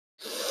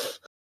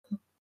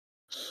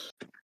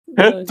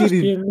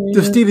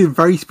 Just stealing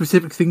very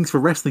specific things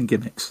for wrestling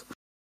gimmicks.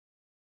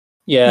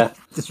 Yeah.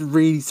 Just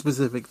really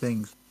specific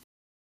things.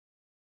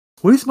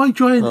 Where's my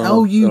giant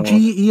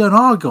LUGE on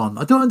Argon?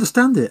 I don't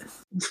understand it.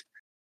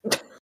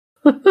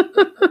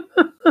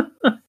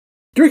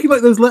 Do you reckon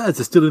like those letters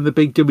are still in the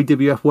big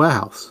WWF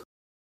warehouse?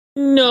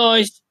 No,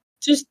 it's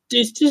just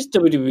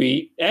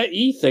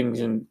WWE things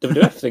and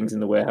WWF things in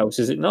the warehouse,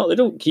 is it not? They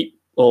don't keep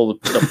all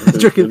the stuff. Do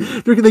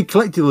you reckon they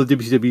collected all the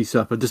WCW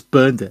stuff and just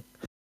burned it?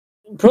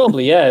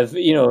 Probably, yeah.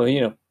 You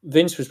know,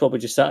 Vince was probably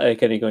just sat there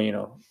kind of going,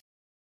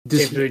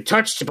 it's been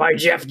touched by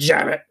Jeff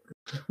Jarrett.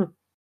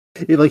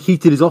 He like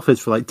heated his office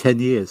for like 10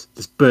 years,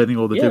 just burning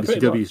all the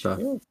WCW stuff.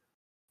 Yeah.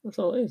 That's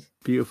all it is.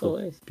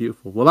 Beautiful,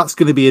 beautiful. Well, that's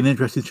going to be an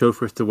interesting show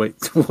for us to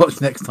watch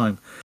next time.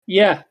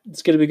 Yeah,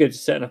 it's going to be good. It's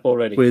setting up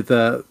already. With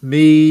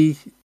me,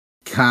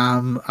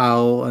 Cam,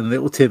 Al, and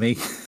little Timmy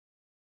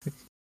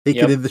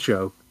taking in the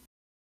show.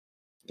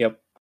 Yep.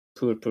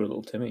 Poor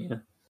little Timmy, yeah.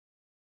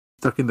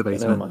 Stuck in the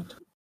basement. Never mind.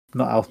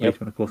 Not Al's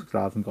basement, of course, because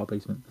I haven't got a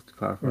basement, just to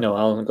clarify. No,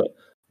 Al hasn't got...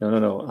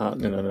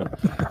 No.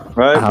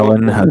 Right,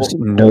 Alan has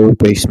no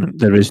basement.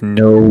 There is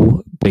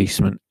no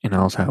basement in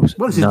Al's house.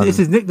 Well, it's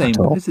his nickname.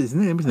 It's his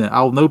nickname, isn't it?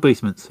 Al No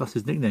Basements. That's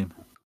his nickname.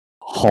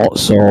 Hot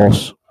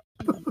sauce.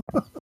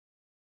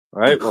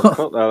 Right, we'll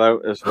cut that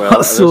out as well.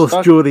 Hot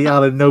sauce, Geordie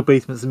Allen, No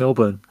Basements,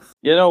 Milburn.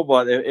 You know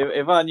what?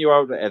 If I knew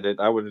how to edit,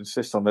 I would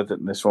insist on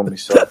editing this one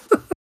myself.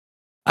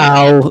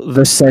 Al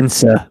the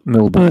Censor,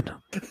 Milburn.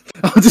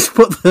 I'll just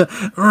put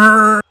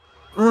the...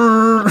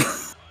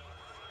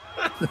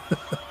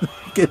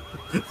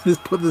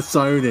 Just put the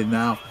siren in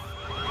now.